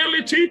right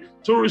ability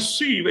to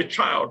receive a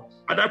child.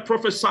 And I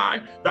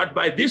prophesy that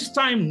by this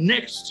time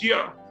next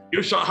year,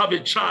 you shall have a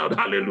child.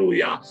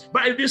 Hallelujah.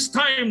 By this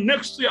time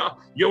next year,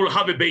 you will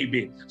have a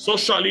baby. So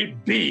shall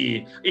it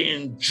be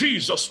in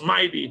Jesus'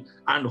 mighty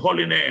and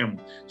holy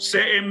name.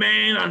 Say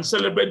amen and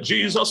celebrate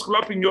Jesus.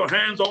 Clapping your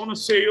hands. I want to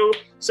say you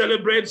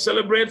celebrate,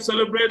 celebrate,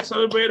 celebrate,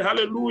 celebrate.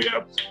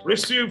 Hallelujah.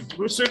 Receive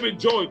it,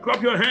 joy.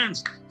 Clap your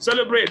hands.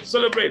 Celebrate,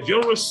 celebrate.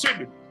 You'll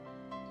receive it.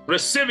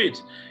 Receive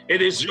it.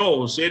 It is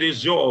yours. It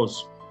is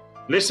yours.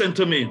 Listen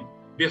to me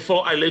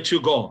before I let you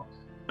go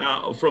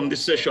from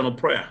this session of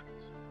prayer.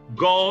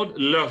 God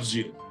loves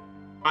you.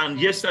 And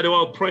yesterday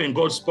while praying,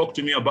 God spoke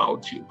to me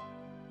about you.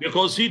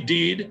 Because he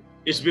did,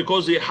 it's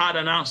because he had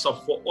an answer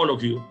for all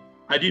of you.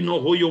 I didn't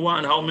know who you are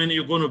and how many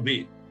you're going to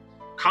be.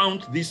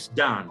 Count this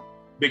down.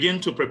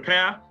 Begin to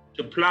prepare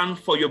to plan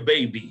for your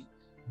baby.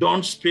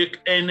 Don't speak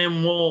any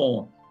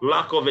more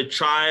lack of a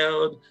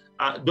child.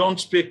 Don't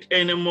speak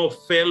any more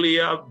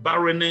failure,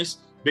 barrenness.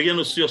 Begin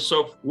to see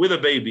yourself with a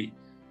baby.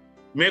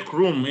 Make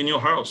room in your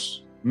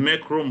house.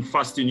 Make room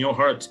fast in your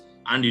heart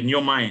and in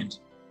your mind.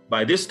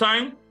 By this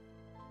time,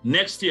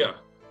 next year,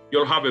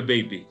 you'll have a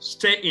baby.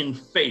 Stay in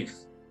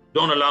faith.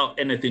 Don't allow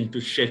anything to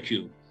shake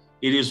you.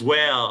 It is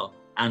well,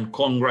 and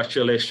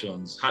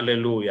congratulations.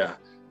 Hallelujah.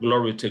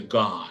 Glory to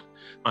God.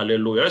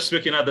 Hallelujah. Let's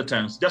speak in other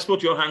tongues. Just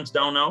put your hands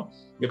down now.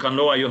 You can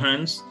lower your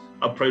hands.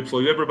 I prayed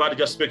for you. Everybody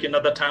just speak in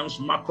other tongues.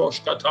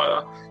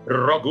 Makoshkata,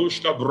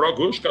 Ragushka,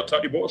 Bragushka,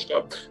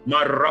 Tadiboshka,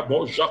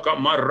 Marabojaka,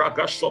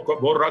 Maragashoko,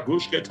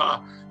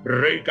 Boragushketa,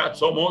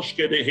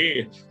 Rekatsomoshke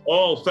dehe.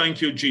 Oh,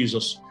 thank you,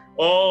 Jesus.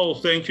 Oh,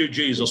 thank you,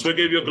 Jesus. We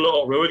give you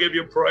glory. We give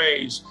you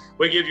praise.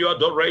 We give you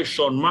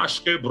adoration.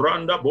 Mashke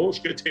branda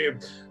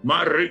boshkete.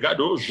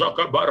 Marigado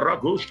jaka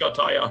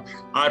baragushkataya.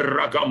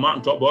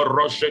 Aragamanto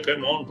borosheke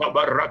monta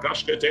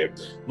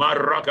barakashkete.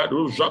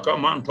 Maragado jaka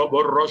manto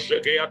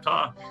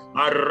boroshekeata.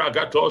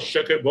 Aragato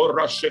sheke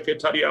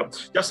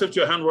borasheketaria. Just lift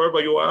your hand wherever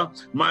you are.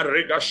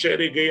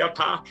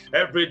 Marigasherigeata.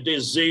 Every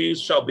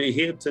disease shall be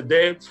healed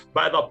today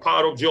by the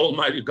power of the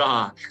Almighty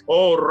God.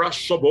 Oh,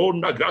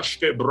 Rashabonda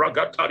gashke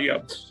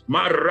bragataria.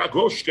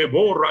 Maragoshke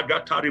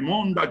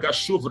boragatarimonda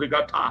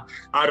gasuvrigata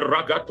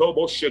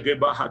aragatoboshke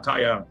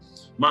bahataya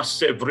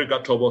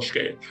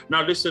masevrigatoboshke.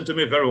 Now listen to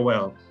me very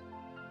well.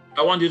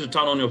 I want you to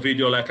turn on your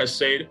video. Like I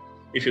said,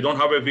 if you don't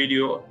have a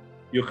video,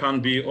 you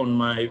can't be on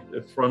my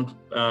front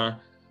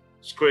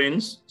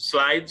screens,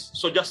 slides.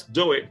 So just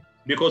do it,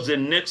 because the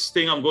next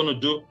thing I'm going to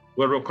do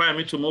will require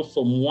me to move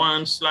from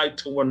one slide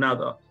to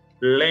another,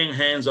 laying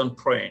hands and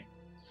praying.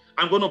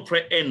 I'm going to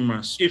pray en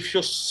masse. If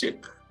you're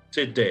sick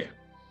today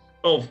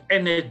of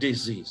any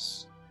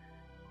disease,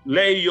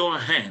 lay your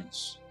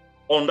hands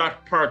on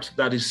that part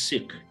that is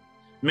sick.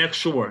 Make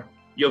sure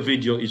your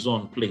video is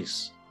on,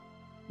 please.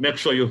 Make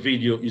sure your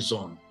video is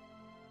on,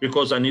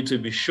 because I need to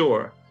be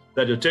sure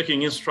that you're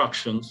taking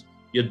instructions,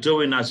 you're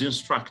doing as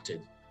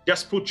instructed.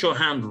 Just put your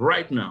hand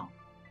right now.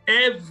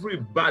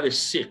 Everybody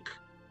sick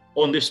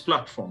on this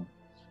platform,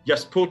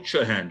 just put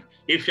your hand.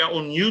 If you're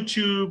on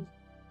YouTube,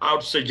 I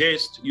would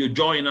suggest you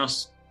join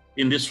us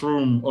in this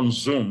room on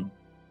Zoom.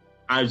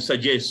 I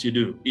suggest you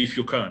do, if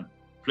you can,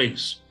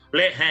 please.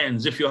 Lay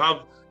hands. If you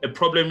have a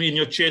problem in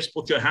your chest,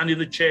 put your hand in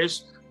the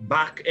chest,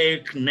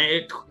 backache,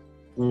 neck,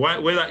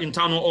 whether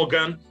internal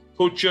organ,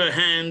 put your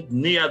hand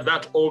near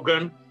that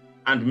organ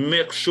and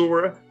make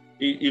sure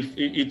if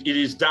it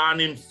is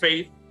done in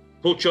faith.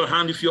 Put your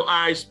hand, if your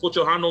eyes, put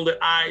your hand on the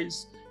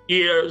eyes,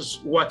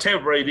 ears,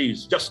 whatever it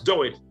is, just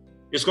do it.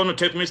 It's going to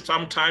take me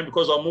some time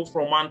because I'll move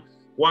from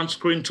one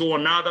screen to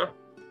another,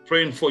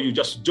 praying for you.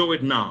 Just do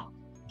it now.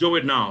 Do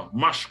it now.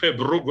 Mashke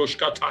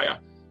brugoshkataya.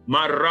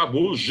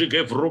 Marabu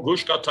jige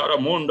vrugushka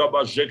taramonda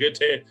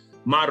bazegete.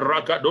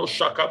 Maragado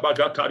shaka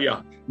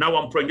bagataria. Now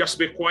I'm praying. Just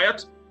be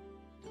quiet.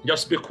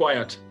 Just be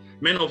quiet.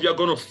 Many of you are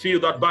going to feel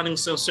that burning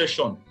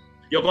sensation.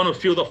 You're going to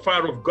feel the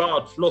fire of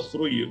God flow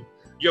through you.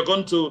 You're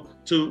going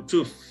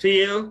to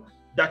feel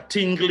that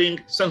tingling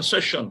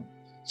sensation.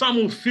 Some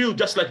will feel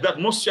just like that.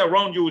 Most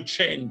around you will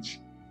change.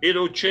 It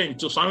will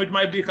change. To some it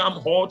might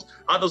become hot.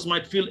 Others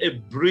might feel a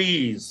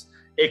breeze,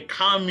 a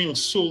calming,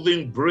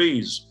 soothing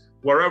breeze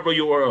wherever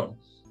you are.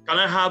 Can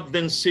I have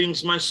 "Then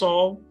Sings My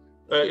Soul"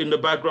 in the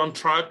background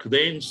track?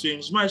 Then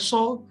sings my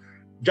soul.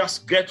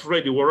 Just get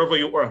ready wherever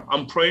you are.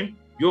 I'm praying.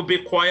 You be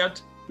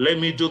quiet. Let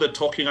me do the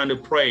talking and the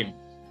praying.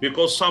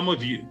 Because some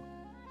of you,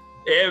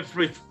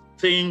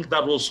 everything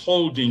that was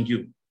holding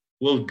you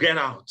will get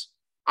out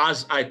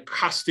as I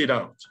cast it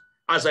out.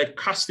 As I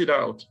cast it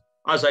out.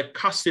 As I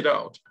cast it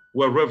out.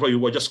 Wherever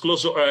you are, just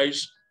close your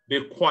eyes,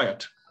 be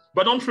quiet.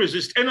 But don't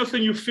resist.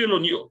 Anything you feel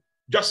on you,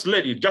 just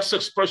let it. Just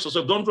express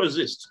yourself. Don't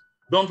resist.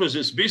 Don't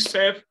resist. Be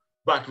safe,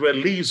 but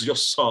release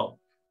yourself.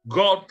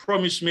 God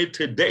promised me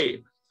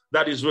today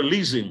that is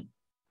releasing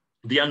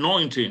the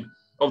anointing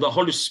of the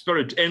Holy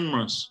Spirit in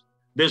us.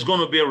 There's going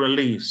to be a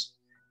release.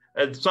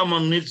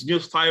 Someone needs new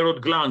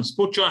thyroid glands.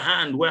 Put your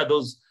hand where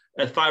those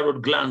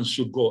thyroid glands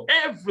should go.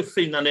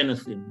 Everything and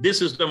anything.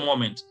 This is the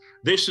moment.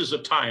 This is the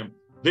time.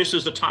 This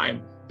is the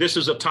time. This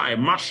is the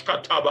time.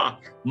 Mashkataba,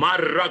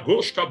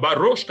 Maragoshka,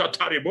 Baroshka,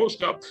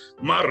 Tariboshka,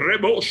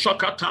 Marebo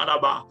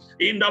Kataraba.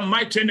 In the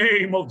mighty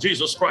name of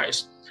Jesus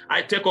Christ,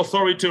 I take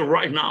authority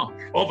right now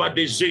over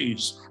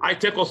disease. I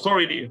take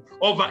authority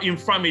over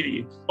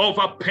infirmity,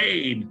 over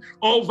pain,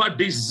 over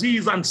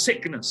disease and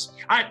sickness.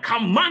 I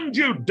command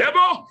you,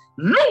 devil,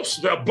 loose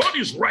their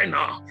bodies right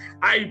now.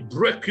 I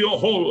break your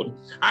hold.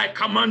 I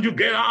command you,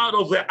 get out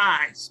of their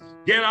eyes,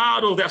 get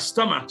out of their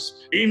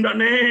stomachs. In the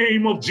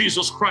name of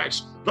Jesus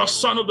Christ, the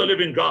Son of the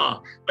living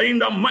God, in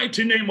the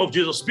mighty name of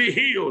Jesus, be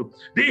healed.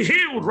 Be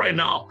healed right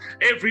now.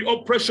 Every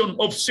oppression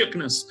of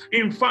sickness,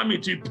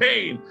 infirmity,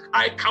 pain,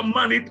 I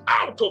command it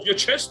out of your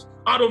chest,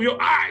 out of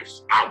your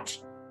eyes, out.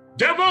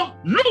 Devil,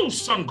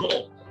 loose and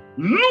go.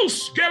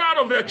 Loose, get out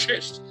of their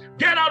chest,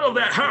 get out of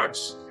their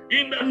hearts.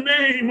 In the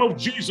name of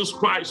Jesus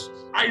Christ,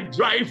 I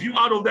drive you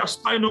out of their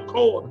spinal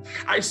cord.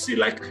 I see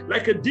like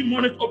a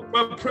demonic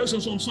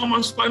presence on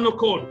someone's spinal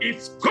cord.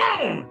 It's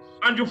gone.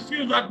 And you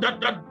feel that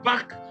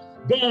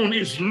backbone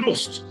is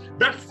loosed.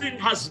 That thing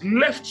has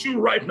left you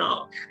right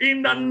now.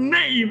 In the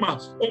name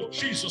of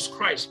Jesus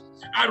Christ,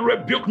 I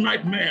rebuke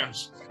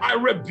nightmares. I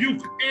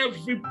rebuke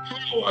every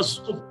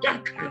powers of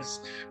darkness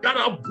that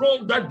have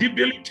brought that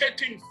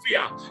debilitating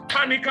fear,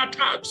 panic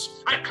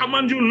attacks. I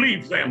command you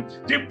leave them.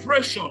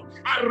 Depression,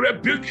 I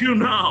rebuke you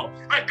now.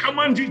 I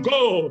command you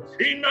go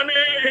in the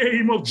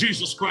name of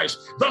Jesus Christ,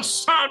 the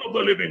Son of the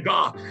living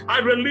God. I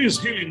release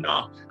healing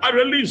now. I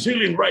release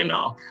healing right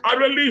now. I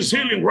release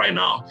healing right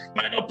now.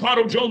 By the power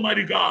of the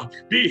Almighty God,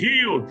 be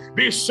healed,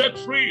 be set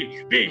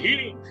free, be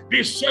healed,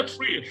 be set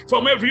free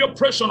from every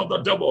oppression of the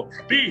devil.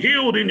 Be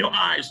healed in your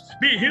eyes.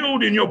 Be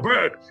healed in your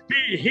back.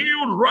 Be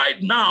healed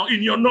right now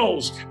in your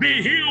nose.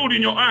 Be healed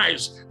in your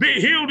eyes. Be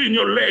healed in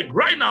your leg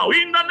right now.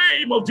 In the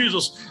name of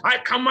Jesus, I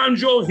command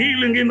your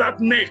healing in that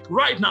neck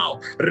right now.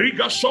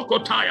 Riga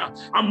Sokotaya.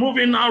 I'm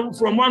moving now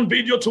from one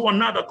video to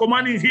another,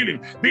 commanding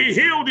healing. Be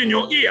healed in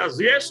your ears.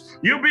 Yes,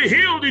 you be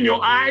healed in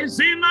your eyes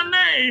in the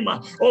name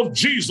of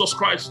Jesus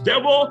Christ.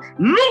 Devil,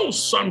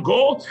 loose and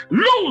go.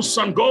 Loose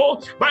and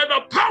go by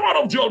the power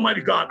of the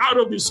Almighty God. Out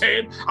of his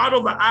head, out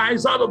of the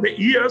eyes, out of the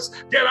ears,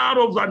 get out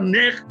of the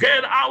neck,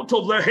 get out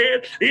of the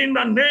head in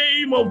the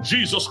name of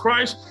Jesus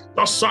Christ,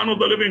 the Son of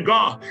the living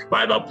God.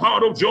 By the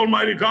power of the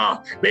Almighty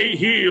God, be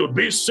healed,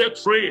 be set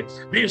free,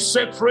 be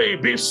set free,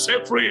 be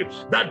set free.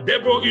 That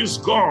devil is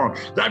gone.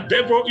 That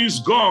devil is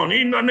gone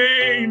in the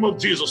name of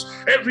Jesus.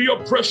 Every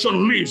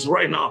oppression leaves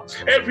right now.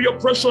 Every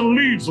oppression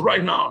leaves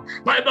right now.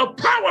 By the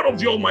power of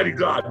the Almighty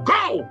God,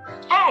 go.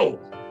 Oh,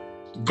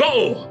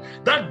 go.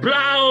 That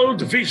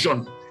blind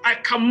vision, I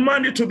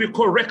command it to be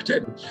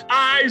corrected.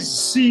 Eyes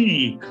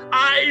see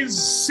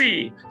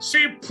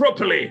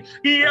properly.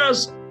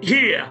 Ears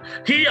hear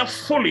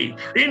fully.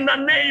 In the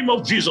name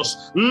of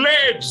Jesus,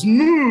 legs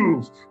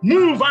move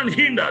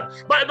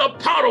unhindered by the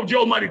power of the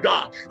Almighty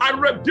God. I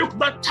rebuke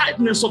the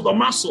tightness of the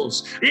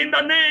muscles in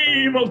the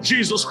name of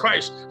Jesus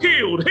Christ.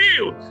 Healed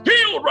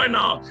right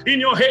now in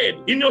your head,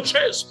 in your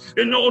chest,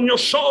 on your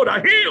shoulder.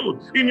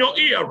 Healed in your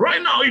ear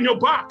right now, in your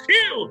back.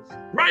 Healed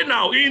right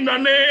now in the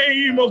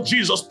name of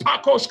Jesus.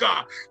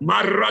 Pakoshka,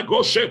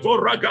 Maragoshe,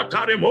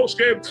 Voragatare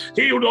Moske.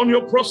 Healed on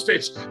your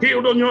prostate,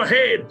 healed on your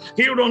head,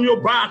 healed on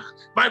your back.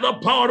 By the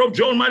power of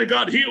John, mighty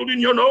God, healed in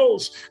your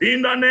nose.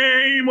 In the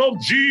name of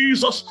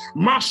Jesus.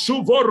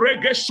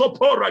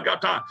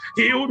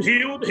 Healed,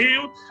 healed,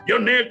 healed. Your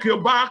neck,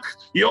 your back,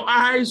 your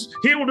eyes,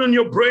 healed in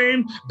your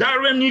brain.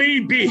 Darren Lee,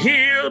 be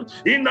healed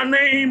in the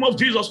name of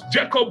Jesus.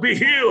 Jacob, be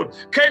healed.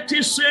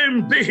 Katie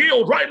Sim, be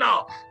healed right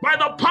now. By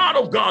the power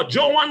of God.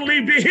 Joanne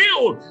Lee, be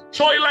healed.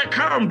 Choi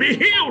Lakam, be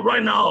healed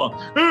right now.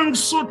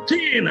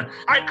 Sutin,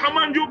 I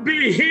command you,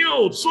 be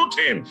healed.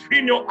 Sutin,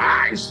 in your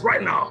eyes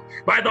right now.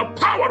 By the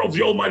power of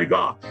the Almighty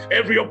God.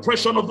 Every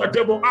oppression of the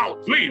devil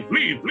out. Leave,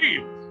 leave,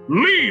 leave.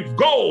 Leave,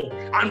 go,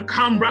 and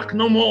come back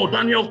no more.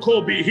 Daniel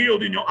Cole, be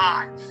healed in your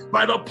eye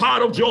by the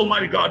power of the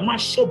Almighty God.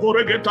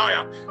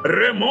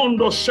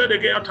 Remondo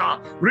Sedegeata.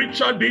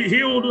 Richard, be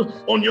healed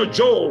on your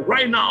jaw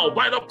right now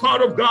by the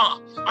power of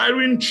God.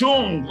 Irene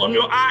Chung, on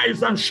your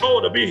eyes and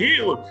shoulder, be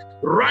healed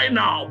right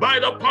now by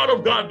the power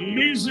of God.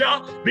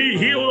 Lisa, be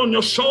healed on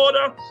your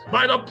shoulder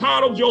by the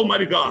power of the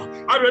Almighty God.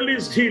 I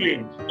release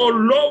healing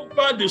all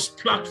over this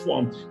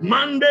platform.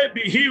 Monday,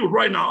 be healed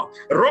right now.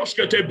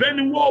 Roskete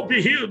Benuo,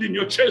 be healed in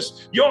your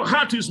chest. Your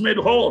heart is made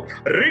whole.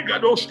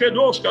 Rigadoske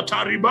doska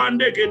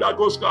taribande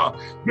kedagoska.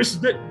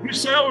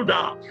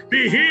 Griselda,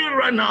 be healed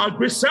right now.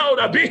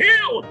 Griselda, be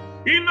healed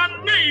in the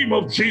name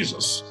of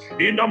Jesus.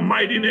 In the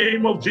mighty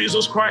name of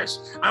Jesus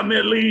Christ.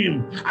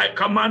 Ameline, I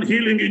command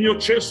healing in your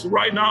chest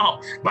right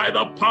now by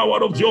the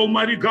power of the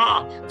Almighty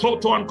God.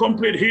 Total and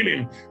complete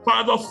healing.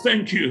 Father,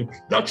 thank you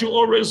that you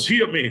always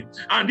hear me.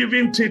 And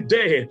even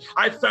today,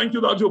 I thank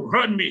you that you've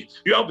heard me.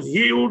 You have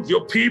healed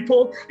your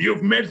people.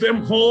 You've made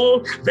them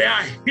whole. They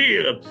are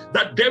healed.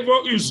 The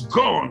devil is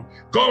gone.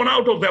 Gone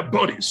out of their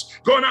bodies.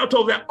 Gone out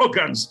of their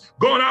organs.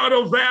 Gone out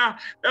of their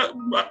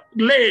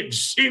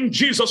legs. In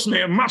Jesus'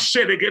 name.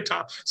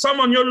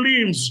 Some on your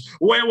limbs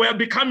where we're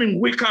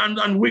becoming weaker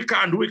and weaker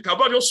and weaker,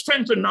 but you're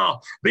strengthened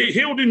now. Be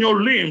healed in your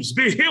limbs,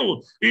 be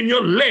healed in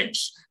your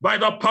legs by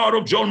the power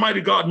of the Almighty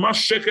God.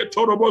 Masheke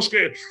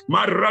toroboske,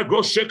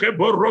 maragosheke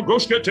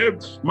borogoskete,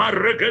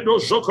 maregedo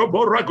zoko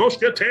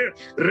boragoskete,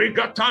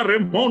 rigatare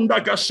monda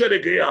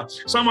gaseregea.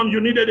 Someone, you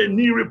needed a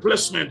knee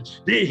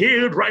replacement. Be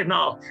healed right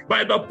now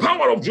by the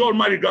power of the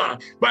Almighty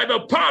God. By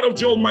the power of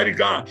the Almighty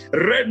God.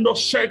 Rendo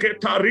sheke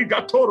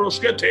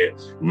tarigatoroskete,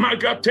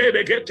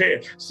 magate gete,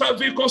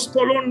 cervicus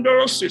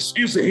polonderosis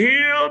is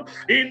healed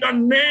in the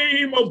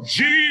name of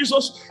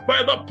Jesus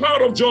by the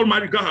power of the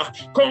Almighty God.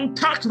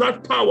 Contact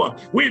that power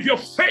with your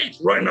faith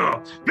right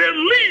now.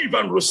 Believe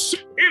and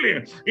receive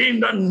healing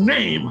in the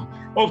name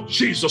of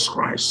Jesus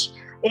Christ.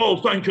 Oh,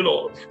 thank you,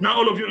 Lord. Now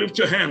all of you lift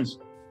your hands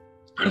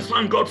and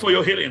thank God for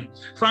your healing.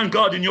 Thank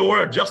God in your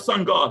word. Just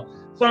thank God.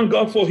 Thank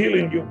God for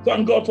healing you.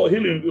 Thank God for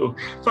healing you.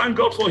 Thank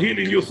God for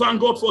healing you. Thank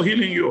God for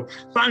healing you.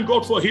 Thank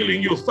God for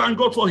healing you. Thank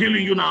God for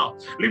healing you now.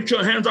 Lift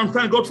your hands and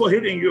thank God for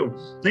healing you.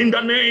 In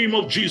the name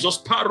of Jesus.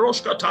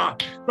 Paroshkata.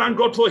 Thank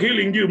God for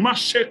healing you.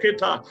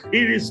 Masheketa.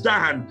 It is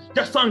done.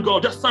 Just thank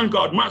God. Just thank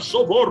God.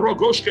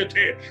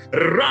 Masoborogoshkete.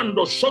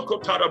 Rando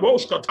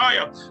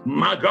sokotaraboskataya.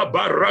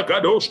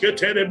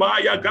 Magabaragadoshkete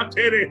rebaya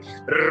gatere.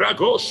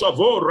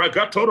 Ragosavo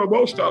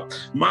ragatoroboska.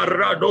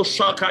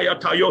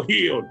 Maradosakayata. You're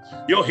healed.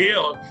 You're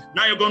healed.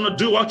 Now you're going to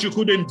do what you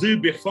couldn't do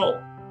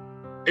before.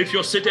 If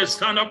you're seated,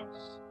 stand up.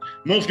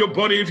 Move your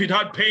body if it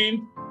had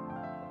pain.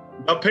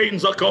 The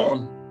pains are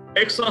gone.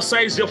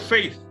 Exercise your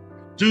faith.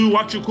 Do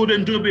what you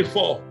couldn't do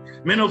before.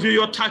 Many of you,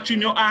 you're touching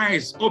your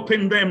eyes.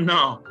 Open them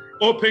now.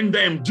 Open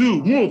them.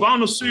 Do. Move. I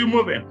want to see you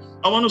moving.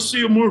 I want to see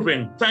you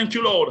moving. Thank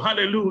you, Lord.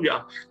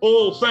 Hallelujah.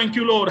 Oh, thank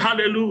you, Lord.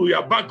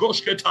 Hallelujah.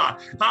 Bagosketa.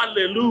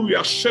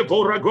 Hallelujah.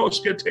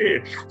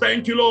 Shevoragoskete.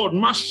 Thank you, Lord.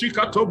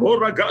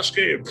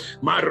 Mashikatoboragaske.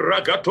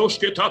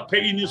 Maragatosketa.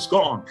 Pain is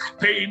gone.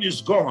 Pain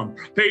is gone.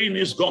 Pain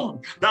is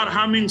gone. That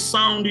humming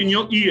sound in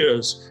your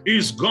ears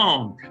is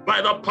gone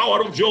by the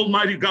power of the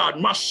Almighty God.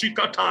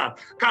 Mashikata.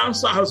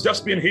 Cancer has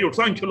just been healed.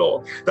 Thank you,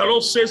 Lord. The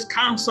Lord says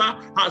cancer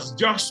has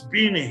just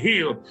been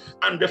healed.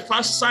 And the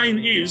first sign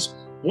is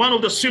one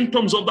of the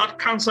symptoms of that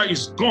cancer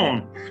is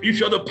gone. If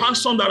you're the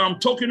person that I'm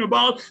talking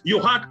about,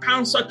 you had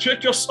cancer,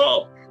 check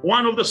yourself.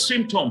 One of the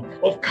symptoms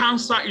of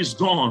cancer is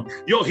gone.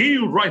 You're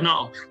healed right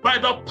now by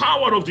the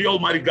power of the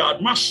Almighty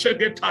God.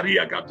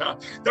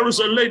 There is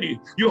a lady,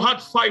 you had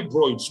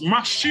fibroids,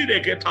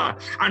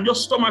 and your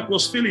stomach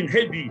was feeling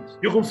heavy.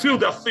 You could feel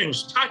that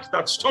things touch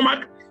that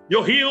stomach.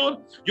 You're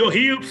healed. You're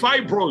healed.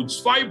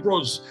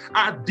 Fibroids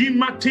are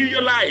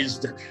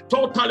dematerialized,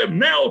 totally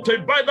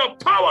melted by the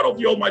power of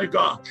the Almighty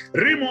God.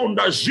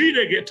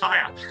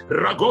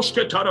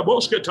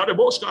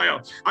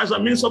 As a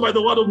means by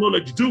the word of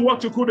knowledge, do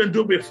what you couldn't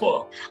do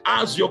before.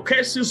 As your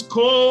case is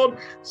called,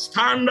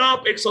 stand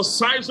up,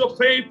 exercise your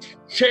faith,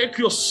 check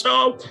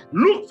yourself,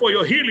 look for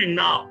your healing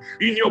now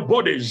in your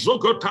body. A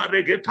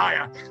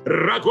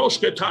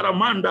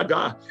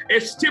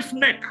stiff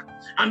neck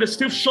and a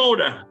stiff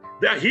shoulder.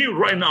 They're healed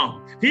right now.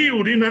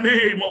 Healed in the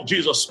name of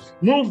Jesus.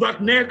 Move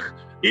that neck.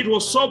 It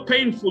was so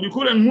painful. You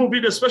couldn't move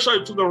it,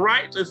 especially to the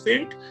right, I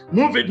think.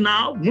 Move it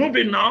now. Move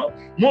it now.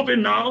 Move it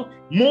now.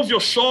 Move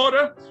your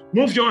shoulder.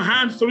 Move your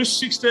hand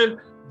 360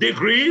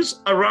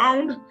 degrees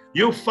around,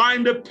 you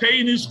find the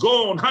pain is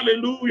gone.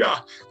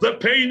 Hallelujah. The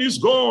pain is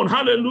gone.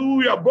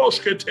 Hallelujah.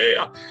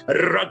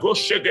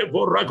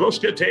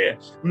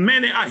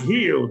 Many are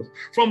healed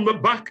from the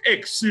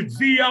backache,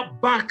 severe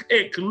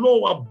backache,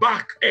 lower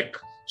backache,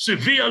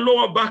 severe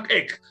lower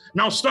backache.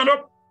 Now stand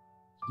up.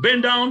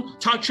 Bend down,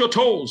 touch your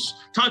toes,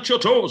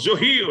 you're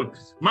healed.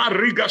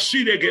 Mariga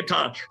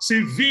Sidegeta,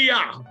 severe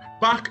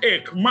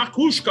backache,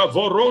 Makushka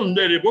Voronde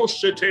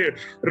Reboshete,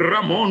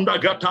 Ramonda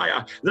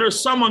Gataya. There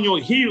is someone you're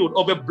healed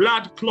of a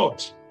blood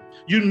clot.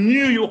 You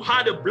knew you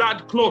had a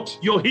blood clot,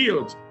 you're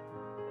healed.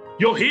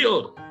 You're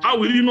healed. How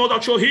will you know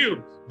that you're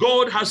healed?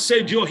 God has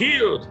said you're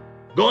healed.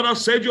 God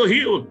has said you're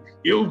healed.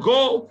 You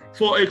go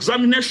for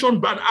examination,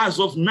 but as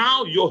of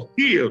now, you're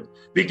healed.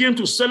 Begin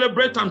to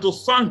celebrate and to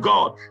thank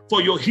God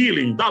for your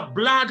healing. That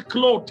blood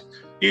clot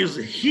is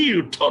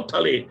healed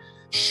totally.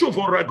 Keep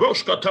moving,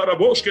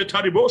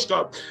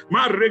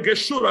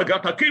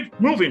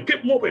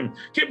 keep moving,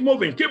 keep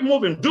moving, keep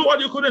moving. Do what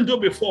you couldn't do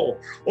before.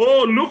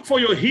 Oh, look for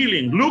your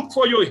healing. Look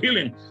for your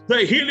healing.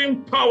 The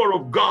healing power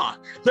of God.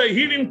 The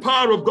healing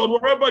power of God.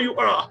 Wherever you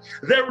are,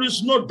 there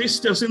is no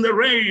distance in the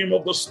realm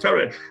of the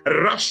Spirit.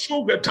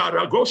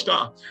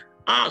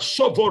 Heart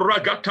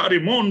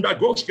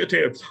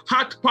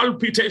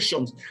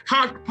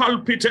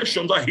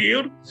palpitations are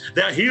healed.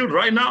 They are healed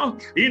right now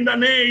in the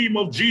name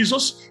of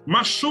Jesus.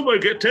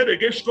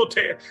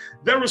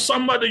 There is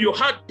somebody, you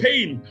had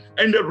pain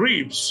in the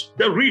ribs,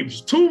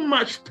 too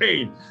much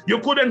pain. You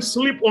couldn't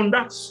sleep on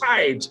that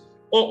side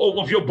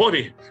of your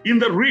body, in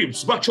the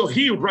ribs, but you're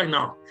healed right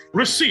now.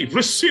 Receive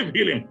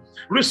healing.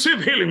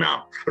 Receive healing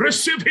now.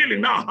 Receive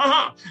healing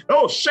now.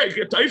 Oh, shake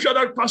it. If you're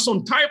that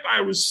person, type I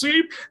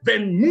receive,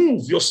 then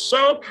move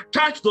yourself,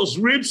 touch those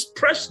ribs,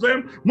 press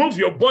them, move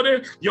your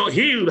body. You're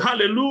healed.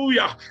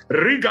 Hallelujah.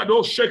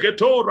 Rigado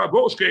sheketo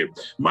ragoske.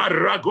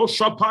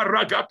 Maragosha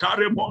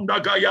paragatare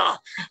mondagaya.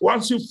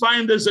 Once you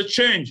find there's a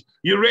change,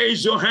 you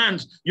raise your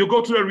hand. You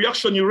go to the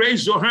reaction, you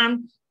raise your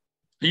hand.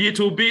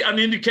 It will be an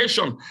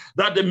indication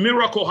that the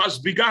miracle has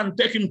begun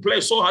taking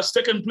place or has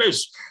taken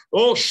place.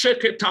 Oh,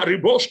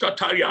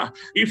 sheketariboshkataria.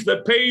 If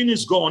the pain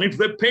is gone, if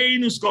the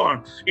pain is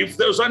gone, if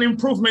there's an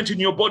improvement in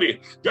your body,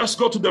 just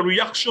go to the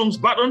reactions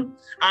button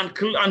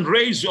and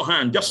raise your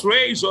hand. Just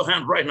raise your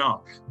hand right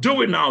now.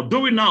 Do it now.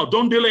 Do it now.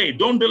 Don't delay.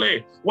 Don't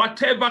delay.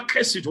 Whatever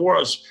case it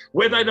was,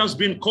 whether it has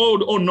been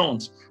called or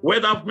not,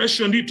 whether I've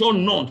mentioned it or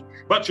not,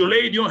 but you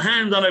laid your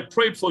hand and I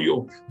prayed for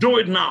you. Do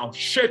it now.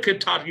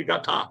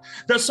 Sheketarigata.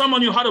 There's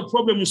someone you had a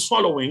problem with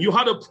swallowing. You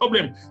had a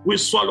problem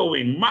with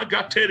swallowing.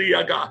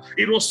 Magateriaga.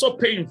 It was so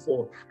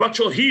painful, but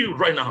you're healed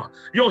right now.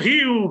 You're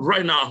healed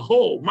right now.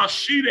 Oh,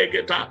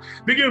 mashiregeta.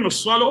 Begin to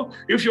swallow.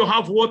 If you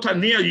have water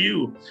near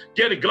you,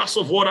 get a glass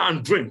of water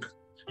and drink.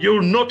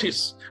 You'll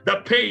notice the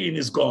pain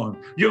is gone.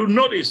 You'll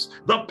notice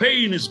the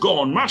pain is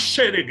gone.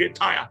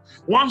 Mashiregetaya.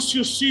 Once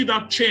you see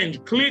that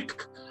change,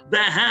 click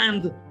the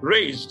hand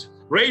raised.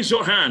 Raise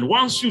your hand.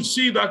 Once you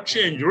see that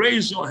change,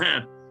 raise your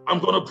hand. I'm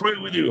going to pray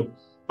with you.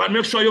 But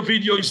make sure your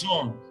video is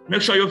on.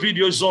 Make sure your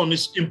video is on.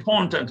 It's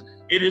important.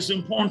 It is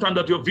important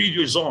that your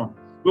video is on.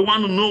 We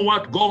want to know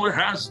what God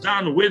has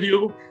done with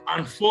you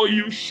and for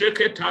you.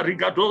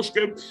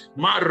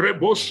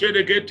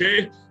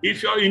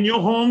 If you're in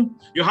your home,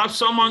 you have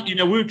someone in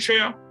a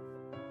wheelchair,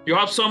 you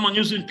have someone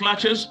using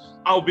clutches,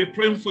 I'll be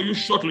praying for you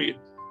shortly.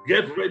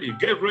 Get ready,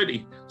 get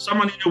ready.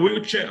 Someone in a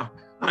wheelchair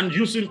and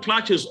using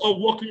clutches or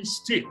walking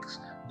sticks,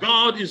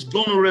 God is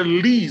going to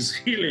release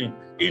healing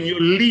in your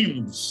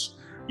limbs.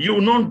 You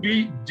will not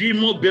be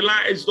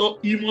demobilized or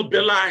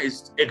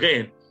immobilized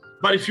again.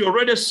 But if you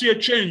already see a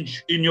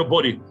change in your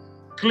body,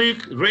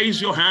 click,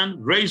 raise your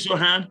hand, raise your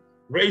hand,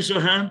 raise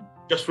your hand,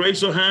 just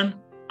raise your hand,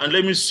 and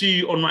let me see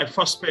you on my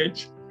first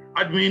page.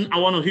 Admin, I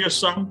want to hear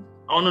some.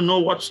 I want to know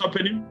what's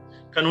happening.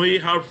 Can we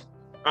have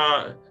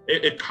a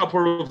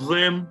couple of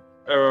them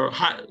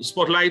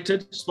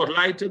spotlighted,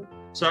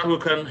 so that we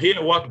can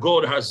hear what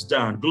God has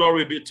done.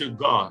 Glory be to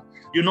God.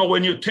 You know,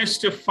 when you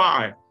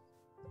testify,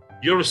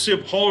 you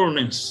receive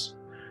wholeness.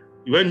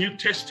 When you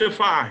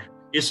testify,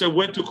 it's a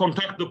way to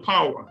contact the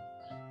power.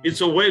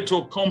 It's a way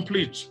to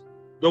complete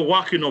the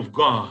working of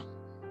God.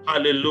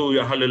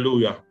 Hallelujah,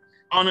 hallelujah.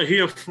 I want to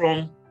hear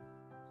from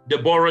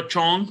Deborah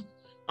Chong.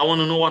 I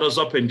want to know what has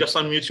happened. Just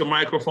unmute your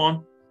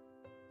microphone.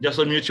 Just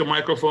unmute your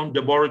microphone.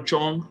 Deborah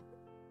Chong.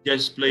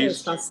 Yes, please.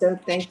 Yes, Pastor,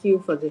 thank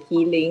you for the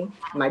healing.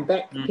 My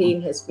back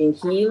pain has been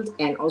healed,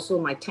 and also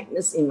my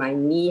tightness in my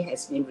knee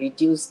has been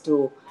reduced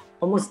to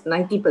almost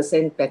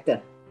 90%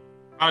 better.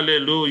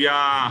 Hallelujah,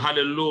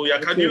 hallelujah.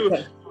 Can you,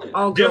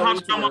 do you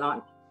have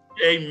someone?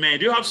 Amen.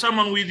 Do you have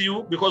someone with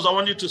you? Because I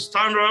want you to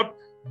stand up,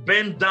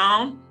 bend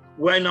down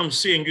when I'm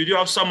seeing you. Do you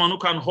have someone who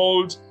can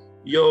hold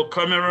your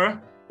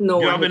camera? No,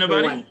 do you have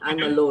anybody? No one. I'm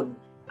alone.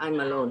 I'm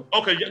alone.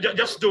 Okay,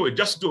 just do it.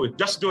 Just do it.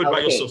 Just do it by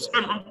yourself.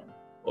 Stand up.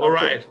 All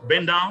right,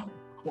 bend down.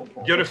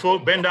 Beautiful,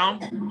 bend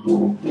down.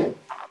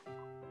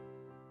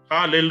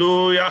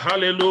 Hallelujah,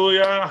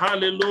 hallelujah,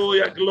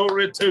 hallelujah.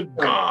 Glory to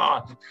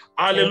God.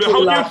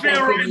 Hallelujah. How do you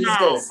feel right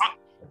now?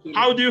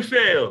 How do you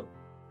feel?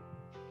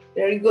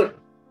 Very good.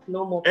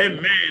 no more.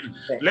 Amen.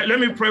 Let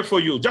me pray for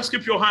you. Just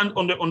keep your hand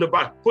on the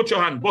back. Put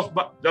your hand both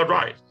back, the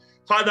right.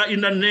 Father,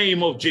 in the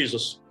name of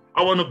Jesus,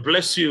 I want to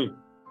bless you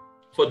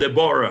for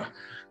Deborah.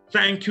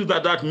 Thank you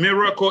that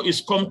miracle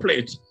is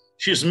complete.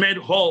 She's made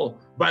whole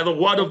by the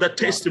word of the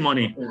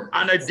testimony.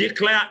 And I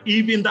declare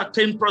even that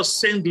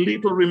 10%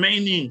 little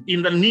remaining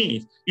in the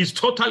need is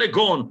totally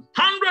gone.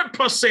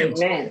 100%.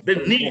 Amen. The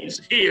need is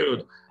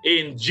healed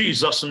in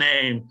Jesus'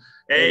 name.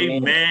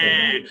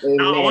 Amen.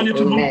 Now I want you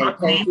to move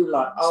that knee. Thank you,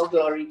 Lord. All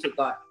glory to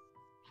God.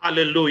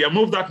 Hallelujah.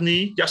 Move that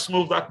knee. Just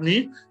move that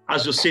knee.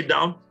 As you sit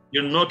down,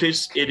 you'll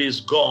notice it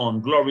is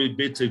gone. Glory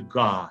be to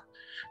God.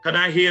 Can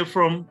I hear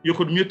from, you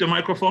could mute the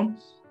microphone.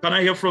 Can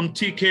I hear from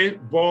TK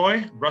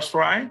Boy,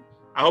 Brasfry?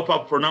 I hope I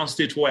pronounced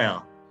it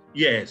well.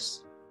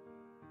 Yes.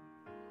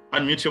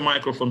 Unmute your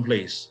microphone,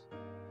 please.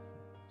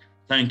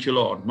 Thank you,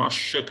 Lord.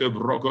 Unmute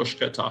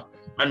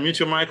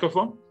your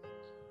microphone.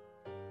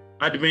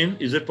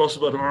 Admin, is it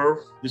possible to have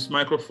this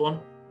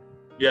microphone?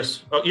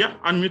 Yes. Yeah,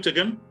 unmute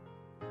again.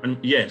 And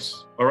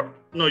yes. All right.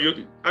 No,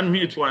 you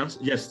unmute once.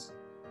 Yes.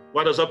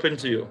 What has happened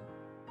to you?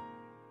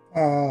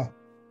 I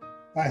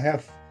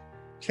have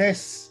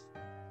chest.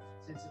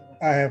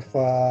 I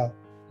have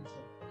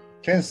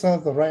cancer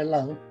of the right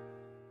lung,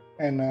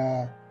 and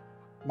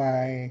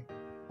I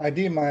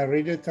did my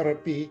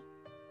radiotherapy,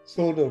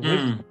 so the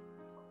rib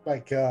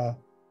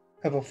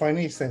have a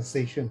funny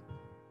sensation.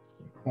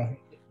 Right.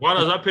 What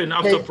has happened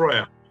after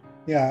prayer?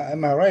 Yeah,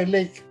 and my right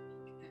leg,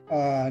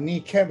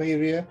 kneecap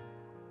area,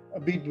 a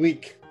bit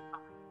weak.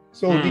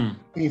 So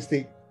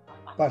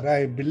but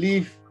I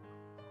believe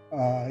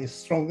it's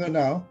stronger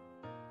now.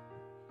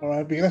 All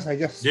right, because I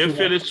just. Do you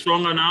feel it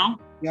stronger now?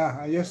 Yeah,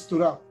 I just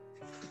stood up.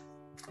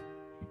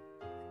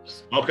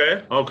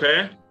 Okay.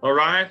 All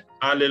right.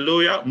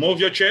 Hallelujah.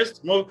 Move your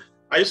chest. Move.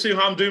 Are you seeing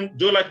how I'm doing?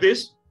 Do like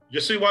this. You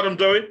see what I'm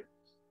doing?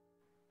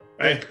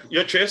 Like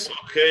your chest.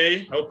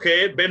 Okay.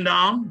 Bend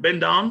down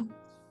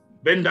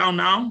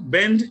now.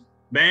 Bend.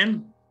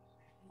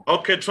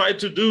 Okay, try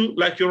to do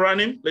like you're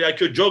running,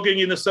 like you're jogging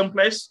in the same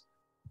place.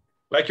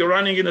 Like you're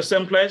running in the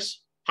same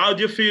place. How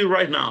do you feel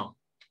right now?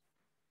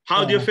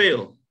 How do you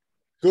feel?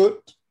 Good.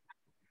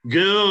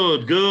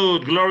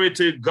 Glory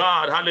to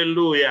God.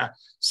 Hallelujah.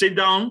 Sit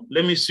down.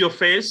 Let me see your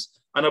face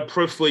and I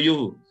pray for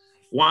you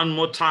one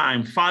more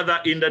time. Father,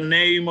 in the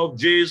name of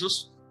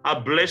Jesus, I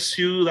bless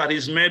you that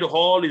is made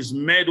whole, is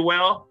made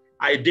well.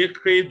 I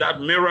decree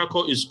that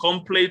miracle is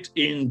complete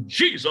in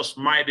Jesus'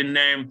 mighty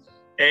name.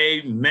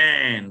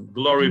 Amen.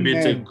 Glory be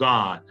to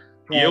God.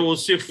 Yeah. You will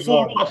see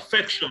full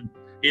perfection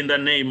in the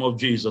name of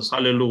Jesus.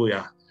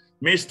 Hallelujah.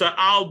 Mr.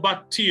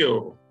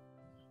 Albertio,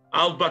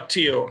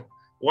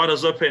 what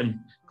has happened?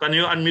 Can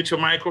you unmute your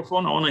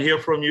microphone? I want to hear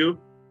from you.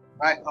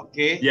 Right,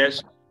 okay.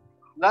 Yes.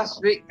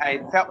 Last week, I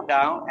fell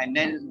down and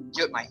then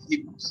injured my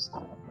hips.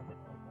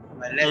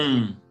 My left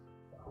hip.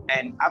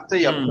 And after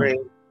your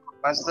praying,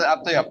 Pastor,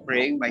 after your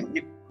praying, my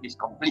hip is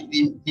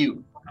completely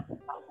healed.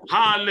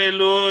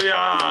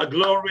 Hallelujah.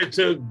 Glory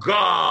to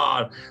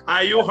God.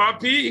 Are you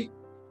happy?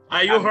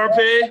 Are you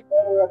happy?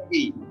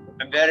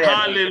 I'm very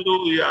happy.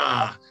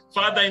 Hallelujah.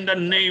 Father, in the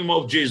name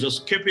of Jesus,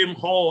 keep him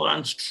whole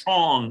and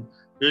strong.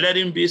 Let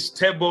him be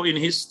stable in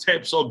his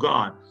steps, oh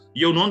God.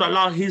 You don't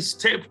allow his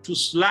step to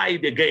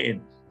slide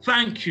again.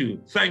 Thank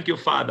you. Thank you,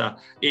 Father,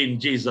 in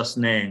Jesus'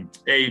 name.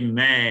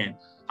 Amen.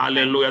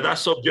 Hallelujah.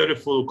 That's so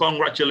beautiful.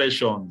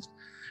 Congratulations.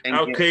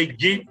 Okay,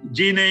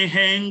 Jeannie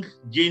Heng.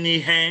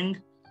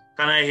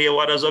 Can I hear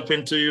what has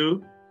happened to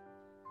you?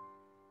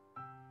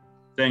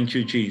 Thank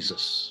you,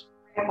 Jesus.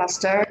 Hi,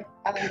 Pastor.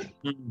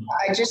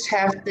 I just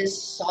have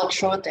this sore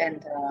throat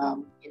and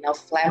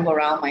phlegm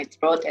around my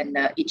throat and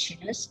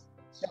itchiness.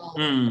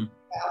 So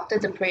after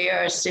the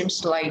prayer, it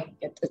seems like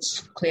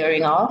it's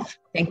clearing off.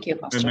 Thank you,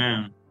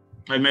 Pastor.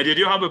 Amen. Did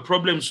you have a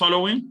problem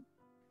swallowing?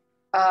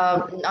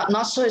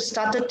 Not so. It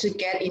started to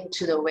get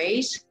into the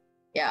waist.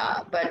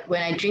 Yeah, but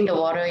when I drink the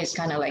water, it's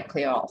kind of like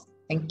clear off.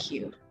 Thank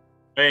you.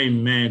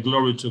 Amen.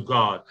 Glory to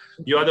God.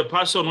 You are the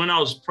person, when I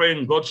was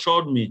praying, God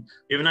showed me.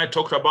 Even I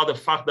talked about the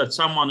fact that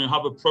someone will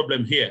have a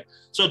problem here.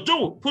 So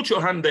put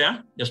your hand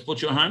there. Just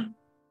put your hand.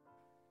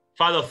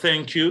 Father,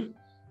 thank you.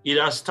 It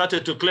has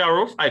started to clear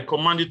off. I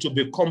command it to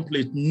be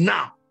complete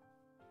now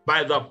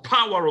by the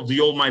power of the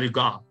Almighty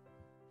God.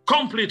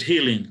 Complete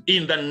healing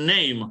in the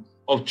name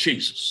of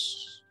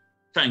Jesus.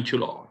 Thank you,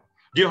 Lord.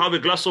 Do you have a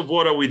glass of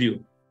water with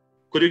you?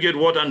 Could you get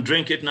water and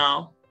drink it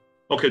now?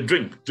 Okay,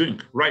 drink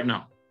right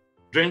now.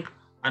 Drink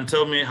and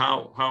tell me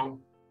how.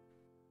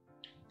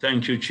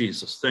 Thank you,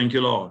 Jesus. Thank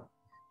you, Lord.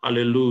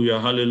 Hallelujah,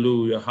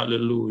 hallelujah,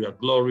 hallelujah.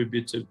 Glory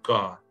be to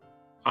God.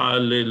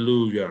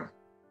 Hallelujah.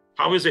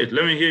 How is it?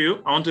 Let me hear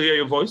you. I want to hear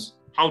your voice.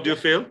 How do you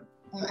feel?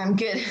 I'm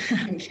good.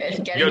 I'm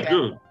good. You're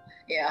good.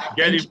 Yeah.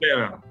 Getting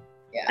better.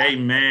 Yeah.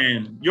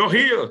 Amen. You're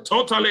healed,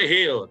 totally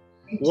healed.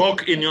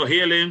 Walk in your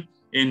healing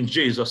in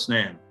Jesus'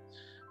 name.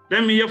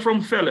 Let me hear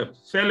from Philip.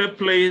 Philip,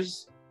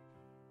 please.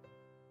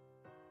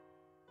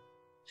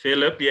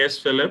 Philip, yes,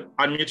 Philip.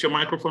 Unmute your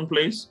microphone,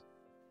 please.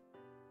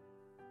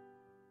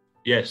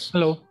 Yes.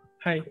 Hello.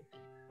 Hi.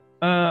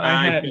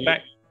 I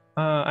had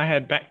I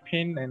had back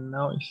pain and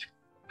now it's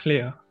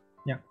clear.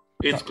 Yeah.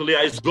 It's clear.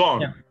 It's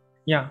gone. Yeah.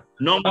 Yeah.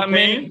 No more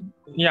pain?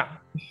 Yeah.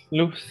 It's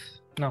loose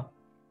now.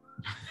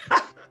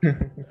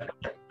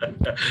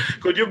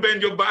 Could you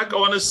bend your back? I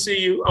want to see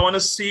you. I want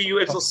to see you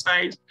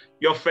exercise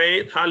your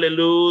faith.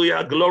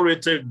 Hallelujah. Glory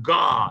to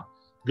God.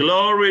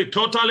 Glory,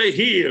 totally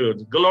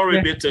healed.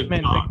 Glory be to God.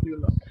 Thank you,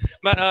 Lord.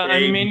 But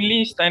I'm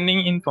mainly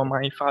standing in for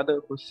my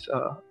father who's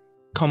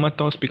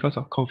comatose because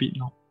of COVID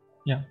now.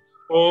 Yeah.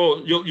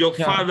 Oh, your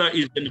father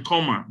is in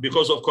coma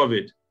because of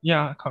COVID?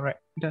 Yeah,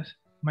 correct. That's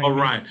my All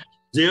right.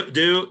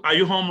 Are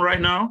you home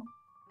right now?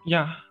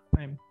 Yeah,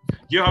 I'm.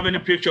 Do you have any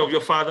picture of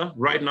your father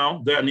right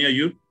now there near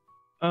you?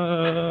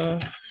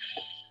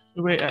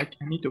 Wait, I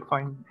need to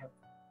find.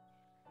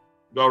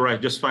 All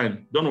right, just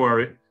fine. Don't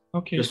worry.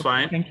 Okay. Just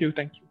fine. Thank you.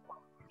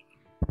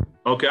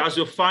 Okay, as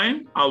you're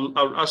fine, I'll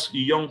ask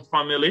young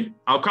family.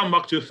 I'll come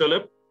back to you,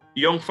 Philip.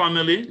 Young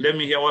family, let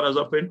me hear what has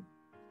happened.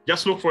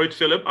 Just look for it,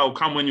 Philip. I'll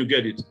come when you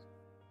get it.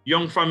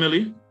 Young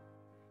family.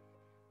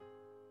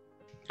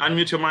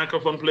 Unmute your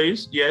microphone,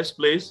 please. Yes,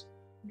 please.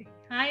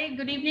 Hi,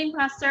 good evening,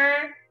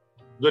 Pastor.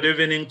 Good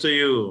evening to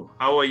you.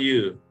 How are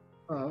you?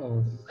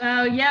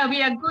 Yeah,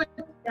 we are good.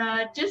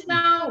 Just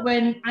now,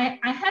 when I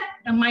had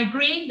a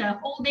migraine the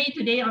whole day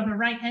today on the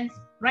right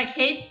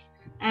head,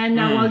 and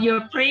while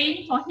you're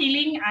praying for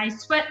healing, I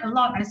sweat a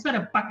lot. I sweat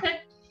a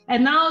bucket,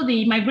 and now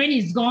the migraine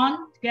is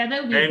gone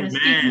together with the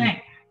stiff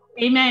neck.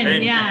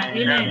 Amen. Yeah.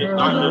 Amen.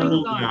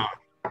 Hallelujah.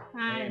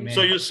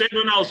 So you said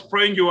when I was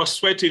praying, you were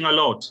sweating a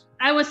lot.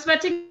 I was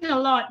sweating a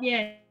lot.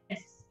 Yes.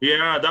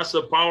 Yeah, that's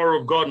the power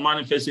of God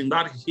manifesting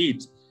that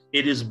heat.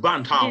 It is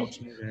burnt out.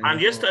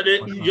 And yesterday,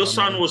 your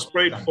son was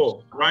prayed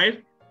for,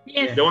 right?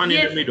 Yes. The one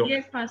in the middle.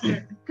 Yes,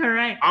 Pastor.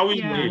 Correct. How is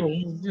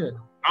he?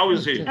 How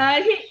is he?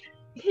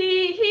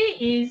 He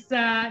is.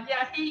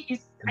 He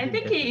is. I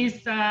think he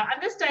is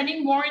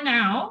understanding more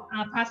now,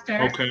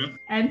 Pastor. Okay.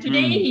 And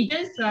today he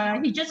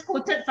just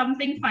quoted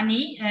something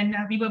funny, and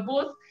we were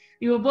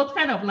both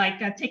kind of like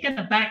taken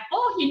aback.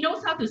 Oh, he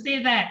knows how to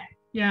say that.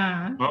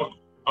 Yeah.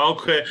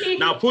 Okay.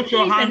 Now put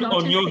your hand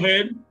on your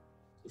head.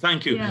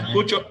 Thank you. Yeah.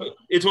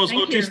 It was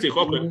Thank autistic. you.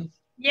 Okay.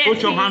 Yes,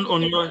 Put your hand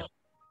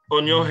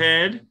on your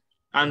head,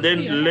 and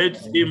then let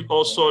him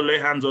also lay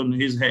hands on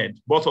his head.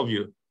 Both of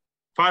you.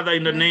 Father,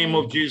 in the name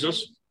of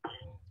Jesus,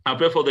 I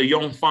pray for the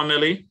young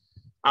family.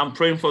 I'm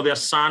praying for their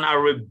son. I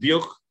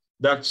rebuke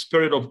that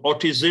spirit of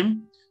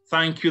autism.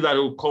 Thank you that it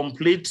will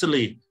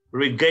completely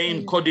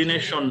regain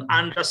coordination,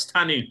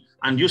 understanding,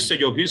 and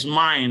usage of his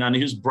mind and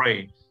his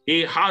brain.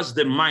 He has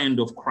the mind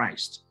of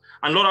Christ.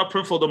 And Lord, I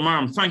pray for the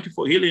mom. Thank you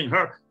for healing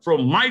her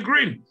from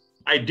migraine.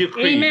 I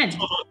decree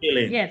total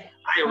healing. Yes.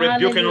 I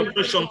rebuke an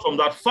oppression from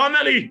that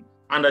family.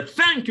 And I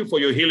thank you for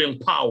your healing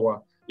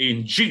power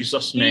in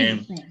Jesus'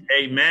 name.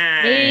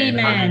 Amen. Amen.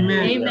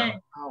 Hallelujah.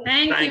 Amen.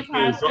 Thank you,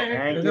 Pastor.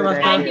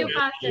 Thank you,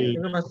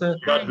 Pastor.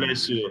 God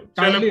bless you.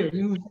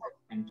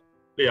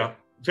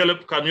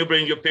 Philip, can you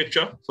bring your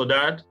picture for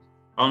Dad?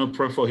 I want to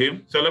pray for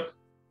him. Philip,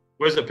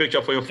 where's the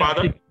picture for your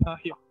father?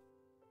 Here.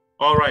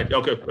 All right.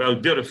 Okay.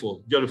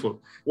 Beautiful.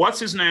 Beautiful. What's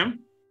his name?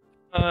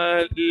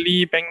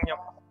 Lee Beng Yam.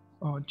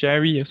 Oh,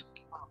 Jerry.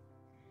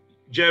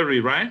 Jerry,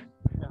 right?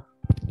 Yeah.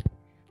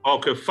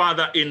 Okay,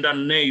 Father, in the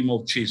name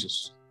of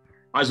Jesus,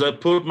 as I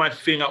put my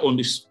finger on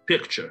this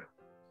picture,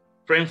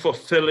 praying for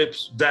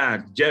Philip's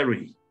dad,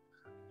 Jerry,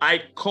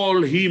 I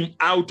call him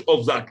out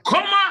of that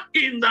coma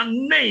in the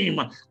name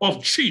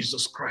of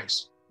Jesus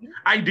Christ.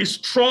 I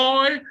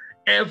destroy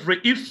every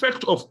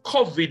effect of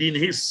COVID in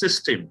his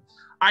system.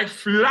 I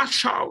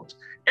flash out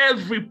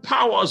every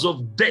powers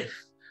of death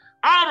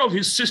out of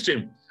his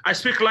system. I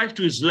speak life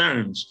to his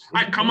lungs.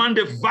 I command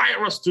the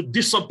virus to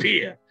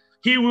disappear.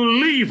 He will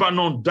live and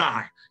not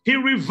die. He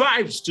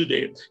revives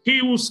today.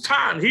 He will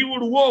stand. He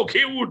will walk.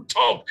 He will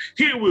talk.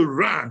 He will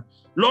run.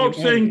 Lord,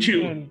 thank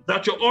you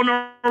that you're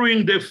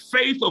honoring the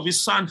faith of his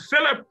son,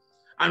 Philip.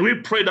 And we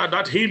pray that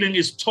that healing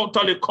is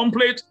totally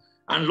complete.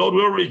 And Lord,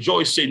 we'll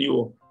rejoice in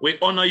you. We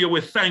honor you.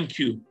 We thank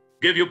you.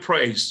 Give you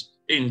praise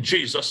in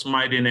Jesus'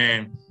 mighty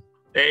name.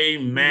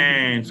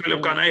 Amen.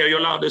 Philip, can I hear you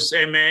loudest?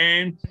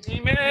 Amen.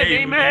 Amen.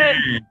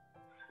 Amen.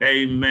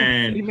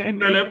 Amen. Amen.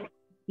 Philip?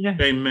 Yes.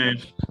 Amen.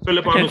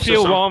 Philip, I can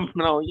feel warm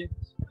now. Yes.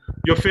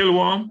 You feel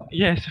warm?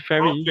 Yes,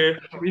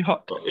 very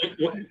hot.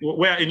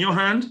 Where, in your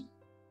hand?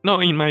 No,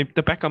 in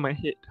the back of my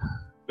head.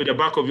 With the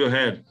back of your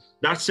head.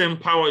 That same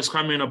power is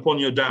coming upon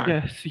your dad.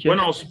 Yes. When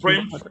I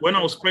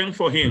was praying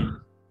for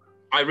him,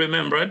 I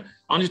remembered,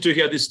 I want you to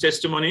hear this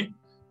testimony.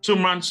 2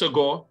 months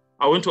ago,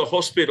 I went to a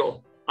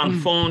hospital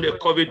and found a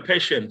COVID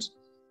patient.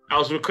 I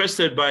was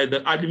requested by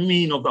the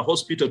admin of the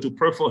hospital to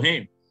pray for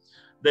him.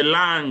 The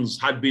lungs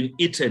had been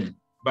eaten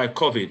by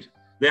COVID.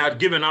 They had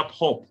given up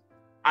hope.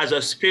 As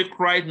I speak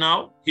right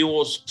now, he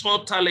was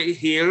totally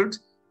healed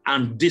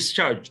and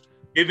discharged.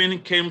 Even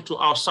came to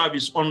our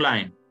service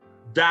online.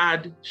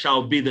 Dad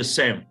shall be the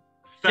same.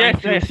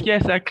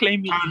 Yes, I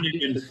claim it.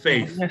 Standing in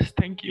faith. Yes,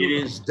 thank you.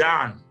 It is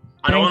done.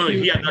 And I want to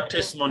hear that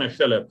testimony,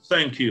 Philip.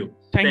 Thank you.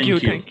 Thank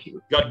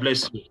you. God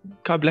bless you.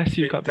 God bless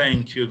you.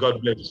 Thank you.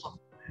 God bless you.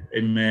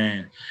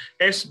 Amen.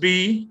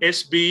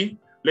 SB,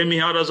 let me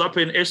hear what has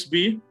happened.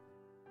 SB,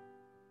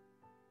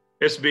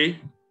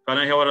 can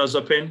I hear what has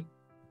happened?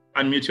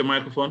 Unmute your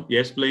microphone.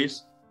 Yes,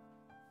 please.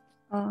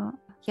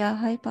 Yeah,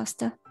 hi,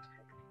 Pastor.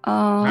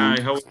 Hi,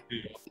 how are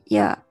you?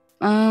 Yeah.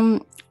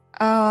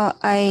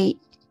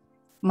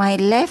 My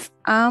left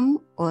arm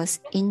was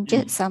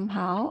injured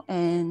somehow,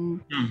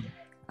 and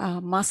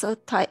muscle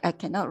tight. I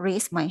cannot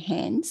raise my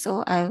hand,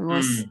 so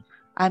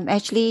I'm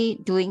actually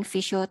doing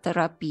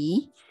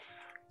physiotherapy.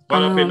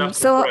 What happened after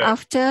So prayer?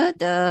 after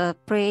the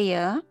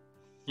prayer,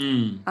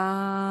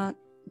 the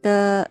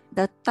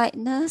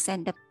tightness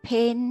and the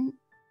pain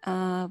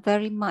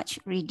very much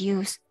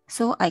reduced,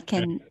 so I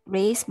can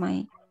raise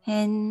my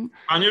hand.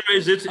 Can you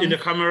raise it in the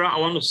camera? I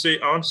want to see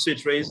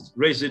it raised.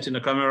 Raise it in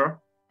the camera.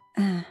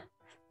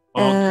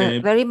 Okay.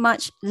 Very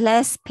much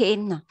less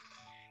pain.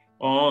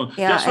 Oh,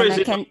 Yeah, just raise and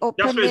I it. can Just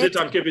open raise it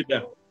it. and keep it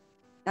there.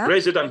 Huh?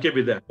 Raise it and keep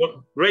it there.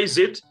 Raise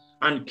it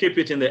and keep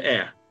it in the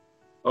air.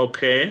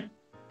 Okay.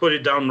 Put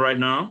it down right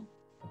now.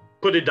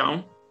 Put it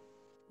down.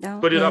 Down,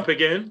 Put it yeah. up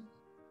again.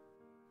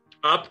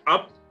 Up.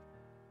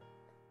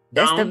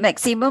 That's the Down.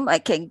 maximum I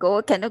can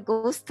go. Cannot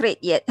go straight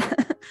yet.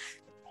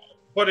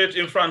 Put it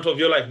in front of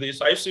you like this.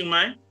 Are you seeing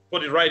mine?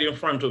 Put it right in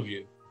front of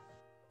you.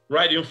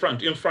 Right in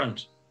front.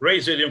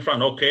 Raise it in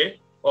front. Okay.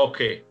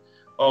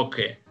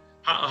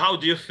 How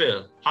do you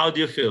feel?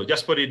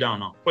 Just put it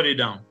down now. Put it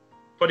down.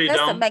 Put it That's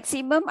the down.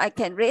 maximum I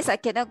can raise. I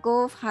cannot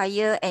go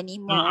higher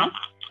anymore.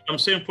 I'm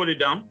saying put it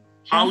down.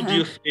 How do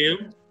you feel?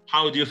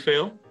 How do you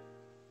feel?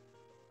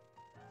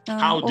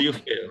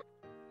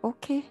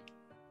 Okay.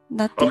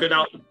 Nothing. Okay,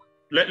 now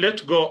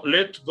let go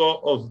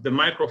of the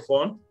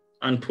microphone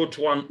and put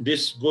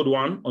this good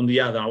one on the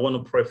other. I want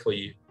to pray for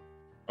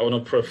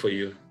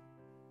you.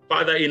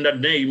 Father, in the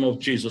name of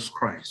Jesus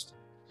Christ,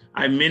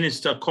 I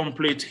minister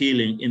complete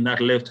healing in that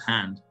left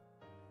hand.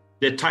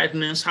 The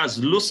tightness has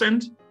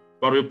loosened,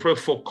 but we pray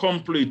for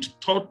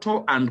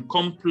total and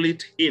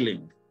complete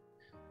healing.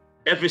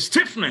 Every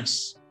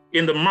stiffness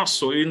in the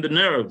muscle, in the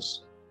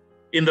nerves,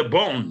 in the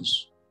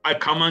bones, I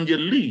command you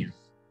leave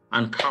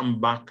and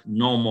come back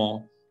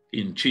normal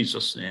in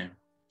Jesus' name.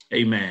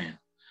 Amen.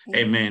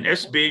 Amen.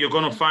 SB, you're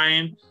going to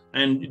find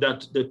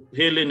that the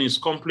healing is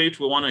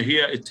complete. We want to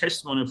hear a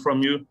testimony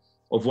from you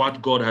of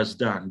what God has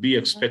done. Be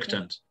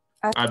expectant.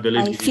 I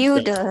believe I feel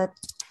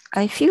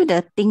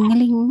the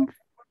tingling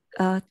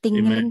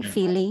Amen.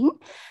 feeling.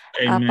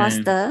 Amen.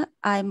 Pastor,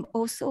 I'm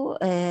also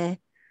a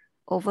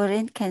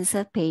ovarian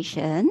cancer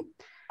patient.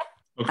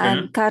 Okay.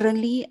 I'm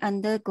currently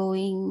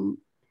undergoing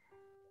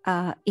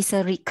it's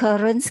a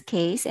recurrence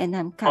case, and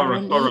I'm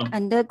currently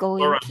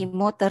undergoing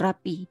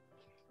chemotherapy.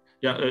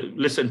 Yeah,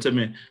 listen to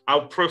me.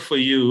 I'll pray for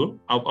you.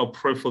 I'll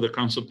pray for the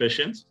cancer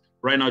patients.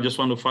 Right now, I just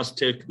want to first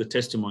take the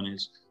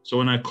testimonies. So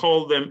when I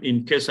call them,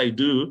 in case I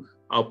do,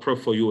 I'll pray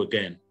for you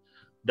again.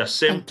 The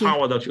same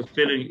power that you're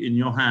feeling in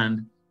your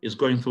hand is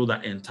going through the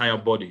entire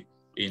body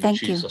in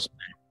Jesus'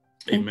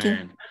 name.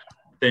 Amen.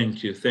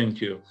 Thank you.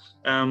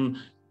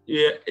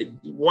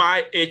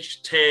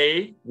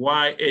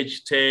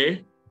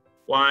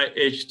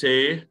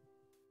 YHT.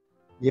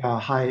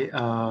 Yeah, hi.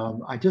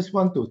 I just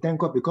want to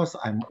thank God because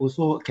I'm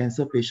also a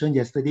cancer patient.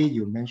 Yesterday,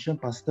 you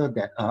mentioned, Pastor,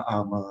 that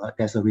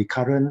there's a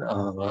recurrent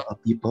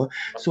people.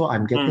 So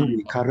I'm getting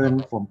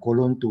recurrent from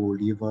colon to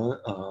liver,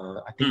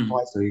 I think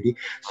twice already.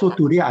 So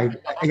today,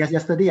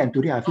 yesterday and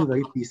today, I feel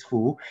very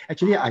peaceful.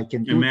 Actually, I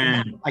can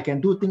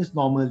do things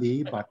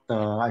normally, but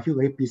I feel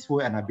very peaceful,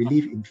 and I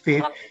believe in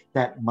faith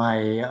that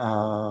my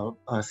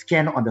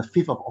scan on the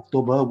 5th of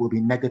October will be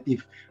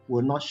negative,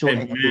 will not show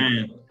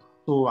anything.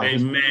 So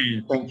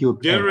Amen. Thank you.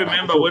 Do you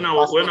remember when I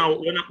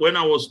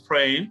was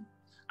praying,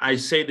 I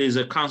said there's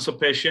a cancer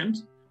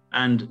patient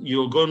and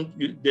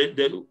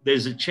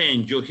there's a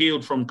change. You're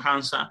healed from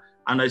cancer.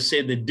 And I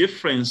said the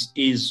difference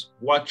is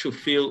what you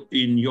feel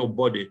in your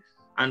body.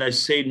 And I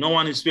say no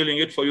one is feeling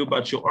it for you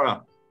but you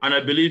are. And I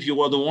believe you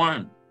are the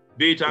one.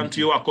 Be it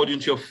unto you according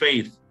to your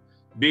faith.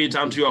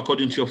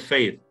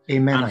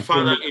 Amen. And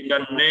Father, in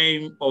the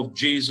name of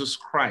Jesus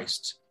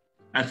Christ,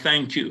 I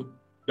thank you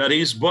that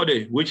his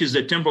body, which is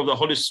the temple of the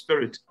Holy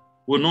Spirit,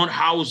 will not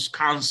house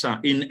cancer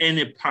in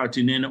any part,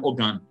 in any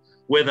organ,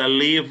 whether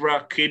liver,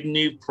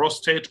 kidney,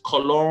 prostate,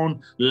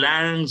 colon,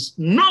 lungs,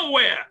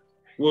 nowhere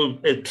will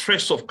a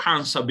trace of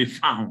cancer be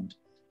found.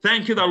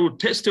 Thank you that we'll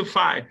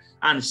testify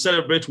and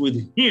celebrate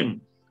with him,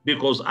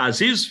 because as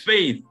his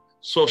faith,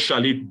 so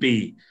shall it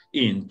be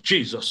in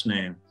Jesus'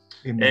 name.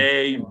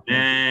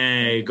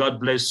 Amen.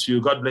 God bless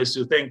you.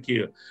 Thank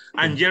you.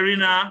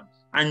 Angelina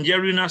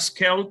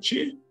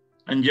Skelchi.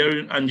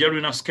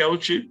 Angelina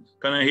Skelchi,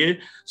 can I hear?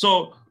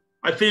 So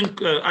I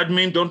think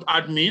admin, don't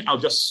add me. I'll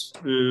just,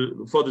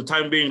 for the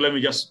time being, let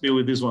me just be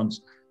with these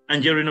ones.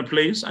 Angelina,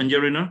 please.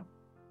 Angelina.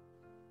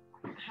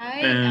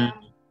 Hi, my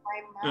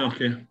mom.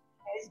 Okay.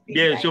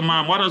 Yes, your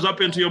mom. What has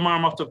happened to your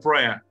mom after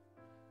prayer?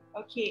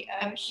 Okay,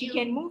 she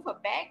can move her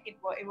back. It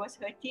was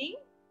hurting,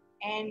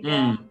 and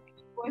it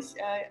was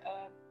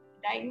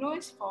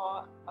diagnosed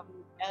for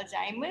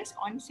Alzheimer's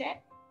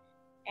onset,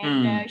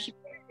 and she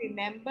couldn't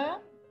remember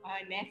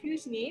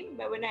nephew's name,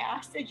 but when I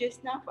asked her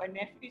just now for a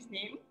nephew's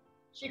name,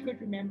 she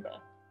could remember.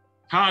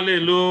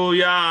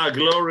 Hallelujah.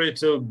 Glory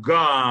to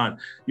God.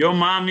 Your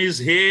mom is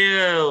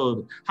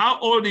healed. How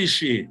old is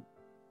she?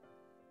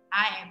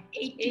 I am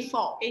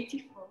 84.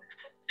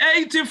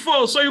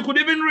 84. So you could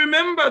even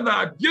remember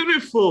that.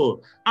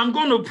 Beautiful. I'm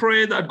going to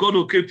pray that God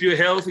will keep you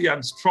healthy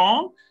and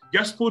strong.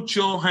 Just put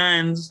your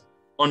hands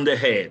on the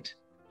head.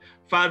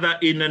 Father,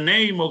 in the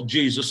name of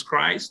Jesus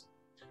Christ,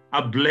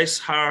 I bless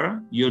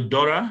her, your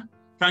daughter.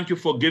 Thank you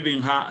for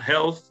giving her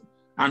health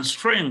and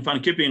strength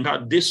and keeping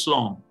her this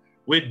long.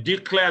 We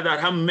declare that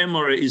her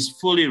memory is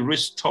fully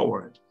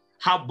restored.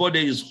 Her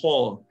body is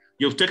whole.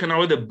 You've taken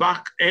away the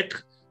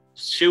backache.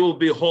 She will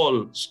be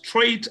whole,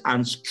 straight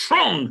and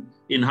strong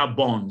in her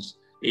bones.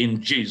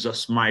 In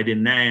Jesus' mighty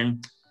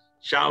name.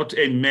 Shout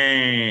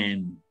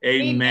amen.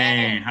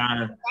 Amen.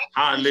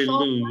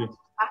 Hallelujah.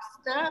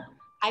 Pastor,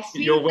 I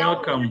feel You're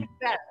welcome.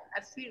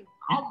 I feel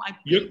all my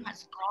pain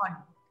has gone.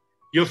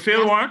 You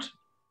feel what?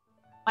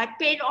 My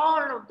pain,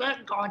 all of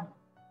that gone.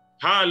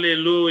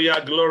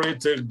 Hallelujah. Glory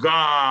to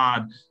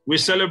God. We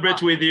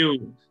celebrate with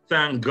you.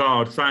 Thank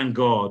God. Thank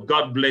God.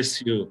 God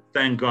bless you.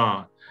 Thank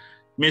God.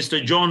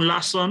 Mr. John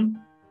Lasson.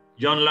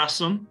 John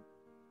Lasson.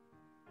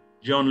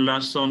 John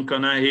Lasson,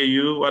 can I hear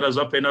you? What has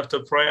happened after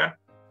prayer?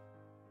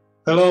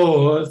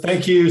 Hello.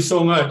 Thank you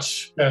so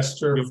much,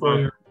 Pastor, for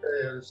your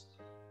prayers.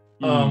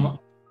 My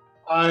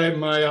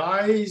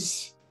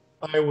eyes,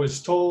 I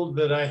was told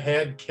that I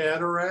had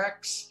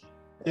cataracts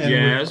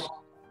and would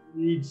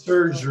need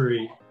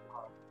surgery.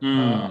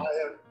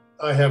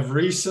 I have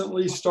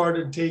recently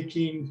started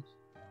taking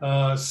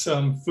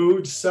some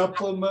food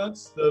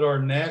supplements that are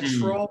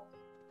natural,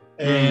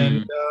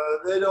 and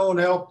they don't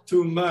help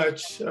too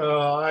much.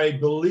 I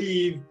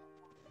believe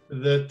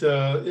that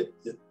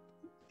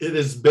it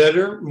is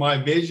better. My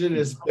vision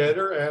is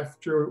better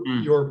after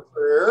your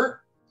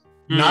prayer.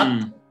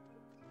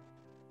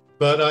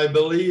 But I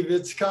believe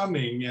it's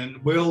coming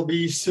and will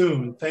be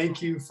soon.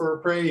 Thank you for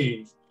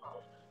praying.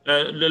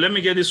 Let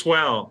me get this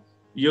well.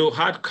 You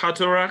had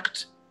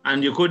cataract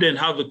and you couldn't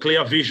have a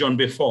clear vision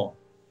before.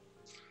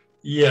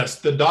 Yes,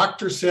 the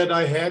doctor said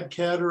I had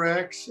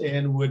cataracts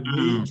and would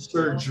need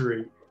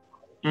surgery.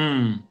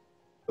 But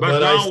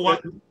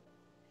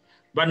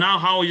now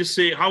how you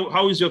say,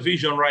 how is your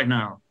vision right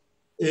now?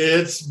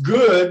 It's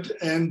good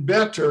and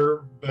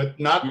better, but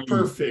not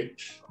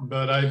perfect.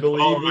 But I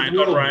believe it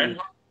will be.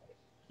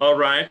 All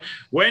right.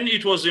 When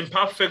it was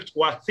imperfect,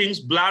 were things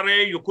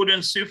blurry? You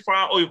couldn't see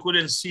far or you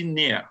couldn't see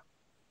near?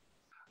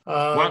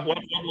 What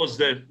was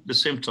the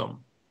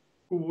symptom?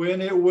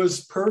 When it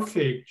was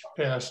perfect,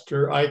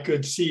 Pastor, I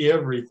could see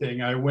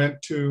everything. I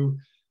went to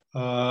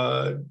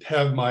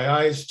have my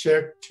eyes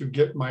checked to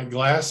get my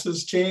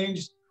glasses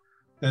changed.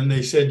 And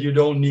they said, you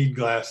don't need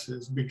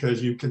glasses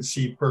because you can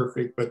see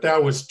perfect. But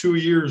that was 2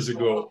 years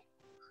ago.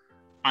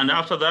 And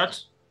after that?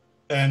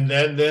 And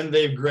then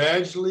they've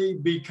gradually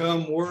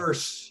become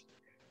worse.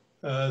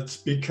 It's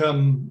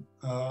become,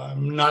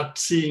 I'm not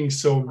seeing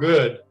so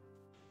good.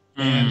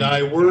 And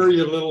I worry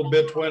a little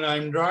bit when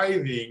I'm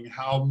driving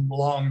how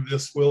long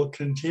this will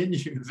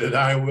continue, that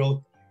I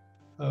will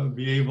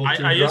be able to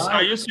drive.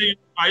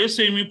 Are you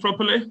seeing me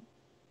properly?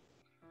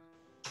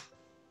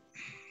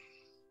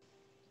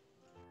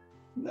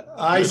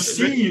 I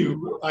see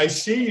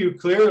you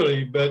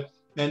clearly,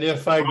 and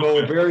if I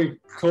go very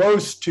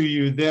close to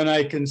you, then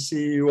I can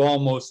see you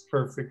almost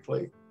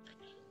perfectly.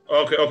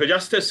 Okay,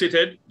 just stay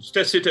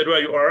seated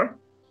where you are.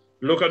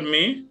 Look at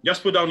me,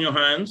 just put down your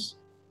hands.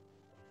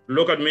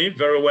 Look at me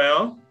very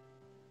well.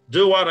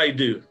 Do what I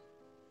do.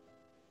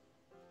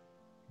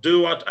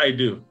 Do what I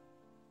do.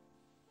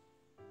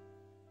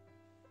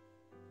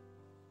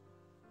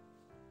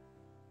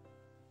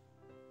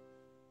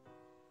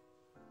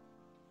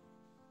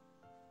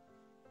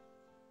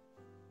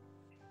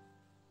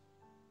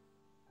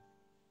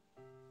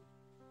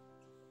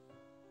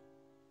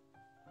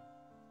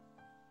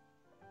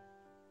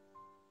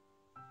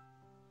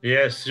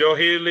 Yes, your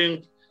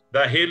healing,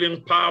 the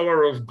healing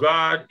power of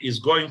God is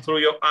going through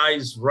your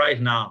eyes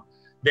right now.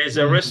 There's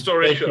a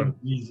restoration.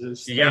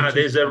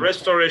 There's a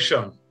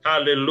restoration.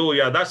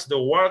 Hallelujah. That's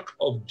the work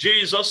of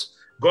Jesus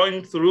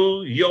going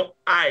through your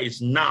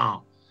eyes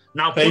now.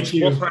 Now put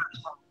your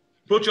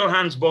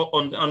hands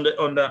on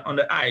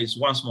the eyes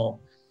once more.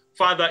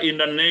 Father, in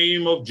the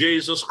name of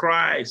Jesus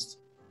Christ,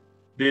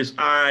 these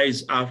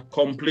eyes are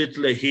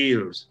completely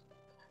healed.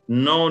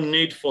 No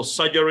need for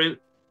surgery.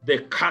 The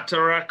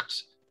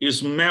cataract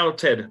is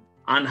melted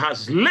and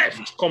has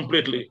left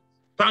completely.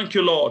 Thank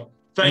you, Lord.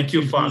 Thank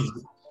you, Father.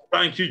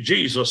 Thank you,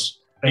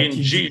 Jesus. In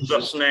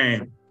Jesus'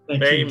 name.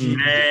 Amen.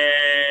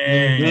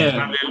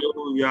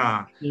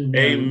 Hallelujah.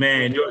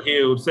 Amen. You're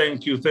healed.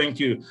 Thank you. Thank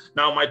you.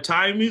 Now, my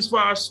time is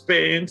fast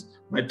spent.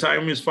 Let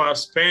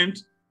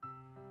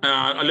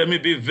me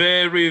be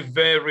very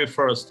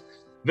fast.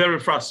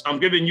 I'm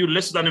giving you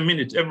less than a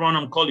minute. Everyone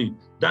I'm calling.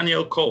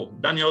 Daniel Cole.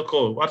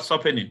 What's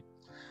happening?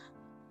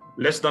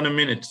 Less than a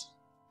minute.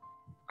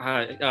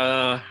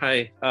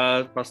 Hi,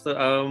 Pastor.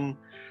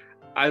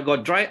 I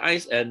got dry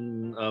eyes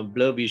and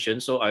blur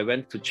vision, so I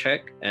went to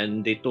check,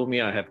 and they told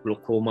me I have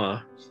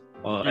glaucoma,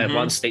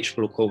 advanced stage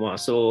glaucoma.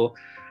 So,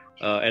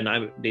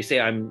 they say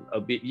I'm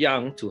a bit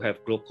young to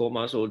have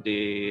glaucoma, so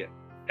they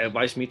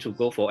advised me to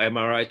go for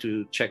MRI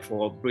to check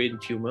for a brain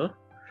tumor.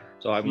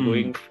 So I'm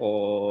going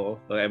for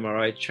a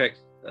MRI check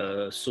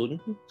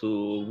soon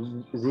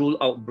to rule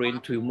out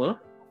brain tumor.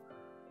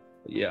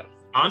 Yeah.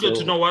 I wanted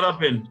to know what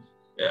happened.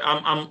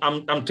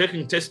 I'm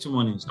taking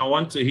testimonies. I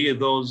want to hear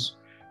those.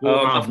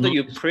 After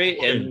you pray,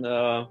 and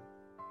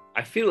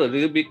I feel a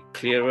little bit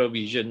clearer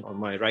vision on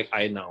my right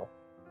eye now.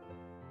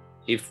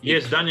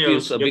 Yes, Daniel,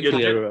 feels a bit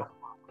clearer.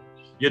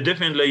 You're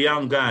definitely a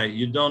young guy.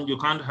 You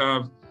can't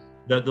have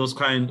those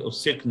kind of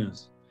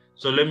sickness.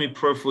 So let me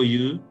pray for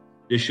you.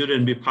 They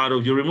shouldn't be part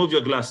of you. Remove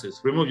your glasses.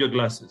 Remove your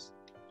glasses.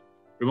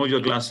 Remove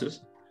your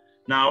glasses.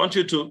 Now I want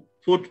you to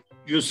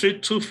you see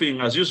 2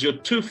 fingers. Use your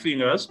 2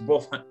 fingers,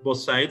 both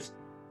sides,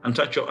 and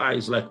touch your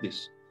eyes like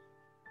this.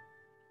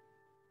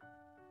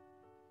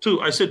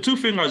 2. I said 2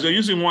 fingers. You're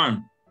using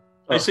 1.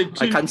 I said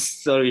 2. I can't.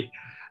 Sorry.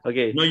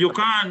 Okay. No, you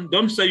can't.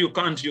 Don't say you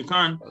can't. You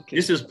can't. Okay.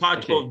 This is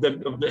part of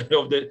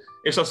the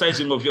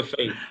exercising of your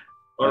faith.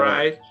 All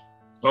right.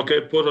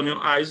 Okay. Put on your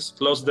eyes.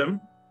 Close them.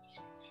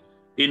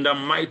 In the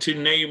mighty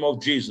name of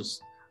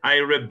Jesus, I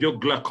rebuke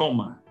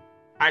glaucoma.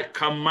 I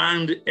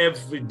command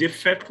every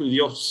defect with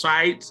your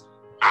sight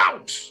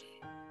out.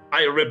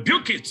 I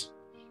rebuke it.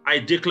 I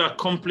declare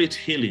complete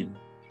healing.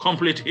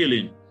 Complete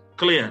healing.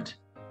 Cleared.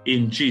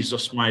 In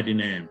Jesus' mighty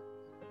name.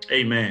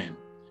 Amen.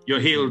 You're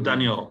healed,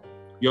 Daniel.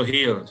 You're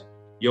healed.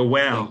 You're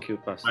well. Thank you,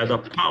 Pastor. By the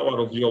power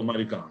of the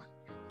Almighty God.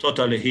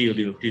 Totally healed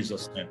in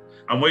Jesus' name.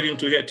 I'm waiting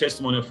to hear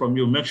testimony from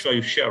you. Make sure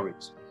you share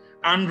it.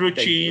 Andrew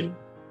Chin.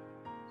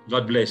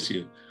 God bless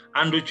you.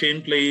 Andrew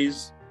Chin,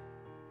 please.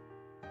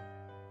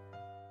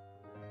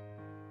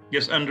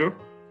 Yes, Andrew.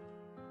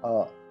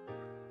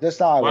 Just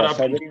now what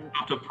happened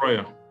after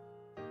prayer?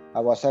 I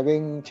was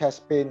having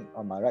chest pain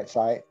on my right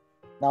side.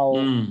 Now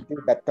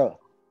feel better.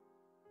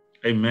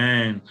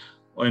 Amen.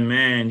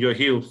 Amen. You're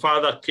healed.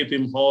 Father, keep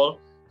him whole.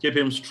 Keep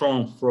him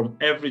strong from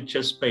every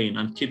chest pain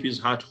and keep his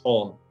heart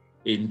whole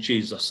in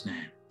Jesus'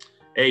 name.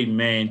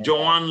 Amen. Amen.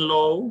 Joanne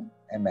Lowe.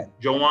 Amen.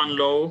 Joanne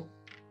Lowe.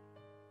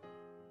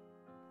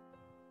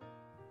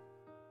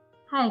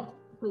 Hi.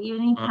 Good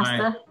evening,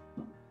 Pastor.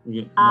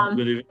 Good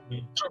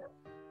evening.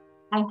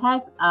 I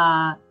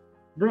have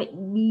grade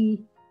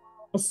B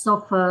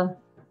esophagitis.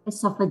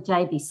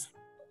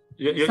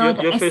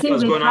 Your face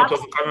has gone out of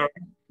camera.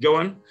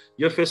 Joanne,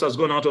 your face has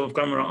gone out of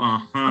camera.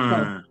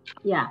 Okay.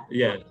 Yeah.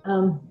 Yeah.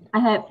 I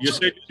have. You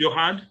said you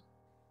had?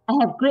 I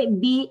have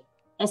grade B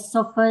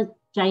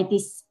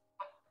esophagitis.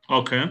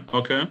 Okay.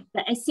 Okay.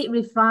 The acid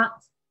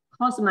reflux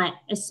caused my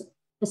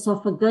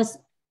esophagus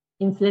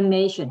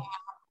inflammation.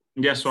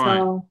 That's right.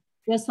 So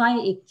that's why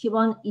it keep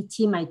on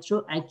itching my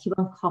throat. I keep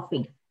on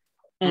coughing,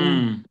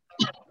 and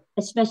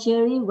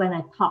especially when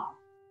I talk.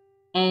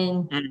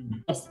 And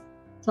yes,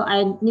 so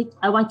I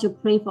want to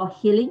pray for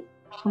healing,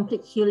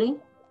 complete healing.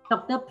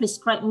 Doctor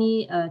prescribed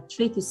me a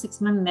 3 to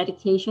 6 month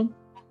medication,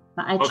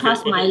 but I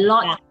trust my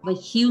Lord will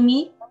heal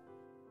me,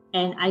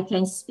 and I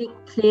can speak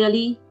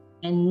clearly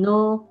and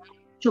no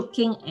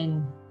choking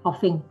and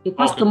coughing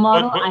because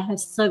tomorrow I have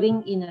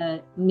serving in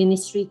a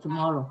ministry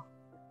tomorrow.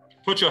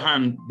 Put your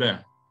hand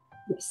there.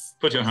 Yes.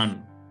 Put your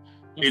hand.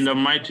 Yes. In the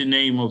mighty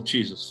name of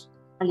Jesus,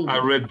 I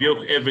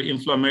rebuke every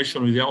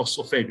inflammation with the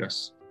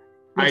esophagus.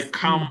 Yes. I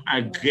come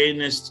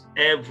against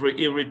every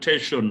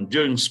irritation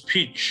during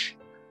speech.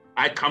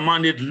 I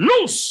command it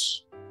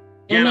loose.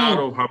 Get out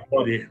of her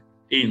body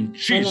in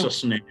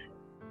Jesus' name.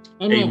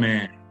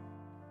 Amen.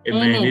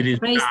 Amen. It is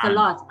Praise done. the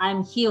Lord.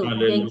 I'm healed.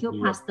 Hallelujah. Thank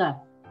you, Pastor.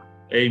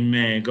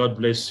 Amen. God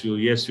bless you.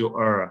 Yes, you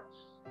are.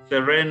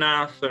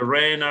 Serena,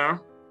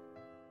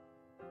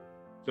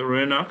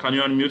 can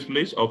you unmute,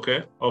 please?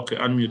 Okay,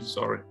 unmute.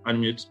 Sorry,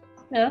 unmute.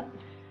 Yeah,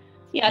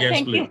 Yes,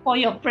 thank please. you for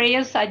your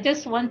prayers. I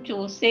just want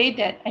to say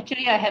that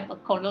actually I have a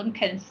colon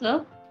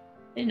cancer,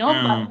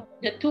 but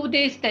the 2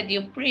 days that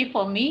you pray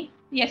for me,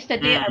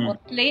 yesterday I was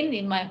slain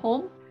in my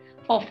home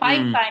for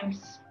 5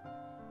 times.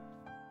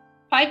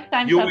 5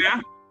 times. You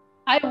were?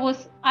 I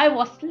was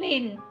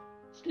slain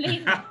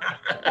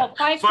for 5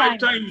 times. 5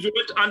 times you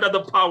went under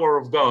the power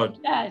of God.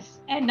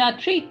 Yes, and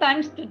 3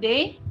 times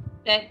today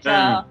that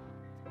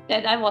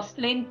I was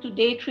slain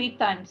today 3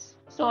 times.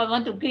 So I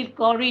want to give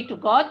glory to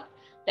God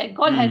that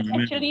God has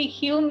actually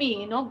healed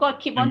me. God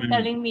keep on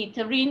telling me,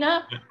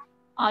 Terina,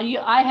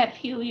 I have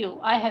healed you.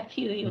 I have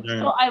healed you.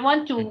 So I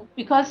want to,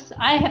 because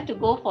I have to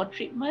go for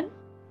treatment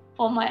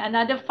for my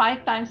another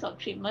 5 times of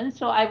treatment.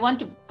 So I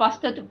want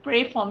Pastor to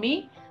pray for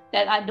me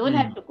that I don't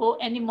have to go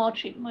any more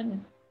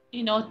treatment.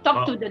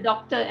 Talk to the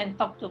doctor and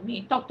talk to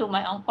me. Talk to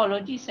my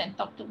oncologist and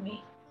talk to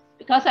me.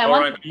 Because I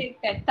want to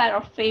take that type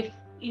of faith,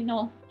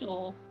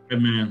 to...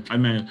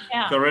 Amen.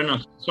 Yeah.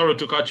 Serena, sorry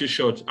to cut you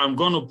short. I'm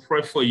going to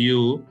pray for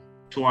you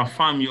to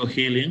affirm your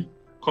healing,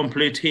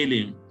 complete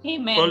healing.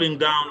 Amen. Falling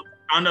down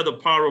under the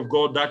power of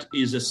God, that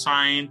is a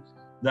sign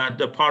that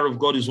the power of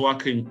God is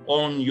working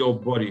on your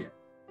body.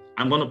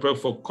 I'm going to pray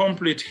for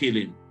complete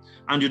healing.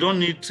 And you don't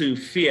need to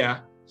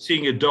fear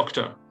seeing a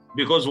doctor,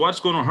 because what's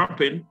going to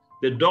happen,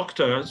 the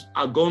doctors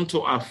are going to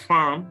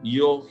affirm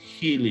your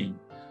healing.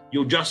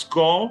 You just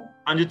go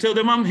and you tell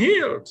them, I'm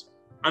healed.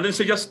 And then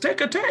say, just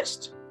take a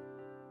test.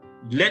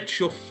 Let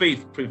your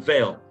faith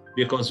prevail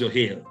because you're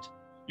healed.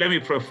 Let me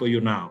pray for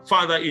you now.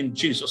 Father, in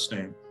Jesus'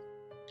 name,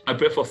 I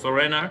pray for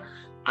Thorena.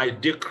 I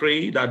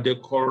decree that the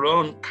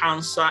colon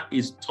cancer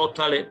is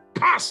totally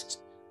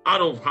passed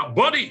out of her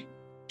body,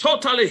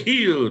 totally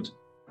healed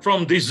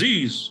from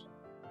disease.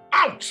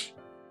 Out,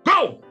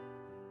 go,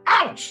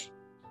 out,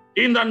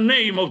 in the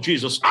name of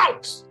Jesus,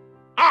 out,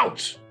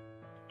 out.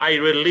 I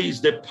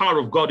release the power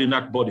of God in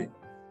that body.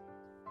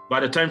 By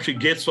the time she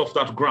gets off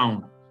that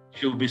ground,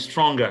 she'll be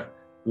stronger,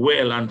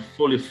 well, and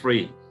fully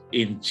free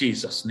in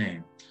Jesus'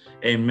 name.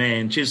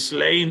 Amen. She's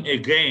slain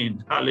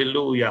again.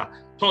 Hallelujah.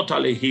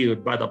 Totally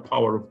healed by the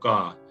power of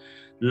God.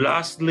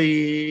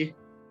 Lastly,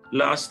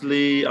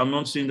 I'm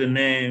not seeing the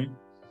name.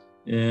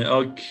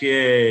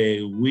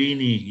 Okay,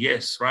 Winnie.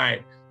 Yes,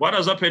 right. What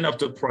has happened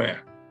after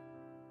prayer?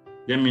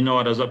 Let me know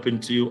what has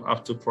happened to you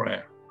after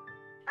prayer.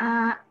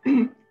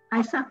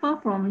 I suffer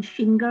from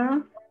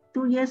shingle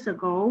 2 years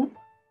ago,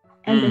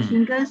 and the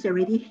shingles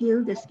already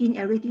healed, the skin,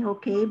 everything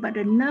okay, but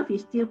the nerve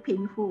is still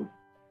painful.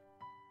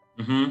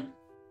 Mm-hmm.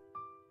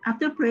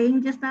 After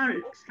praying just now,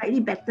 slightly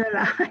better.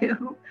 I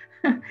hope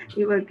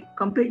it will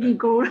completely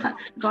gone.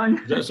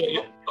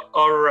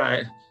 All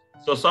right.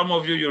 So some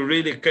of you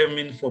really came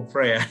in for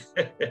prayer.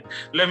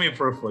 Let me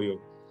pray for you.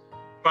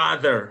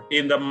 Father,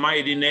 in the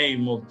mighty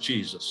name of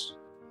Jesus,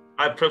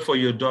 I pray for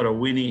your daughter,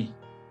 Winnie.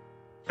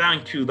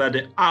 Thank you that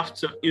the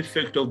after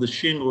effect of the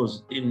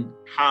shingles in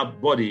her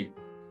body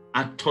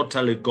are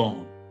totally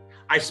gone.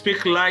 I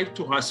speak life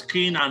to her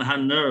skin and her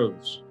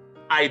nerves.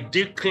 I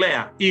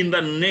declare in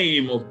the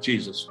name of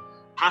Jesus,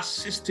 her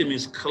system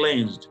is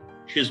cleansed.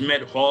 She's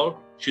made whole.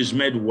 She's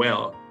made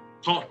well.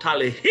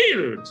 Totally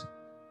healed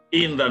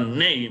in the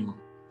name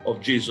of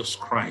Jesus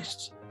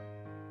Christ.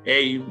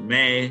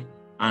 Amen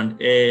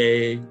and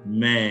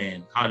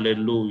amen.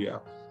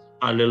 Hallelujah.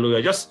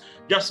 Hallelujah.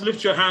 Just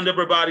lift your hand,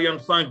 everybody, and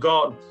thank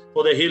God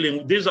for the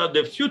healing. These are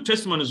the few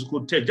testimonies we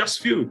could take, just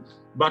few,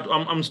 but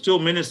I'm still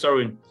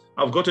ministering.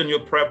 I've gotten your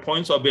prayer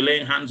points. I'll be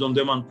laying hands on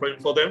them and praying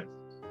for them.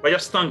 But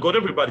just thank God,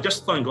 everybody.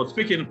 Just thank God.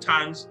 Speak in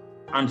tongues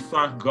and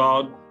thank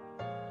God.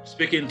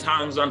 Speak in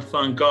tongues and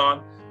thank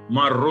God.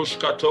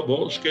 Marushka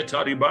toboshke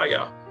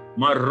taribaya.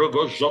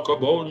 Marugo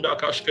zokobonda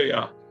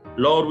kashkeya.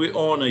 Lord, we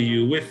honor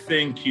you. We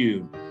thank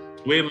you.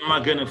 We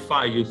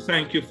magnify you.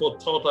 Thank you for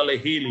totally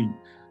healing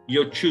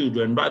your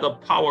children by the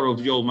power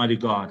of your Almighty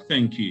God.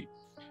 Thank you.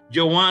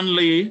 Joanne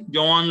Lee,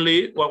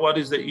 what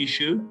is the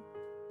issue?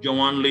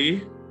 Joanne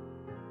Lee.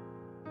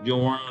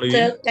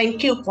 Sir,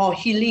 thank you for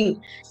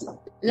healing.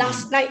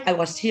 Last night I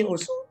was here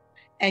also,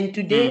 and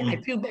today I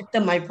feel better.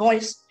 My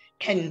voice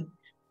can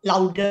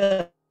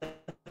louder.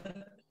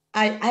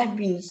 I have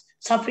been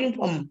suffering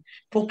from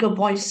vocal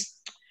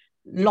voice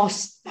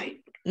loss,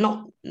 like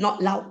not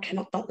loud,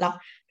 cannot talk loud,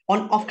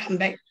 on off come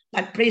back.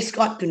 But praise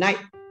God, tonight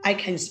I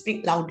can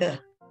speak louder.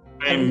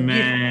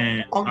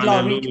 Amen. All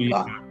glory to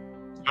God.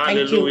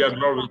 Hallelujah.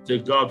 Glory to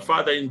God.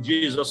 Father, in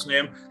Jesus'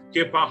 name,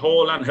 keep her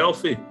whole and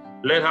healthy.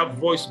 Let her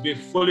voice be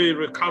fully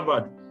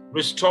recovered,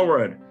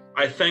 restored.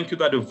 I thank you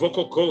that the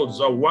vocal cords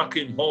are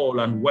working whole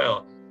and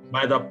well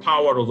by the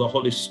power of the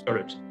Holy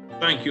Spirit.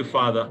 Thank you,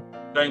 Father.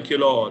 Thank you,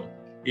 Lord.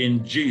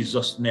 In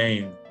Jesus'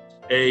 name,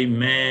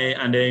 amen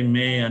and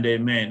amen and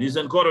amen.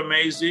 Isn't God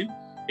amazing?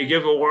 He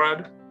gave a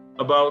word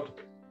about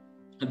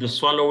the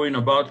swallowing,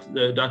 about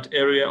that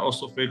area,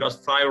 esophagus,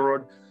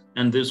 thyroid,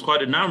 and there's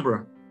quite a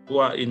number who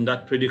are in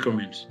that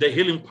predicament. The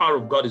healing power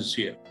of God is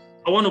here.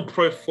 I want to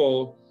pray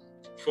for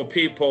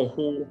people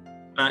who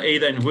are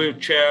either in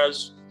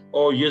wheelchairs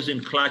or using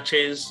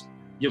clutches.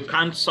 You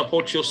can't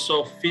support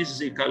yourself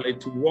physically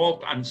to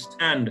walk and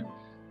stand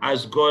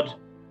as God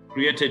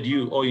created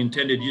you or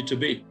intended you to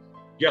be.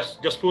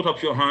 Just put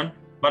up your hand,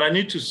 but I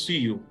need to see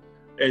you.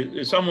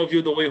 Some of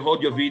you, the way you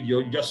hold your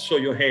video, just show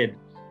your head.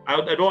 I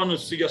don't want to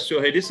see just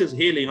your head. This is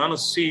healing. I want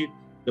to see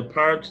the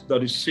part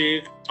that is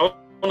sick. I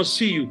want to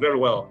see you very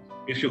well.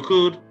 If you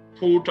could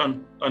put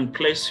and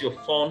place your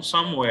phone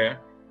somewhere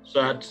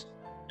so that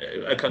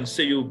I can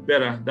see you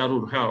better, that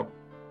would help.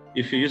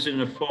 If you're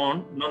using a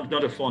phone,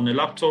 not a phone, a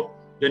laptop,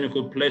 then you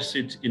could place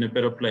it in a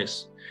better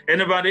place.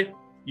 Anybody,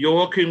 you're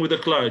walking with a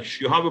clutch,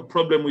 you have a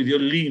problem with your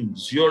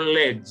limbs, your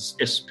legs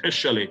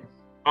especially,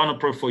 I want to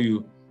pray for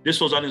you. This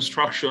was an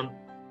instruction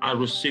I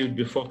received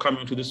before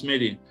coming to this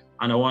meeting,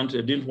 and I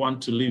didn't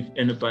want to leave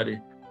anybody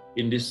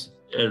in this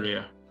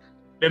area.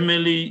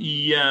 Emily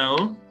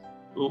Yao,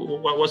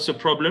 what's the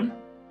problem?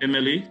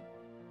 Emily?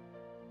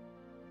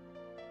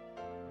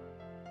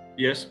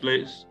 Yes,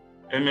 please.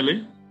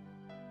 Emily?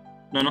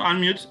 No,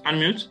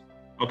 unmute.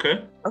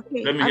 Okay.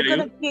 Okay, Let me I'm hear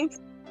going to you. give,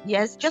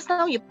 yes, just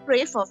now you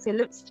pray for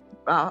Philip's,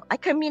 I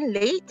came in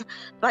late,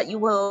 but you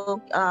were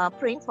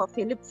praying for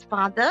Philip's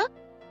father,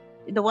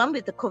 the one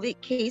with the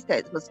COVID case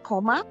that was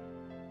coma.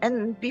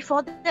 And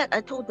before that,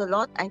 I told the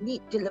Lord I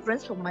need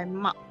deliverance from my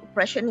mouth,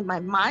 oppression in my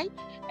mind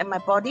and my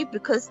body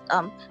because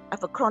I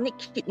have a chronic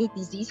kidney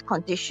disease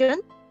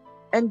condition.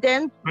 And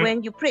then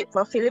when you prayed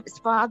for Philip's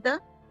father,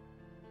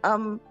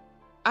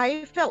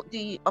 I felt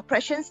the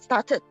oppression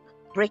started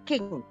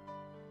breaking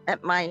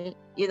at my,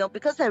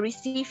 because I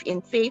received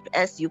in faith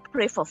as you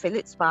pray for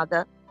Philip's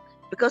father,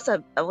 because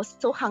I was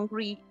so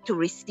hungry to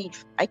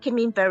receive. I came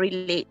in very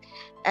late.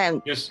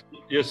 And yes,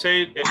 you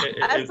say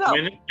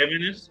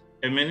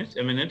a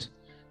minute.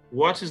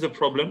 What is the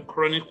problem?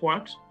 Chronic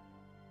what?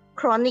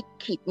 Chronic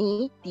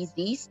kidney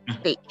disease,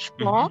 stage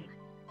 4,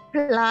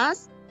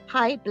 plus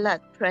high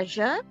blood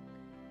pressure.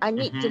 I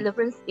need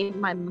deliverance in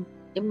my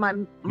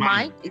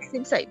mind. It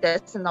seems like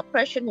there's an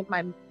oppression in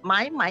my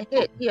mind, my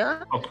head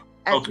here,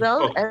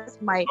 as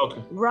my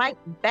right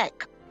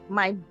back,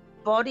 my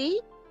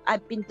body.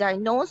 I've been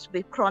diagnosed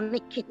with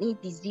chronic kidney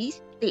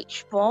disease,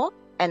 stage 4,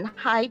 and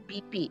high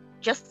BP.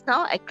 Just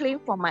now, I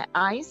claimed for my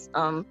eyes,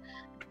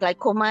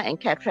 glaucoma and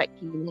cataract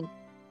healing.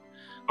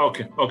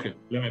 Okay.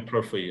 Let me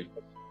pray for you.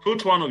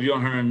 Put one of your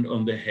hand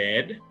on the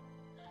head.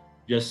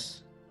 You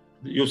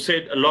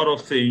said a lot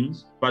of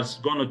things, but it's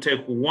going to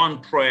take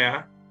one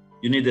prayer.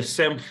 You need the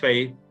same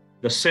faith,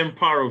 the same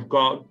power of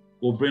God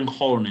will bring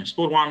wholeness.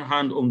 Put one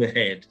hand on the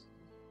head,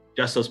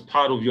 just as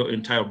part of your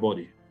entire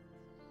body.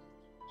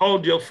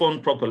 Hold your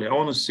phone properly. I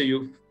want to see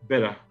you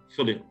better,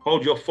 Philip.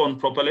 Hold your phone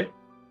properly.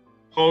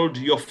 Hold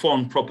your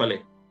phone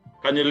properly.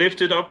 Can you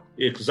lift it up?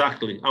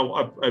 Exactly. I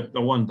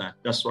want that.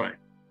 That's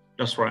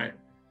right.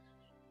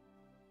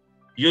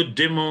 You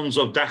demons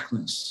of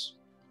darkness,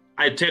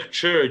 I take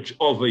charge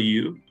over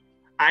you.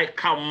 I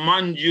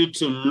command you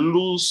to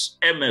loose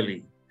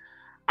Emily.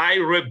 I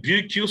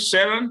rebuke you,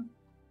 Satan.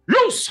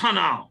 Loose her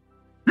now.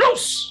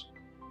 Loose.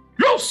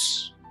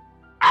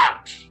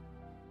 Out.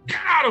 Get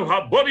out of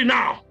her body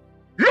now.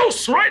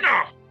 Loose right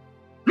now.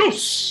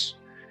 Loose.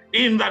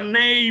 In the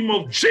name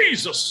of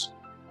Jesus,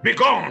 be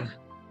gone.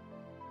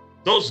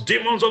 Those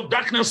demons of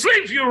darkness,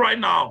 leave you right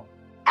now.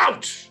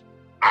 Out.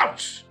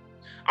 Out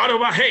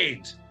of her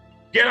head.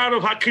 Get out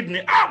of her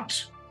kidney.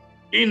 Out.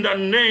 In the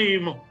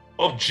name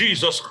of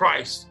Jesus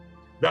Christ,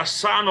 the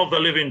Son of the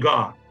living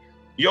God.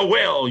 Your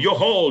well, your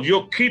whole,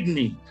 your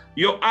kidney,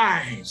 your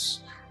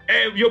eyes,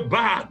 your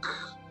back,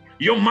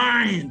 your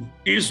mind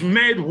is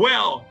made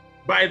well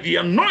by the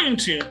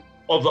anointing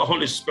of the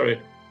Holy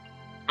Spirit.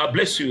 I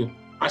bless you.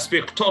 I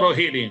speak total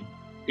healing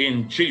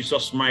in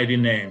Jesus' mighty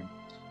name.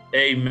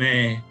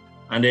 Amen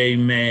and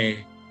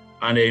amen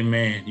and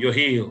amen. You're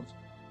healed.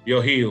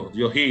 You're healed.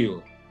 You're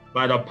healed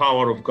by the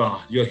power of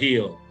God. You're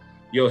healed.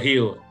 You're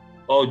healed.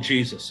 Oh,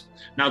 Jesus.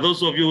 Now,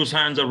 those of you whose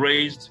hands are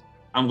raised,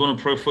 I'm going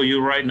to pray for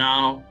you right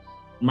now.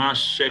 You're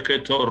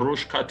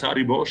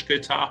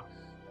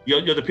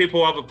the people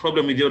who have a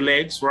problem with your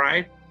legs,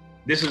 right?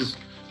 This is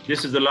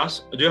the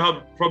last. Do you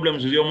have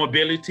problems with your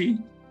mobility?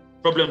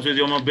 Problems with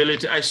your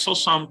mobility? I saw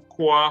some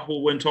choir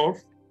who went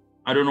off.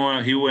 I don't know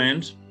where he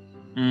went.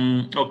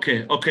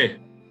 Okay.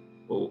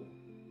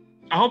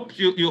 I hope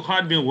you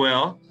heard me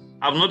well.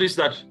 I've noticed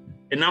that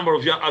a number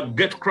of you are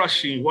gut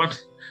crushing.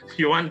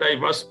 You want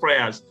diverse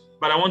prayers.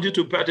 But I want you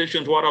to pay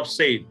attention to what I've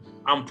said.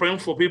 I'm praying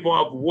for people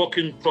who have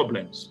walking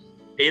problems.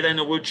 Either in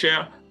a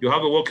wheelchair, you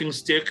have a walking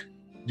stick.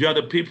 You are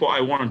the people I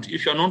want.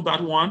 If you're not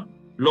that one,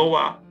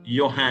 lower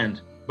your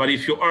hand. But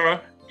if you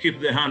are, keep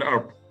the hand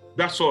up.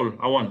 That's all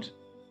I want.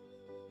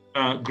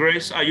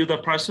 Grace, are you the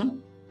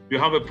person? You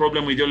have a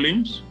problem with your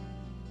limbs?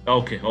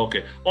 Okay.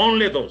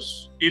 Only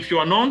those. If you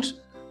are not,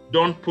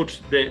 don't put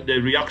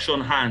the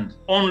reaction hand.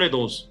 Only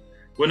those.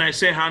 When I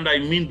say hand, I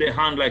mean the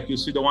hand like you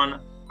see the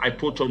one I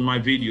put on my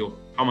video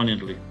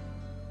permanently.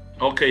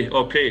 Okay.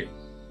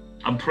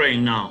 I'm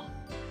praying now.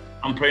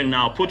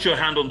 Put your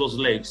hand on those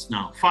legs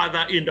now.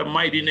 Father, in the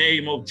mighty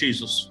name of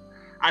Jesus,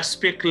 I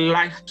speak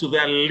life to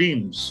their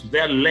limbs,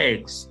 their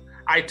legs.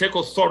 I take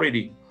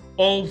authority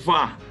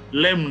over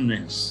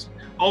lameness,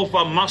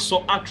 over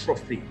muscle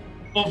atrophy,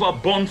 over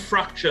bone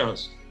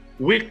fractures,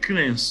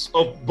 weakness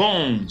of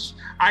bones.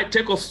 I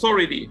take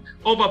authority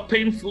over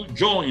painful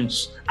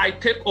joints. I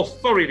take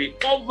authority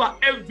over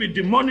every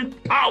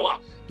demonic power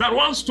that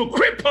wants to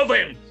cripple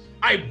them.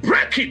 I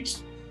break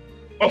it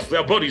off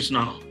their bodies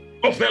now,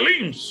 off their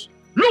limbs.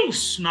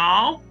 Loose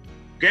now.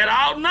 Get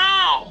out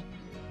now.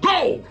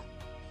 Go.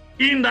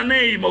 In the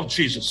name of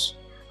Jesus,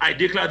 I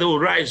declare they will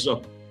rise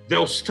up. They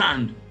will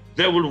stand.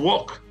 They will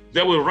walk.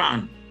 They will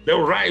run. They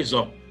will rise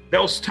up. They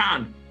will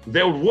stand.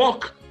 They will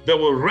walk. They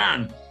will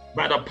run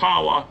by the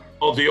power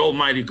of the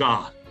Almighty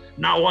God.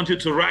 Now I want you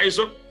to rise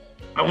up.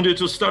 I want you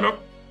to stand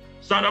up.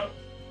 Stand up.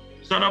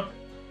 Stand up.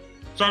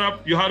 Stand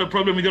up. You had a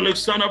problem with your legs.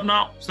 Stand up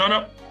now. Stand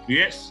up.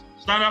 Yes.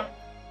 Stand up.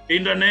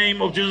 In the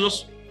name of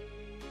Jesus.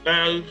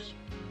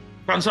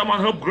 Can someone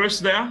help Grace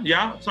there?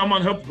 Yeah,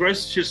 someone help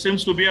Grace. She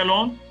seems to be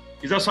alone.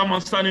 Is there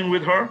someone standing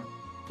with her?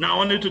 Now I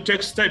want you to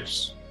take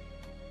steps.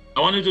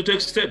 I want you to take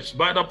steps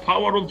by the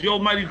power of the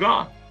Almighty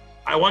God.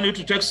 I want you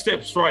to take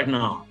steps right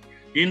now.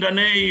 In the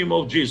name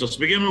of Jesus,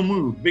 begin to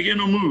move. Begin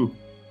to move.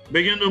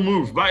 Begin to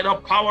move. By the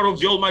power of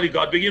the Almighty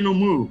God, begin to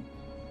move.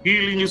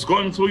 Healing is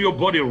going through your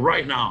body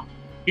right now.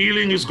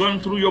 Healing is going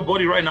through your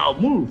body right now.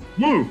 Move,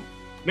 move,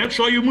 Make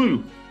sure you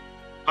move.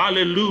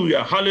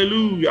 Hallelujah,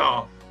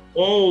 hallelujah.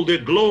 Oh, the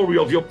glory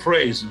of your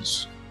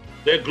praises.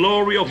 The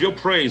glory of your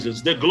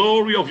praises. The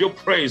glory of your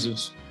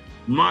praises.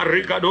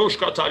 Marikadosh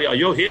Kataria,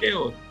 you're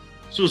healed.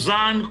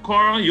 Suzanne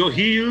Cora, you're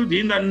healed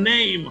in the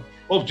name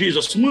of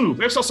Jesus.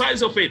 Move.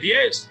 Exercise your faith.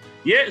 Yes.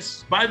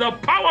 Yes. By the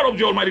power of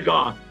the Almighty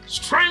God.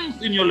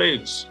 Strength in your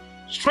legs.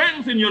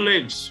 Strength in your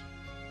legs.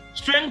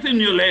 Strength in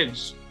your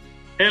legs.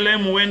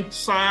 LM went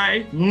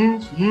side.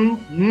 Move, move,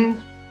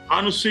 move.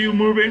 I don't see you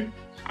moving.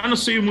 I don't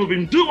see you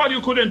moving. Do what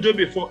you couldn't do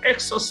before.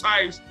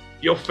 Exercise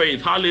your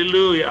faith.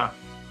 Hallelujah.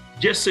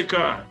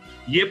 Jessica,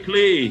 you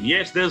play.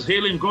 Yes, there's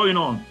healing going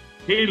on.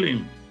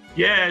 Healing.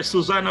 Yes,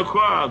 Susanna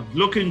Quag,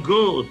 looking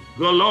good.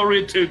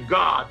 Glory to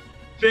God.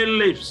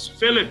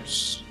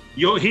 Phillips,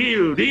 you're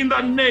healed in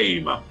the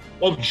name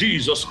of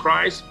Jesus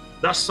Christ,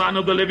 the Son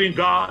of the living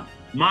God.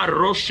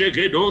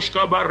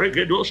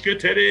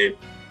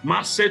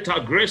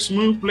 Maseta, grace,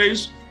 move,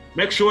 please.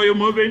 Make sure you're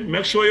moving.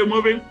 Make sure you're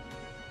moving.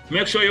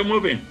 Make sure you're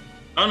moving.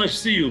 I want to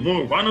see you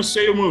move. I want to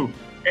see you move.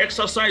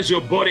 Exercise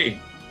your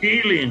body.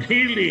 Healing,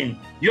 healing.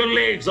 Your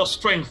legs are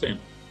strengthened.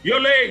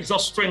 Your legs are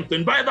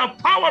strengthened by the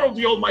power of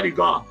the Almighty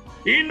God.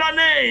 In the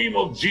name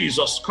of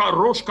Jesus.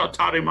 Karoshka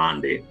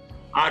Tarimande.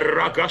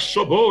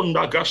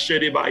 Aragasobonda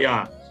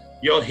Gashedibaya.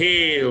 You're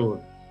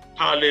healed.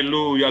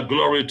 Hallelujah.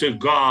 Glory to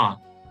God.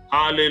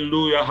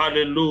 Hallelujah.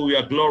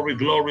 Hallelujah. Glory,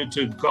 glory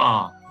to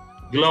God.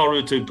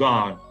 Glory to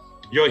God.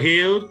 You're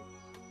healed,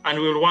 and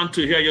we'll want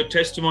to hear your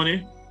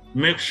testimony.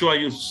 Make sure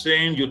you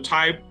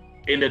type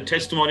in the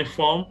testimony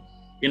form.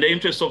 In the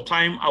interest of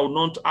time, I will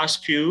not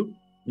ask you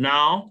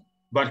now,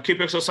 but keep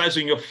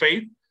exercising your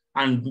faith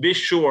and be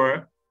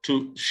sure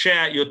to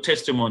share your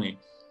testimony.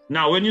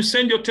 Now, when you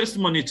send your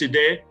testimony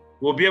today,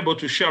 we'll be able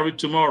to share it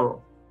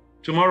tomorrow.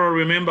 Tomorrow,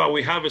 remember,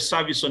 we have a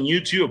service on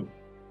YouTube,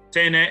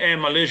 10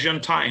 a.m. Malaysian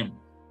time.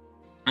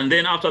 And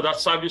then after that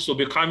service, we'll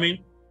be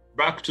coming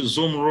back to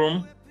Zoom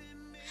room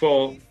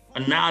for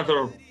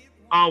another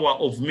hour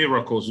of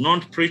miracles,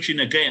 not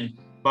preaching again,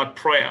 but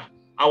prayer.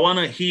 I want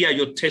to hear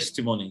your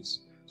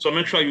testimonies. So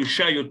make sure you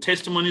share your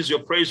testimonies, your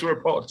praise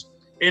reports,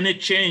 any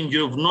change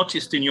you've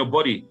noticed in your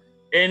body,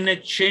 any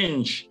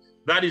change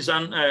that is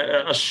an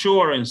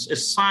assurance, a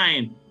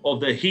sign of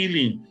the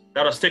healing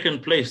that has taken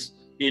place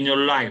in your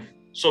life.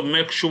 So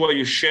make sure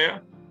you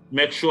share,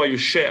 make sure you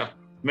share,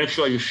 make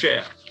sure you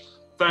share.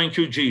 Thank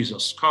you,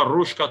 Jesus.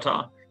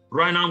 Karushkata.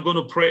 Right now I'm going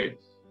to pray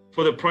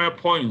for the prayer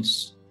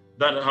points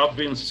that have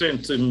been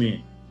sent to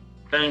me.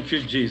 Thank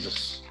you,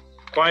 Jesus.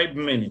 Quite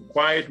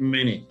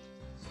many.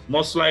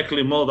 Most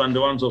likely more than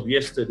the ones of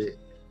yesterday.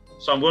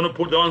 So I'm going to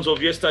put the ones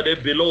of yesterday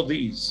below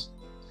these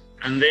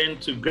and then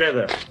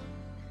together.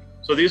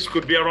 So this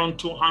could be around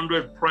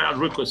 200 prayer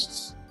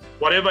requests.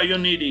 Whatever your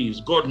need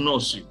is, God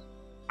knows you.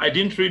 I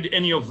didn't read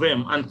any of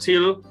them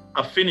until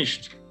I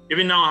finished.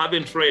 Even now I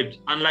haven't read,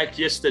 unlike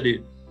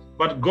yesterday.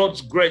 But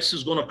God's grace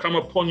is going to come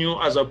upon you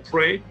as I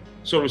pray.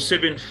 So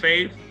receive in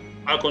faith.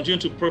 I'll continue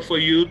to pray for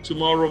you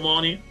tomorrow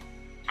morning.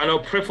 And I'll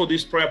pray for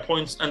these prayer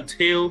points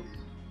until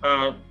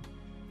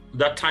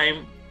that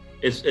time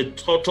is a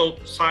total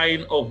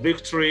sign of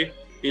victory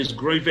is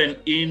graven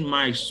in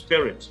my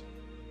spirit.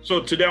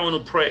 So today I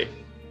want to pray.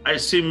 I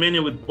see many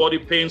with body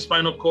pain,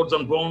 spinal cords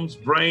and bones,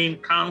 brain,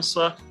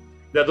 cancer.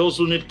 There are those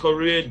who need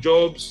career,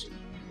 jobs,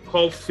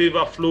 cough,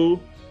 fever, flu,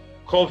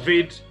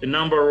 COVID, a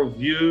number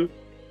of you.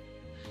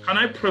 Can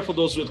I pray for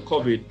those with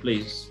COVID,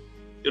 please?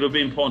 It'll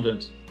be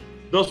important.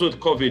 Those with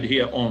COVID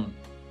here on.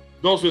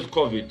 Those with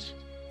COVID.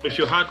 If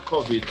you had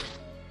COVID,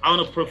 I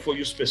want to pray for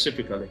you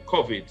specifically.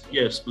 COVID,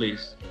 yes,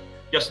 please.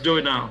 Just do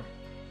it now.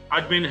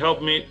 Admin,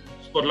 help me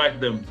spotlight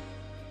them.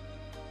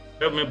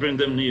 Help me bring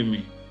them near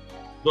me.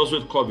 Those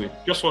with COVID,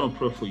 just want to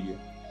pray for you.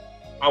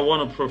 I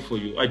want to pray for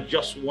you. I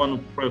just want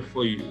to pray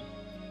for you.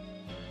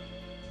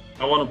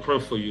 I want to pray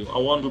for you. I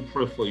want to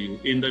pray for you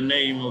in the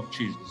name of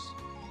Jesus.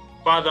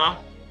 Father,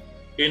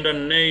 in the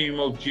name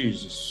of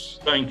Jesus,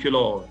 thank you,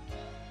 Lord.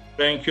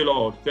 Thank you,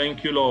 Lord.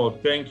 Thank you,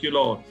 Lord. Thank you,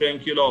 Lord.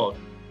 Thank you, Lord.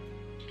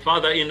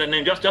 Father, in the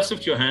name, just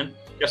lift your hand.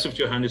 Just lift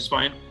your hand, it's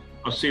fine.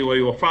 I'll see where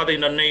you are. Father,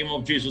 in the name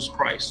of Jesus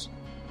Christ,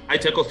 I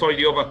take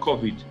authority over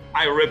COVID.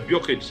 I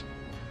rebuke it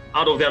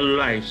out of their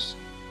lives.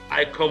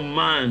 I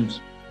command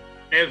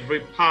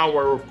every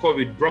power of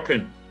COVID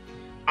broken.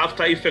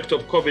 After effect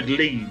of COVID,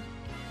 leave.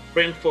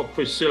 Praying for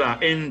Priscilla,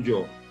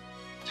 Angel,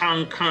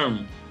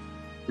 Tankam,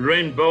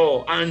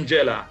 Rainbow,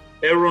 Angela,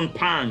 Aaron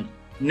Pan,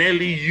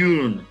 Nelly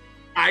Yoon.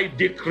 I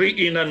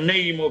decree in the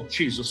name of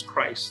Jesus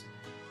Christ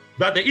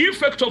that the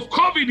effect of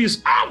COVID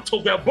is out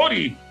of their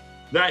body.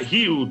 They're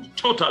healed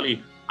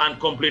totally and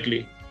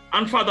completely.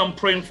 And Father, I'm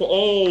praying for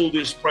all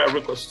these prayer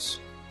requests.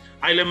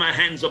 I lay my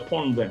hands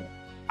upon them.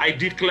 I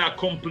declare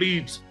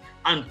complete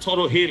and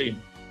total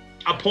healing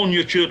upon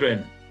your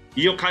children.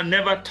 You can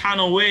never turn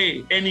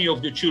away any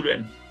of the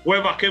children.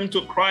 Whoever came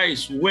to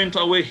Christ went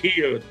away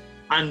healed,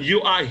 and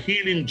you are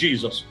healing,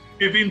 Jesus.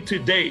 Even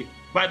today,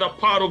 by the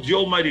power of the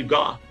Almighty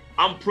God,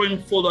 I'm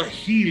praying for the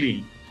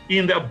healing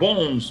in their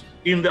bones,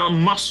 in their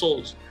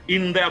muscles,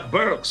 in their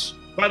burks.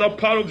 By the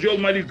power of the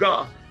Almighty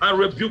God, I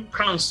rebuke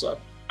cancer.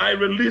 I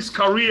release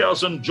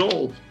careers and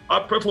jobs.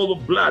 I pray for the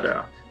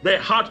bladder, the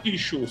heart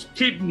issues,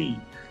 kidney,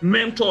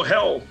 mental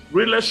health,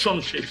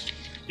 relationships.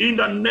 In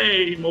the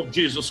name of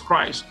Jesus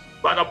Christ,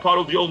 by the power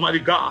of the Almighty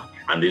God,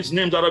 and these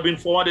names that have been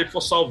forwarded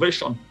for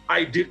salvation,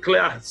 I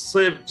declare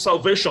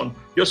salvation,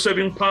 your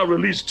saving power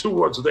released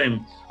towards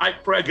them. I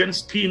pray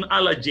against skin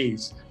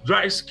allergies,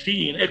 dry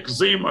skin,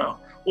 eczema.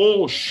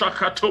 Oh,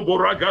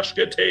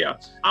 Shakatoboragashketea.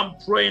 I'm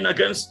praying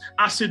against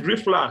acid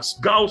reflux,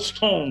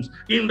 gallstones,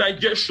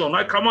 indigestion.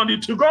 I command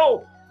it to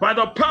go by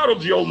the power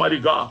of the Almighty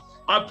God.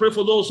 I pray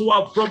for those who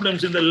have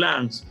problems in the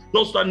lungs,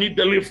 those that need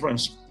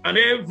deliverance, and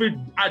every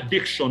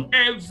addiction,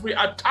 every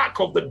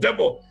attack of the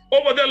devil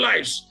over their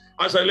lives.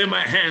 As I lay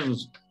my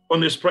hands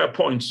on these prayer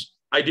points,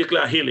 I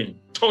declare healing,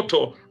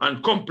 total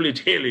and complete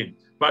healing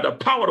by the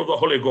power of the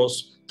Holy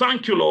Ghost.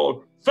 Thank you,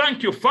 Lord.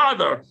 Thank you,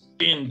 Father,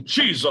 in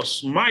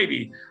Jesus'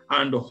 mighty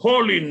and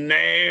holy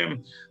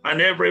name. And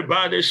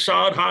everybody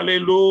shout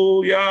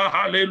hallelujah,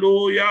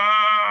 hallelujah.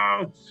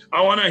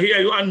 I want to hear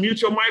you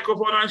unmute your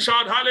microphone and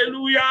shout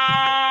hallelujah.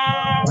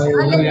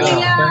 Hallelujah.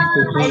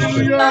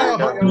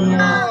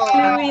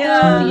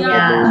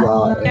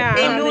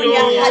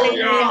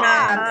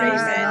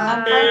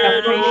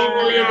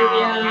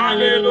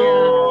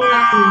 Hallelujah.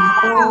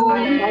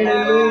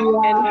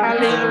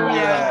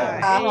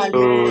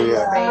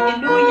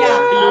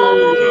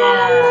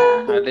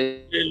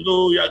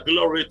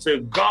 Glory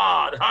to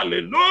God.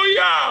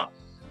 Hallelujah.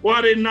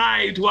 What a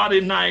night. What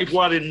a night.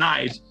 What a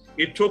night.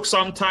 It took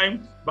some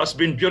time, but it's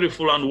been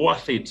beautiful and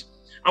worth it.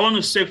 I want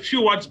to say a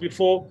few words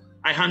before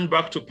I hand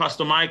back to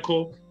Pastor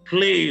Michael.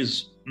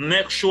 Please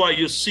make sure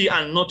you see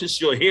and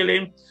notice your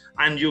healing,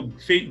 and you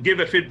give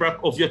a feedback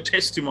of your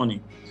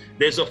testimony.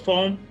 There's a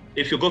form.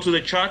 If you go to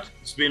the chat,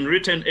 it's been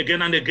written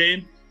again and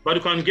again, but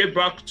you can get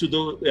back to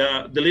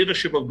the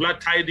leadership of Glad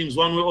Tidings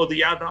one way or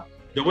the other,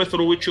 the way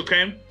through which you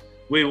came.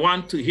 We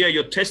want to hear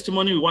your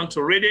testimony. We want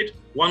to read it.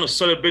 We want to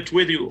celebrate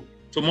with you.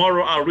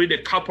 Tomorrow, I'll read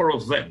a couple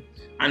of them.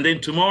 And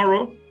then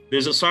tomorrow,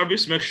 there's a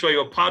service. Make sure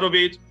you're part of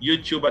it.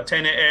 YouTube at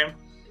 10 a.m.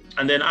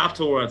 And then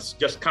afterwards,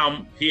 just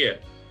come here.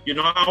 You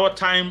know, our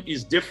time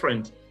is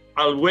different.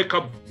 I'll wake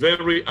up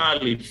very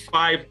early,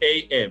 5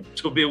 a.m.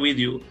 to be with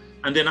you.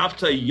 And then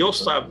after your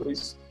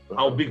service,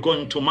 I'll be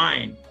going to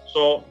mine.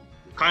 So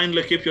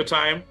kindly keep your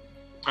time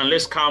and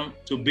let's come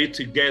to be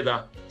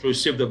together to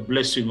receive the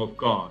blessing of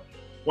God.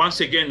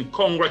 Once again,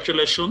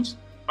 congratulations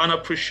and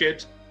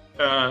appreciate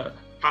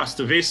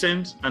Pastor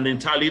Vincent and the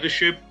entire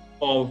leadership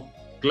of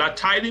Glad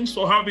Tidings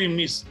for having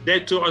me. Day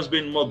 2 has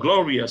been more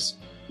glorious.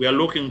 We are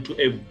looking to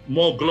a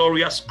more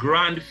glorious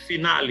grand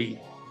finale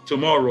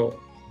tomorrow,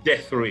 day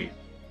 3.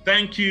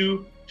 Thank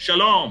you.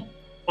 Shalom.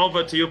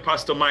 Over to you,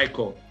 Pastor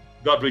Michael.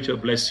 God richly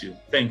bless you.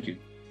 Thank you.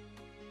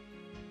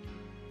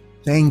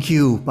 Thank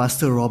you,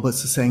 Pastor Robert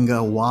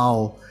Susenga.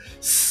 Wow.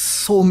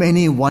 So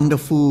many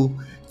wonderful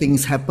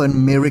things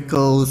happen,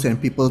 miracles,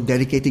 and people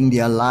dedicating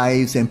their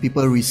lives and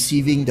people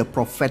receiving the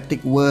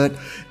prophetic word,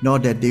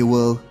 not that they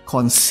will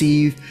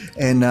conceive.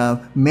 And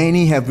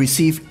many have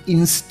received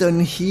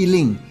instant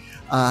healing.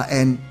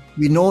 And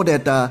we know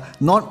that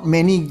not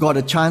many got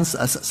a chance,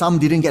 some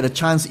didn't get a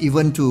chance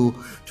even to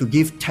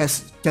give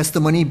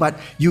testimony, but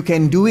you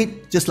can do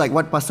it just like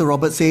what Pastor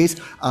Robert says.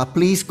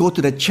 Please go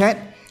to the chat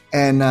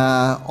and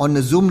on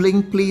the Zoom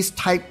link, please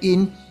type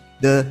in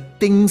the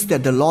things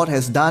that the Lord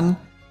has done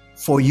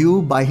for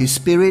you by His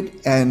Spirit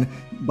and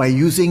by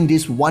using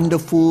this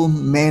wonderful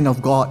man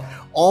of God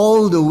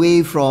all the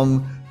way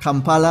from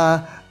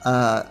Kampala.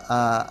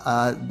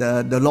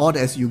 The Lord,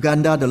 as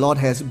Uganda, the Lord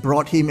has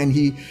brought him, and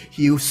he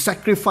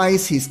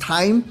sacrificed his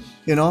time,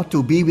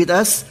 to be with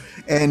us,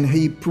 and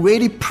he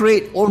really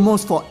prayed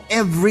almost for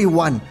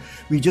everyone.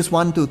 We just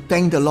want to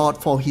thank the Lord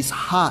for his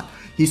heart,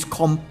 his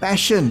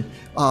compassion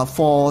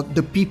for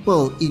the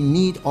people in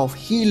need of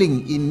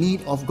healing, in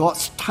need of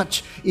God's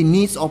touch, in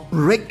need of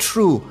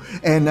breakthrough.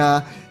 And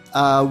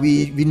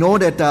we know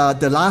that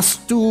the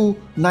last 2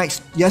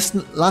 nights,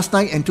 last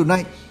night and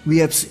tonight, we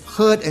have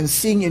heard and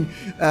seen, and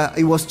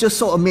it was just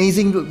so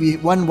amazing.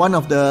 One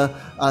of the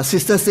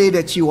sisters said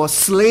that she was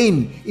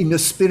slain in the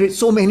Spirit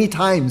so many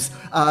times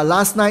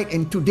last night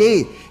and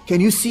today. Can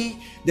you see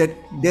that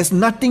there's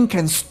nothing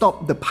can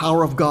stop the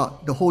power of God,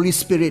 the Holy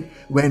Spirit,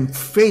 when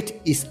faith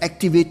is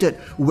activated,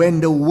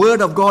 when the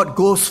Word of God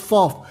goes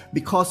forth,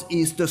 because it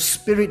is the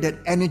Spirit that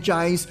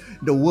energizes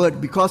the Word,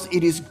 because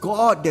it is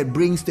God that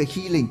brings the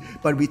healing.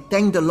 But we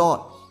thank the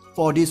Lord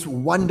for this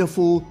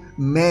wonderful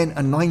man,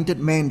 anointed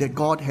man that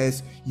God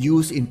has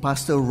used in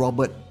Pastor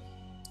Robert.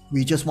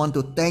 We just want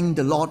to thank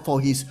the Lord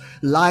for his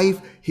life,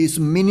 his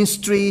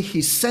ministry,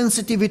 his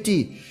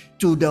sensitivity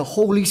to the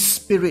Holy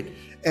Spirit,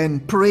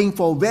 and praying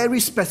for very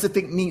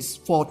specific needs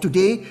for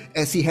today,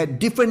 as he had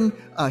different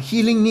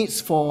healing needs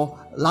for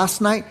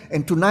last night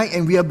and tonight.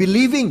 And we are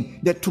believing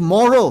that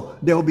tomorrow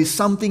there will be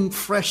something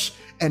fresh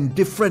and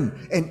different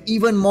and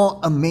even more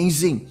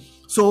amazing.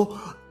 So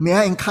may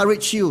I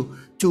encourage you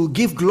to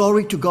give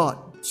glory to God.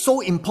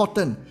 So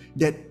important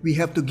that we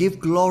have to give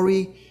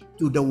glory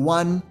to the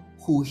one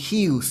who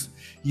heals.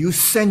 You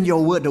send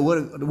your word. The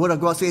word of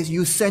God says,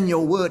 you send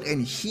your word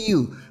and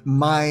heal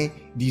my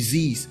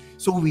disease.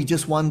 So we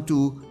just want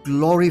to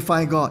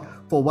glorify God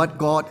for what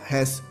God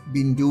has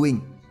been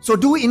doing. So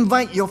do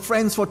invite your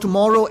friends for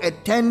tomorrow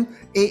at 10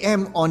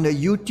 a.m. on the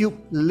YouTube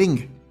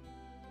link.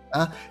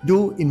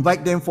 Do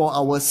invite them for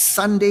our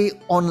Sunday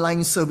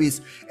online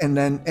service. And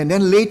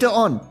then later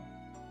on,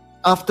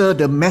 after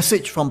the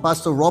message from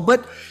Pastor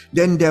Robert,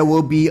 then there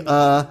will be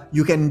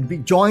you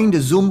can join the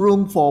Zoom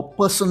room for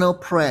personal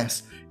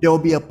prayers. There will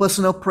be a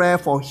personal prayer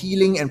for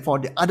healing and for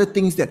the other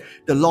things that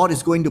the Lord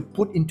is going to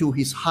put into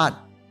his heart,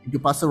 into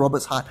Pastor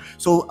Robert's heart.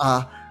 So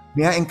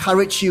may I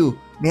encourage you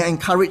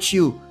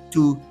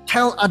to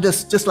tell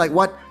others, just like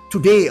what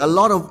today a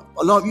lot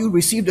of you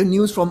received the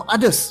news from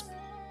others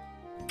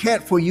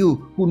cared for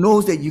you, who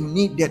knows that you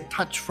need that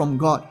touch from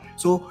God.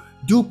 So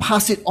do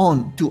pass it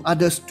on to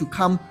others to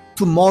come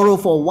tomorrow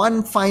for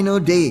one final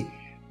day,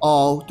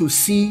 or to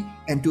see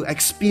and to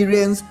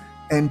experience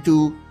and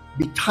to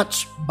be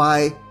touched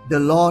by the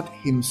Lord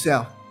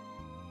himself.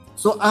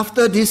 So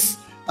after this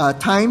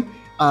time,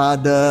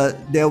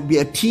 there will be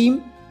a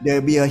team. There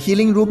will be a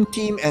healing room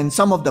team, and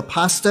some of the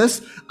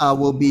pastors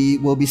will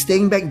be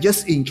staying back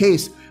just in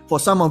case. For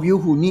some of you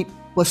who need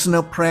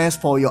personal prayers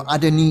for your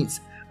other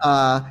needs,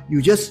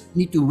 you just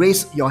need to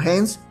raise your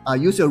hands.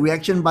 Use your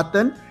reaction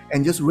button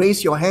and just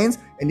raise your hands,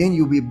 and then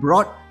you'll be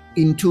brought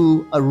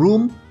into a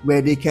room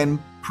where they can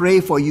pray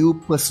for you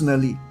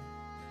personally.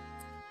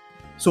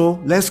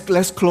 So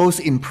let's close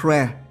in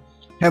prayer.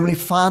 Heavenly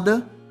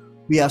Father,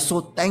 we are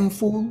so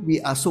thankful, we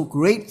are so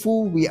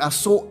grateful, we are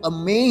so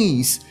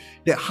amazed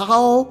that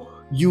how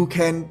you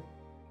can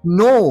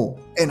know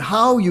and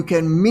how you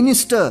can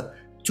minister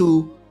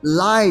to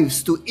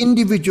lives, to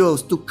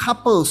individuals, to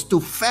couples, to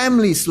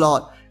families,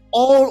 Lord,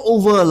 all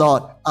over,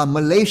 Lord,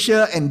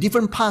 Malaysia and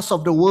different parts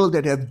of the world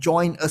that have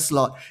joined us,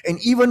 Lord. And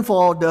even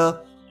for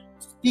the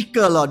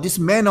speaker, Lord, this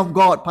man of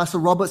God, Pastor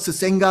Robert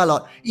Susenga,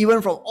 Lord,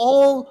 even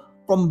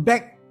from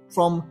back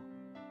from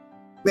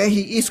where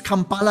he is,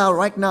 Kampala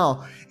right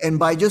now, and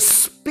by just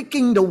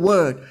speaking the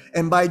word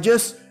and by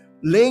just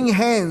laying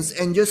hands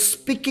and just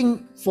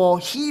speaking for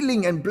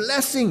healing and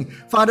blessing,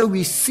 Father,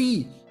 we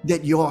see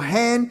that your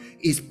hand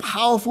is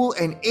powerful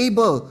and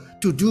able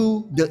to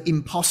do the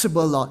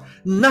impossible, Lord.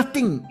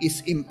 Nothing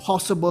is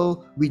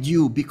impossible with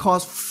you,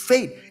 because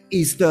faith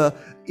is the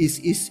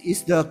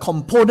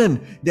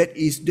component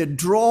that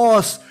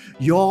draws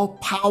your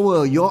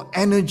power, your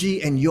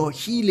energy, and your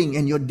healing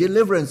and your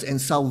deliverance and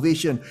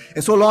salvation.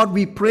 And so, Lord,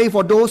 we pray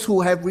for those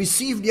who have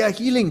received their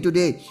healing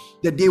today,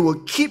 that they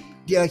will keep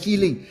their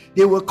healing.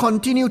 They will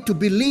continue to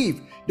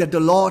believe that the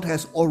Lord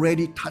has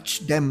already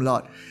touched them,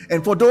 Lord.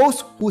 And for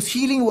those whose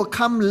healing will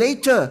come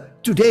later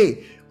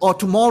today or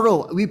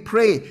tomorrow, we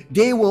pray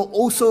they will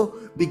also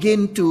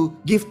begin to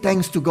give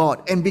thanks to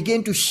God and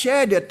begin to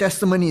share their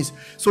testimonies,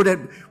 so that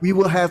we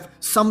will have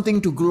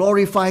something to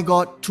glorify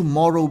God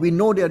tomorrow. We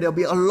know that there'll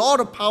be a lot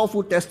of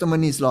powerful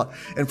testimonies, Lord.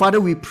 And Father,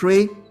 we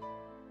pray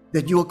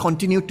that you will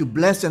continue to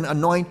bless and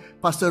anoint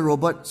Pastor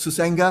Robert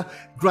Susenga,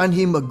 grant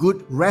him a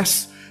good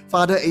rest,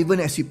 Father, even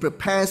as he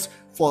prepares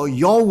for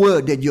your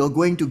word that you're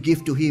going to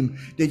give to him,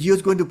 that you're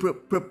going to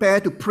prepare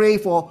to pray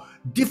for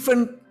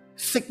different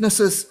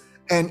sicknesses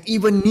and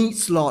even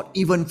needs, Lord,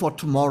 even for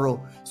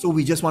tomorrow. So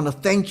we just want to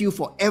thank you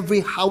for every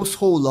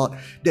household, Lord,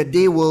 that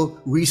they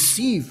will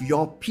receive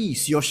your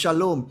peace, your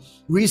shalom,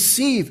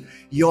 receive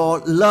your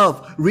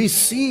love,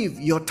 receive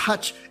your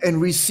touch, and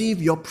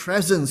receive your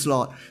presence,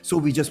 Lord. So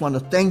we just want to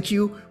thank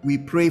you. We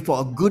pray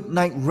for a good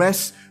night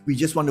rest. We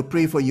just want to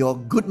pray for your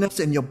goodness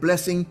and your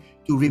blessing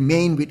to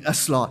remain with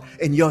us, Lord,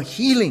 and your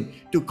healing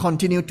to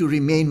continue to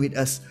remain with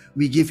us.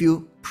 We give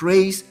you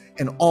praise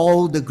and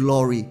all the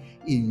glory.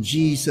 In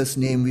Jesus'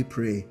 name we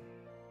pray.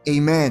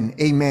 Amen.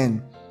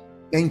 Amen.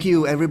 Thank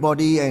you,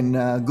 everybody, and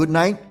good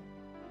night.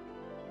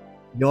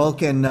 You all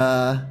can,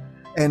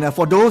 and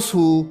for those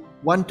who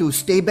want to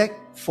stay back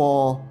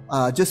for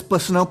just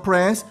personal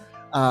prayers,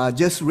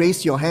 just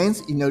raise your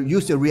hands,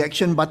 use the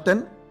reaction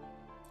button,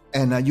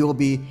 and you will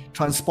be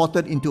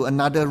transported into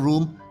another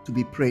room to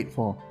be prayed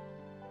for.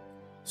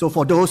 So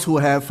for those who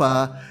have,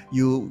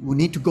 who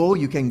need to go,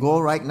 you can go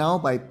right now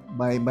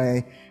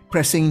by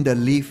pressing the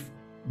leave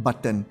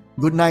button.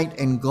 Good night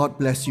and God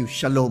bless you.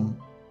 Shalom.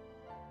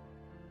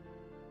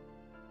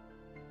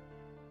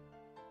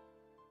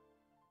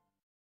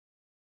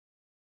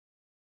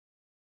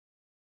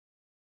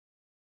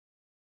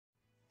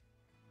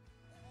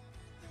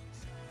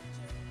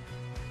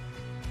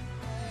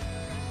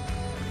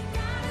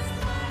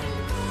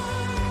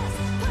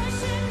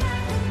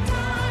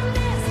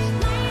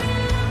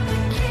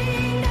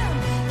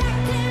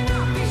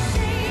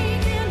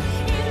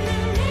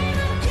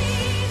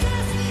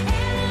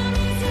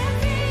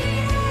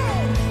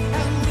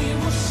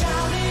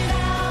 Shout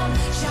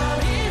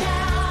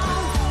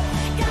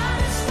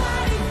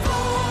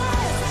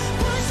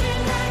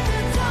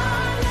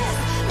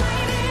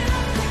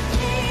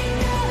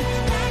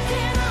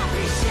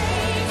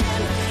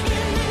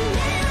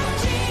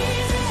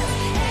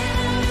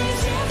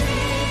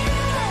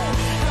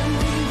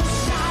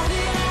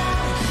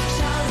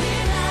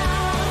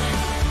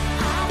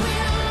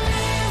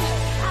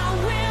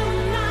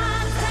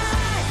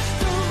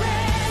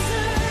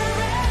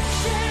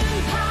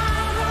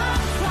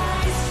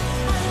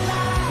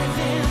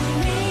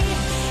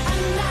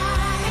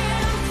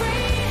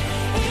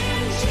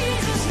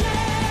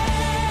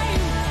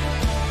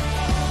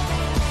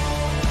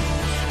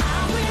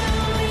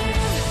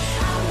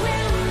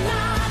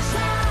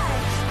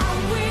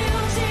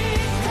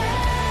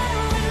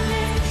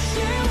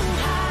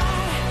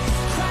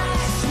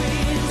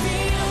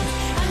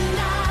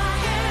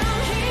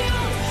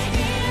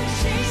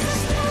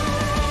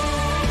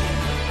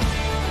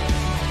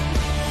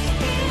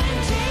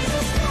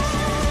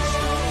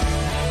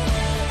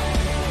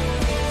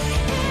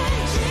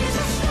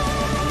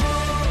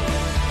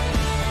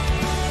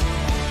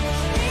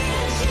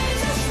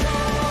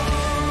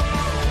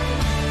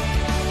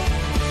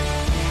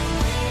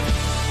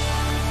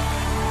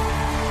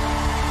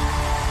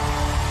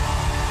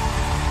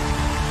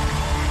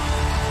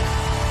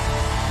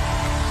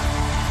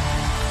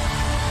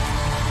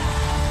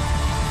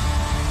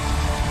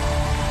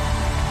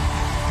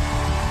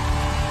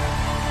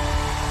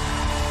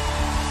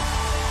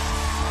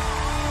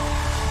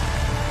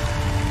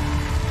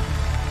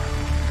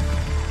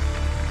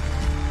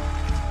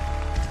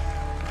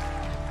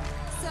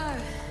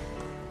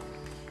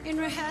In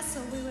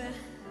rehearsal, we were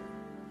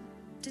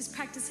just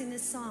practicing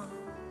this song.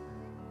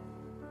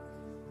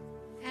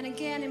 And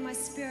again, in my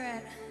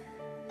spirit,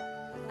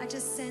 I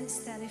just sense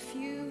that if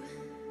you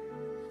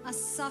are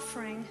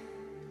suffering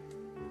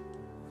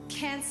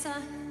cancer,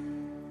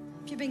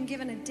 if you've been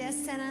given a death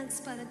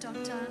sentence by the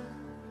doctor,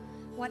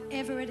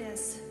 whatever it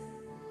is,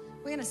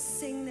 we're going to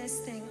sing this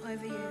thing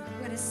over you.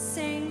 We're going to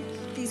sing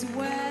these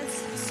words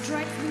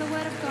straight from the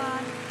Word of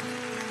God.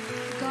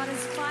 God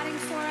is fighting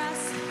for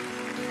us.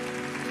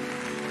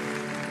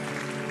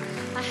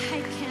 I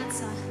hate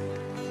cancer.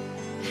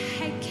 I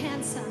hate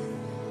cancer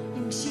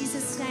in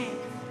Jesus' name.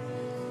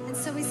 And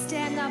so we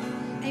stand up,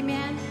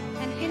 amen,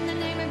 and in the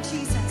name of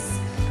Jesus,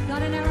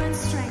 not in our own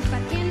strength,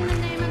 but in the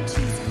name of